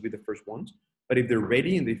ones just to be the first ones. But if they're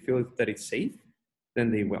ready and they feel that it's safe, then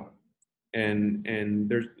they will. And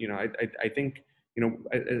there's, I think,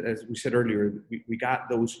 as we said earlier, we got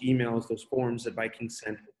those emails, those forms that Viking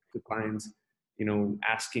sent to clients,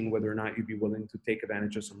 asking whether or not you'd be willing to take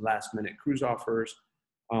advantage of some last minute cruise offers.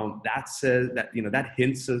 That says that, that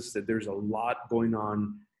hints us that there's a lot going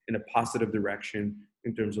on in a positive direction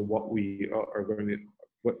in terms of what we're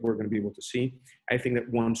going to be able to see. I think that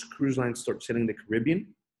once cruise lines start sailing the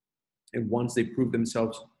Caribbean, and once they prove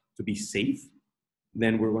themselves to be safe,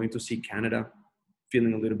 then we're going to see Canada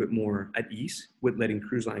feeling a little bit more at ease with letting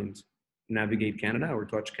cruise lines navigate Canada or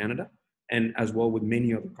touch Canada, and as well with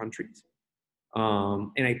many other countries.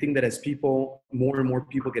 And I think that as more and more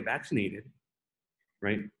people get vaccinated,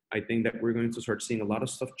 right? I think that we're going to start seeing a lot of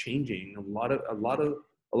stuff changing, a lot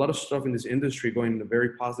of stuff in this industry going in a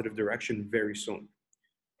very positive direction very soon.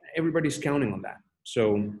 Everybody's counting on that.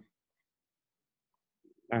 So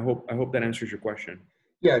I hope that answers your question.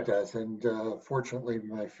 Yeah, it does. And fortunately,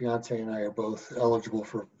 my fiance and I are both eligible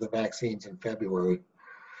for the vaccines in February.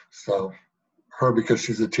 So her because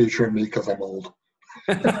she's a teacher and me because I'm old.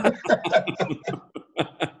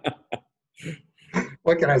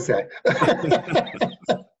 What can I say?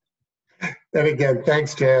 And again,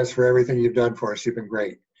 thanks, Jazz, for everything you've done for us. You've been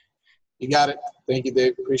great. You got it. Thank you,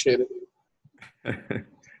 Dave. Appreciate it.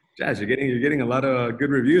 Jazz, you're getting a lot of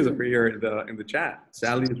good reviews over here in the chat.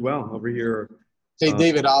 Sally as well over here. Hey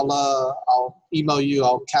David, I'll email you.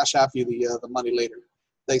 I'll cash app you the money later.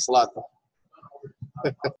 Thanks a lot.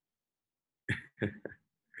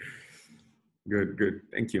 Good.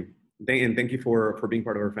 Thank you. And thank you for being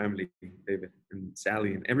part of our family, David and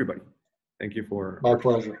Sally and everybody. Thank you for. My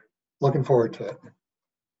pleasure. Looking forward to it.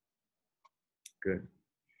 Good.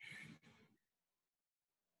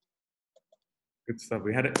 Good stuff.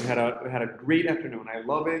 We had a great afternoon. I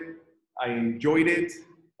love it. I enjoyed it.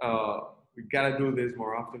 We gotta do this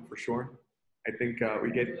more often for sure. I think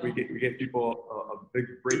we get people a big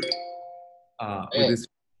break with this.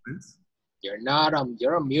 You're not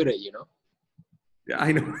you're unmuted, you know. Yeah,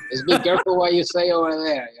 I know. Just be careful what you say over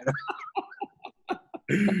there, you know.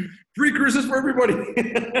 Free cruises for everybody.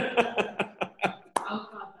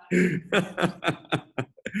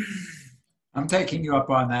 I'm taking you up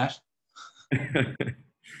on that.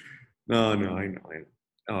 No, I know.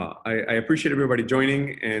 I appreciate everybody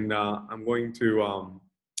joining, and I'm going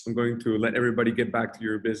to let everybody get back to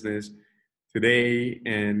your business today.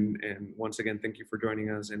 And once again, thank you for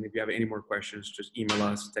joining us. And if you have any more questions, just email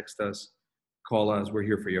us, text us, call us. We're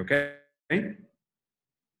here for you. Okay.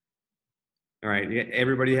 All right.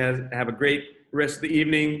 Everybody have a great rest of the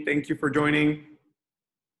evening. Thank you for joining.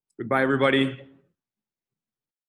 Goodbye, everybody.